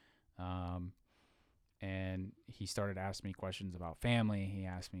me. And he started asking me questions about family. He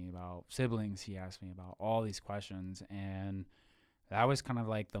asked me about siblings. He asked me about all these questions. And that was kind of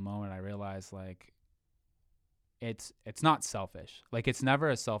like the moment I realized, like, it's not selfish. Like, it's never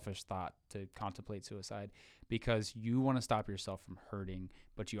a selfish thought to contemplate suicide, because you want to stop yourself from hurting,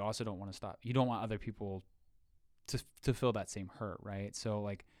 but you also don't want other people to feel that same hurt, right? So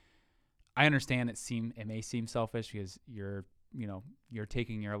like, I understand it may seem selfish because you're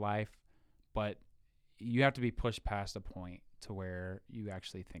taking your life, but you have to be pushed past a point to where you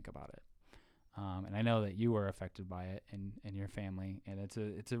actually think about it. And I know that you were affected by it and your family, and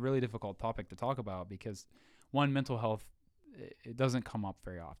it's a really difficult topic to talk about because, one, mental health, it doesn't come up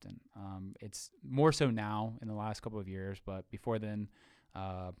very often. It's more so now in the last couple of years, but before then,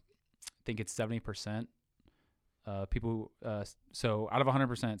 I think it's 70% people. So out of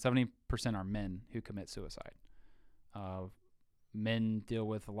 100%, 70% are men who commit suicide. Men deal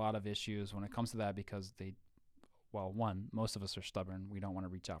with a lot of issues when it comes to that because one, most of us are stubborn. We don't want to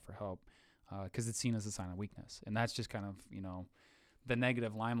reach out for help because it's seen as a sign of weakness. And that's just kind of, the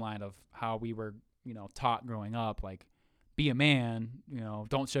negative limelight of how we were, taught growing up, like, be a man,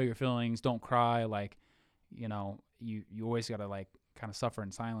 don't show your feelings, don't cry. Like, you always got to like kind of suffer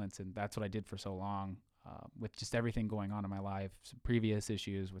in silence. And that's what I did for so long with just everything going on in my life, some previous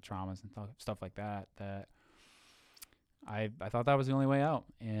issues with traumas and stuff like that I thought that was the only way out.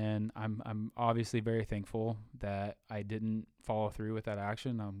 And I'm obviously very thankful that I didn't follow through with that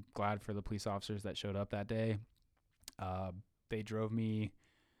action. I'm glad for the police officers that showed up that day. They drove me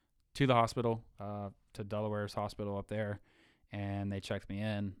to the hospital, to Delaware's hospital up there, and they checked me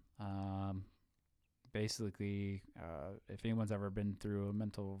in. Basically, if anyone's ever been through a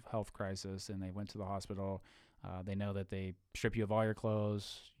mental health crisis and they went to the hospital, they know that they strip you of all your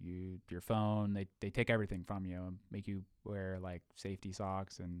clothes, your phone. They take everything from you and make you wear like safety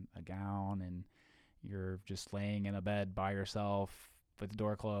socks and a gown, and you're just laying in a bed by yourself with the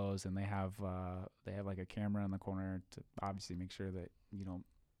door closed. And they have like a camera in the corner to obviously make sure that you don't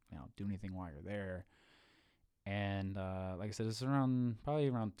do anything while you're there. And like I said, it's probably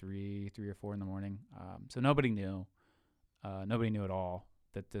around 3 or 4 in the morning. So nobody knew at all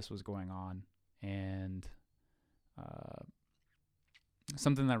that this was going on. And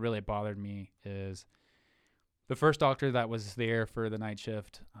something that really bothered me is the first doctor that was there for the night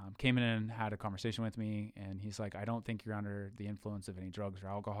shift came in and had a conversation with me. And he's like, I don't think you're under the influence of any drugs or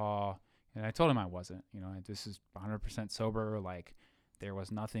alcohol. And I told him I wasn't. This is 100% sober. Like, there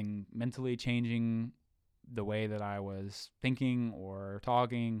was nothing mentally changing the way that I was thinking or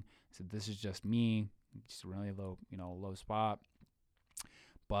talking. I said, this is just me, just a really low spot.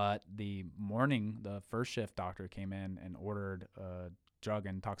 But the first shift doctor came in and ordered a drug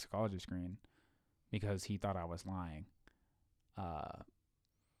and toxicology screen because he thought I was lying.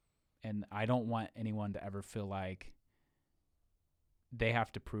 And I don't want anyone to ever feel like they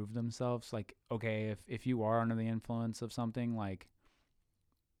have to prove themselves. Like, okay, if you are under the influence of something, like,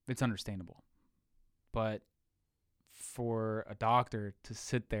 it's understandable. But for a doctor to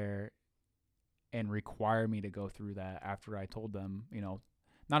sit there and require me to go through that after I told them,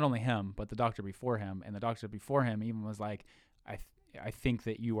 not only him, but the doctor before him, and the doctor before him even was like, I think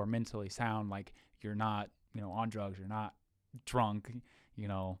that you are mentally sound. Like, you're not, on drugs, you're not drunk,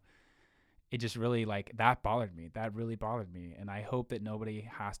 it just really, like, that bothered me. That really bothered me. And I hope that nobody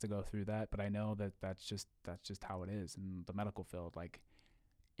has to go through that. But I know that that's just how it is in the medical field. Like,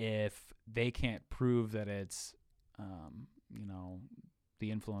 if they can't prove that it's,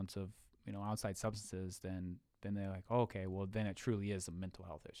 the influence of, outside substances, then they're like, oh, okay, well, then it truly is a mental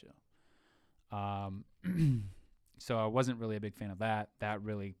health issue. So I wasn't really a big fan of that. That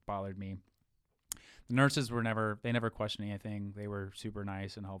really bothered me. The nurses they never questioned anything. They were super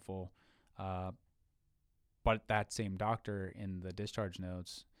nice and helpful. But that same doctor in the discharge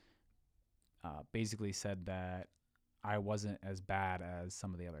notes basically said that I wasn't as bad as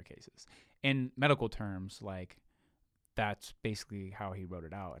some of the other cases. In medical terms, like, that's basically how he wrote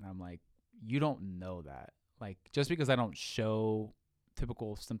it out. And I'm like, you don't know that. Like, just because I don't show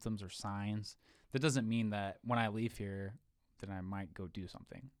typical symptoms or signs, that doesn't mean that when I leave here, that I might go do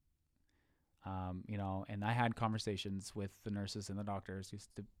something. You know, and I had conversations with the nurses and the doctors.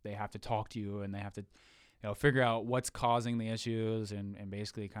 They have to talk to you, and they have to, you know, figure out what's causing the issues, and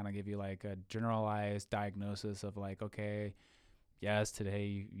basically kind of give you like a generalized diagnosis of like, okay, yes,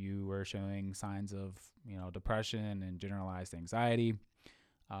 today you were showing signs of, you know, depression and generalized anxiety.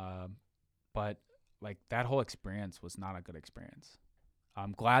 But like that whole experience was not a good experience.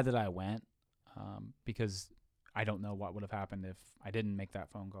 I'm glad that I went, because I don't know what would have happened if I didn't make that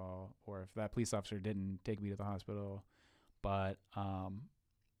phone call or if that police officer didn't take me to the hospital. But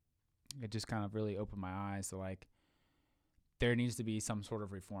it just kind of really opened my eyes to like there needs to be some sort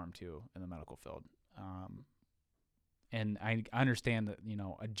of reform too in the medical field. And I understand that, you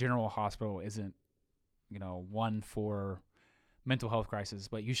know, a general hospital isn't, you know, one for mental health crisis,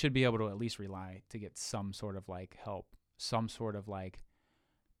 but you should be able to at least rely to get some sort of like help, some sort of like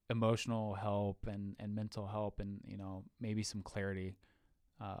emotional help and mental help, and, you know, maybe some clarity.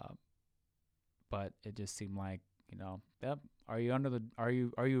 But it just seemed like, you know, yep. Are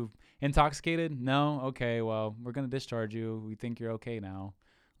you intoxicated? No. Okay. Well, we're going to discharge you. We think you're okay now.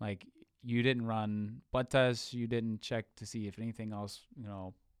 Like, you didn't run blood tests. You didn't check to see if anything else, you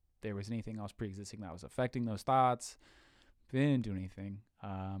know, there was anything else pre-existing that was affecting those thoughts. They didn't do anything.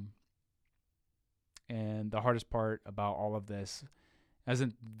 And the hardest part about all of this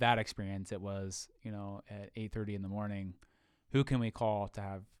isn't that experience. It was, you know, at 8:30 in the morning, who can we call to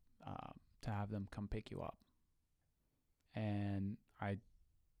have them come pick you up? And I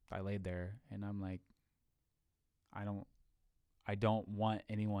laid there, and I'm like, I don't want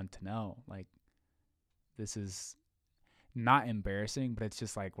anyone to know. Like, this is not embarrassing, but it's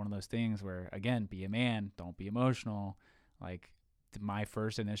just like one of those things where, again, be a man, don't be emotional. Like, my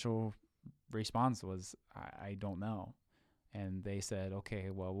first initial response was, I don't know. And they said,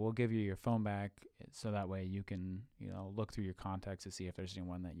 okay, well, we'll give you your phone back so that way you can, you know, look through your contacts to see if there's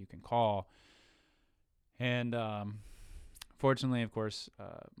anyone that you can call. And fortunately, of course,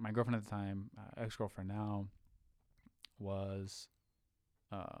 my girlfriend at the time, ex-girlfriend now, was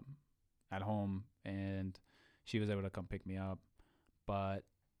at home, and she was able to come pick me up. But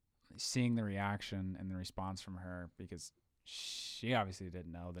seeing the reaction and the response from her, because she obviously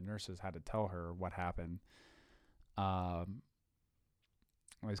didn't know, the nurses had to tell her what happened. It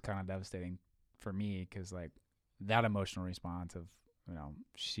was kind of devastating for me, because like that emotional response of, you know,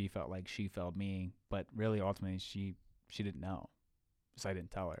 she felt like she failed me, but really ultimately she didn't know, so I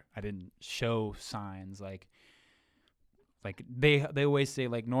didn't tell her. I didn't show signs like they always say,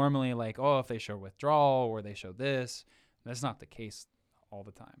 like, normally, like, oh, if they show withdrawal or they show this, that's not the case all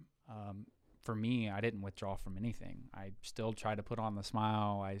the time. For me, I didn't withdraw from anything. I still tried to put on the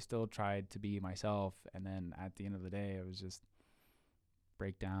smile. I still tried to be myself. And then at the end of the day, it was just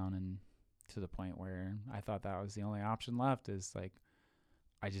break down, and to the point where I thought that was the only option left, is like,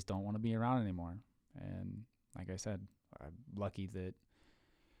 I just don't want to be around anymore. And like I said, I'm lucky that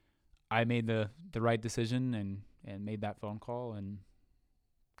I made the right decision and made that phone call and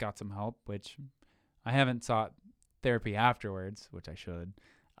got some help, which I haven't sought therapy afterwards, which I should.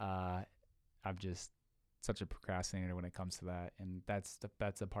 I'm just such a procrastinator when it comes to that. And that's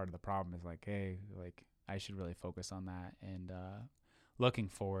a part of the problem, is like, hey, like, I should really focus on that. And looking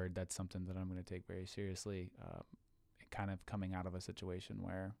forward, that's something that I'm going to take very seriously, kind of coming out of a situation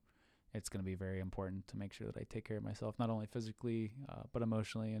where it's going to be very important to make sure that I take care of myself, not only physically, but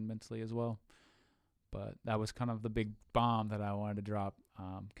emotionally and mentally as well. But that was kind of the big bomb that I wanted to drop,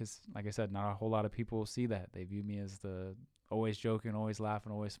 because, like I said, not a whole lot of people see that. They view me as the always joking, always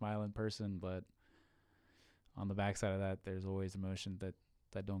laughing, always smiling person. But on the backside of that, there's always emotion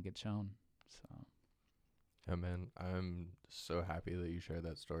that don't get shown. So, yeah, man, I'm so happy that you shared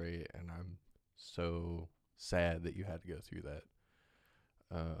that story, and I'm so sad that you had to go through that.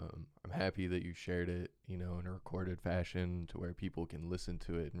 I'm happy that you shared it, you know, in a recorded fashion to where people can listen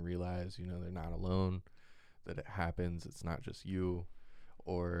to it and realize, you know, they're not alone, that it happens. It's not just you,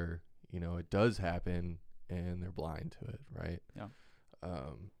 or, you know, it does happen and they're blind to it, right? Yeah.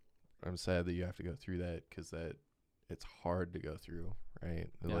 I'm sad that you have to go through that, because that it's hard to go through, right?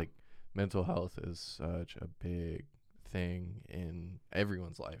 Yeah. Like, mental health is such a big thing in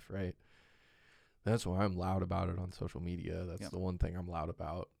everyone's life, right? That's why I'm loud about it on social media. That's the one thing I'm loud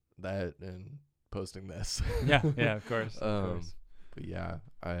about. That and posting this. yeah, of course. Of course. But yeah,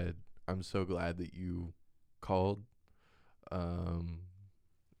 I'm so glad that you called.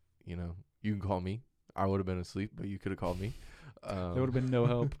 You know, you can call me. I would have been asleep, but you could have called me. There would have been no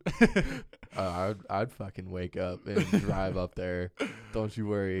help. I'd fucking wake up and drive up there. Don't you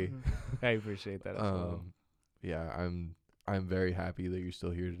worry. I appreciate that as well. Yeah, I'm very happy that you're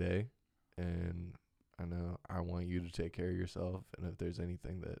still here today. And I know I want you to take care of yourself. And if there's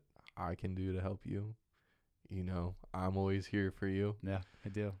anything that I can do to help you. You know, I'm always here for you. Yeah, I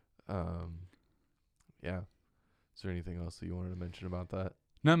do. Yeah. Is there anything else that you wanted to mention about that?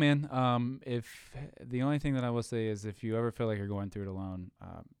 No, man. If the only thing that I will say is if you ever feel like you're going through it alone,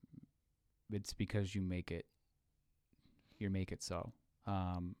 it's because you make it. You make it so.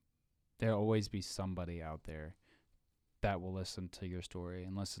 There'll always be somebody out there that will listen to your story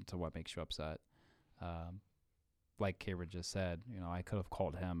and listen to what makes you upset. Like Cameron just said, you know, I could have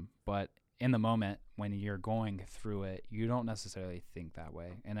called him, but in the moment when you're going through it, you don't necessarily think that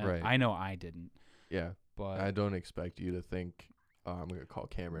way. And Right. I know I didn't. Yeah. But I don't expect you to think, oh, I'm going to call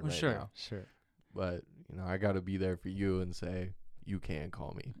Cameron right now. Sure. But, you know, I got to be there for you and say, you can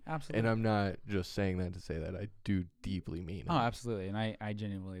call me. Absolutely. And I'm not just saying that to say that. I do deeply mean it. Oh, absolutely. And I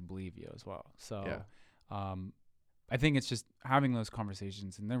genuinely believe you as well. So, Yeah. I think it's just having those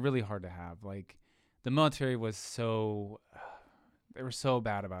conversations, and they're really hard to have. Like, the military was they were so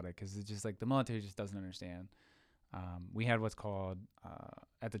bad about it because it's just like the military just doesn't understand. We had what's called,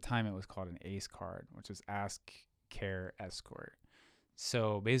 at the time it was called an ACE card, which is Ask, Care, Escort.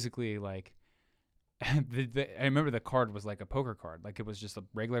 So basically, like, I remember the card was like a poker card. Like, it was just a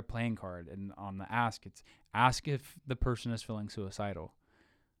regular playing card. And on the Ask, it's ask if the person is feeling suicidal.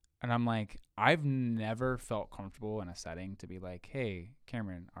 And I'm like, I've never felt comfortable in a setting to be like, hey,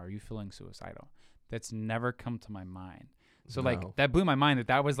 Cameron, are you feeling suicidal? That's never come to my mind. So, like, that blew my mind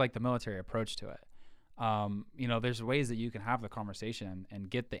that was, like, the military approach to it. You know, there's ways that you can have the conversation and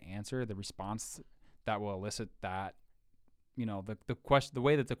get the answer, the response that will elicit that, you know, the question, the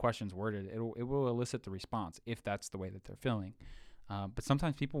way that the question's worded, it will elicit the response if that's the way that they're feeling. But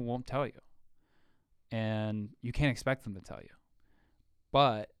sometimes people won't tell you, and you can't expect them to tell you.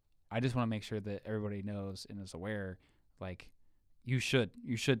 But I just want to make sure that everybody knows and is aware, like, you should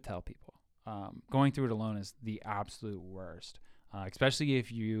tell people. Going through it alone is the absolute worst, especially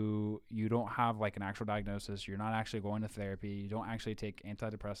if you don't have like an actual diagnosis, you're not actually going to therapy, you don't actually take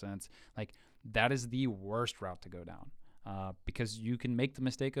antidepressants. Like, that is the worst route to go down, because you can make the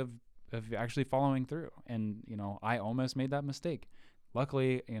mistake of actually following through. And, you know, I almost made that mistake.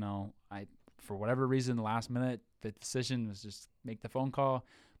 Luckily, you know, for whatever reason, last minute, the decision was just make the phone call.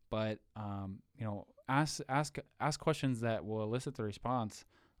 But, you know, ask questions that will elicit the response.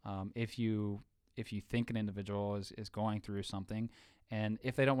 If you think an individual is going through something, and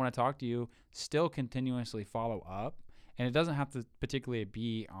if they don't want to talk to you, still continuously follow up. And it doesn't have to particularly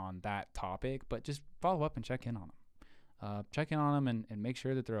be on that topic, but just follow up and check in on them. Check in on them and make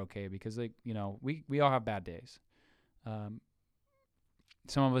sure that they're okay, because, like, you know, we all have bad days.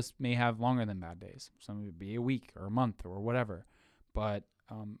 Some of us may have longer than bad days. Some of it be a week or a month or whatever. But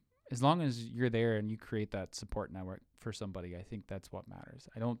as long as you're there and you create that support network for somebody, I think that's what matters.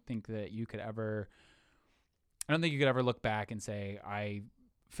 I don't think you could ever look back and say, I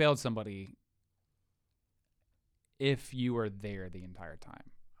failed somebody if you were there the entire time.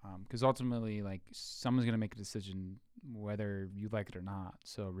 Because ultimately, like, someone's going to make a decision whether you like it or not.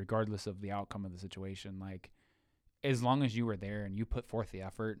 So regardless of the outcome of the situation, like, as long as you were there and you put forth the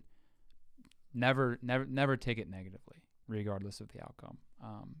effort, never take it negatively, regardless of the outcome.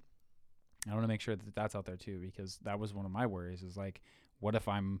 I want to make sure that that's out there too, because that was one of my worries, is like, what if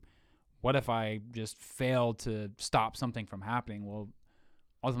I just failed to stop something from happening? Well,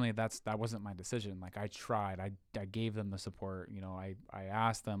 ultimately that wasn't my decision. Like, I tried, I gave them the support. You know, I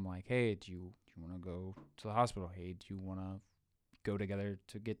asked them, like, hey, do you want to go to the hospital? Hey, do you want to go together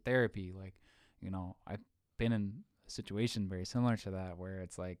to get therapy? Like, you know, I've been in a situation very similar to that, where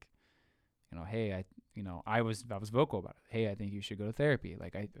it's like, you know, hey, I was vocal about it. Hey, I think you should go to therapy.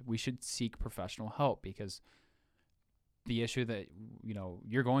 Like, we should seek professional help, because the issue that, you know,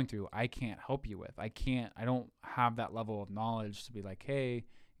 you're going through, I can't help you with. I don't have that level of knowledge to be like, hey,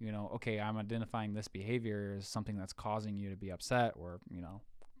 you know, okay, I'm identifying this behavior as something that's causing you to be upset, or, you know,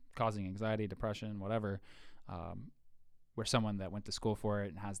 causing anxiety, depression, whatever. Where someone that went to school for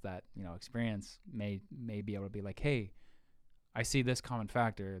it and has that, you know, experience may be able to be like, hey, I see this common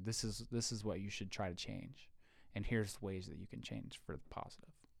factor. This is what you should try to change, and here's ways that you can change for the positive.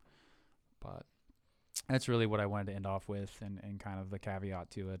 But that's really what I wanted to end off with, and kind of the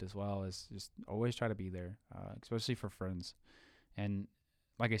caveat to it as well, is just always try to be there, especially for friends. And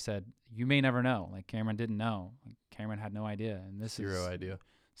like I said, you may never know. Like, Cameron didn't know. Like, Cameron had no idea, and this Zero idea.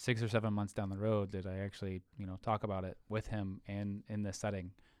 6 or 7 months down the road that I actually, you know, talk about it with him and in this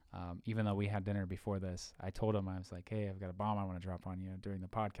setting. Even though we had dinner before this, I told him, I was like, hey, I've got a bomb I want to drop on you during the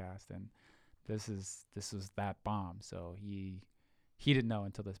podcast. And this was that bomb. So he didn't know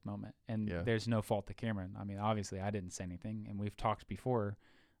until this moment. And there's no fault to Cameron. I mean, obviously I didn't say anything, and we've talked before,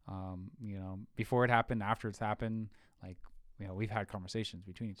 you know, before it happened, after it's happened, like, we've had conversations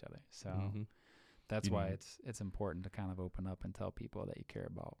between each other. So Mhm. that's You why n- it's important to kind of open up and tell people that you care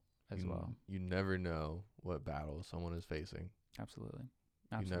about as well. You never know what battle someone is facing. Absolutely.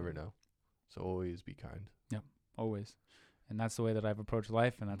 You never know. So always be kind. Always. And that's the way that I've approached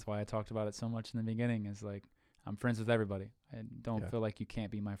life, and that's why I talked about it so much in the beginning, is like I'm friends with everybody. I don't Yeah. feel like you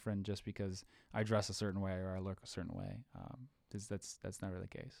can't be my friend just because I dress a certain way or I look a certain way. 'Cause that's never the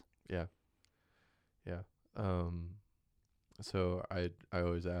case. Yeah. Yeah. So I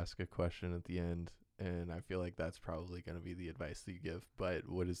always ask a question at the end, and I feel like that's probably going to be the advice that you give. But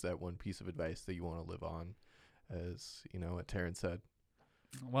what is that one piece of advice that you want to live on, as you know what Taryn said?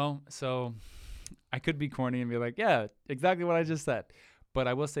 Well, so I could be corny and be like, yeah, exactly what I just said. But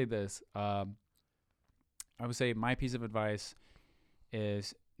I will say this. I would say my piece of advice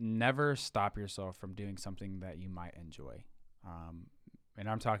is never stop yourself from doing something that you might enjoy. And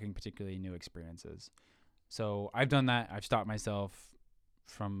I'm talking particularly new experiences. So I've done that. I've stopped myself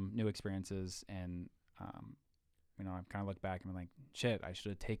from new experiences, and I've kind of looked back and been like, shit, I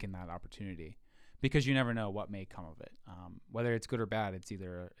should have taken that opportunity, because you never know what may come of it. Whether it's good or bad, it's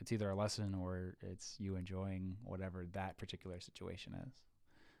either a lesson or it's you enjoying whatever that particular situation is.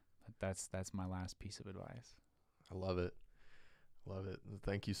 But that's my last piece of advice. I love it. Love it.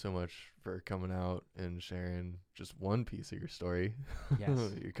 Thank you so much for coming out and sharing just one piece of your story.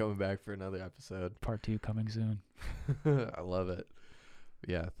 Yes. You're coming back for another episode. Part 2 coming soon. I love it.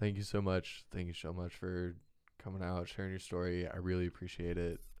 Yeah, thank you so much. Thank you so much for coming out, sharing your story. I really appreciate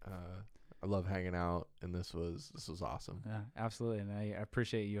it. I love hanging out, and this was awesome. Yeah, absolutely. And I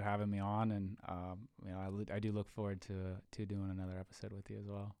appreciate you having me on, and I do look forward to doing another episode with you as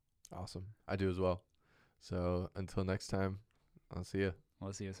well. Awesome. I do as well. So until next time, I'll see you.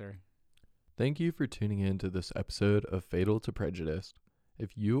 We'll see you, sir. Thank you for tuning in to this episode of Fatal to Prejudice.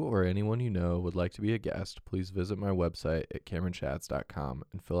 If you or anyone you know would like to be a guest, please visit my website at CameronChats.com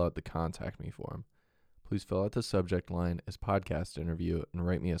and fill out the contact me form. Please fill out the subject line as podcast interview and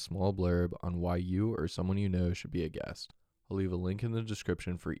write me a small blurb on why you or someone you know should be a guest. I'll leave a link in the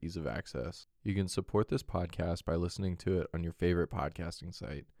description for ease of access. You can support this podcast by listening to it on your favorite podcasting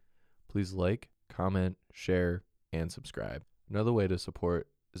site. Please like, comment, share, and subscribe. Another way to support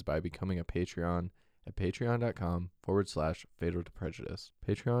is by becoming a Patreon at patreon.com/Fatal to Prejudice.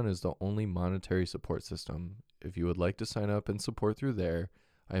 Patreon is the only monetary support system. If you would like to sign up and support through there,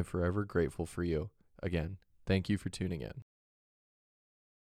 I am forever grateful for you. Again, thank you for tuning in.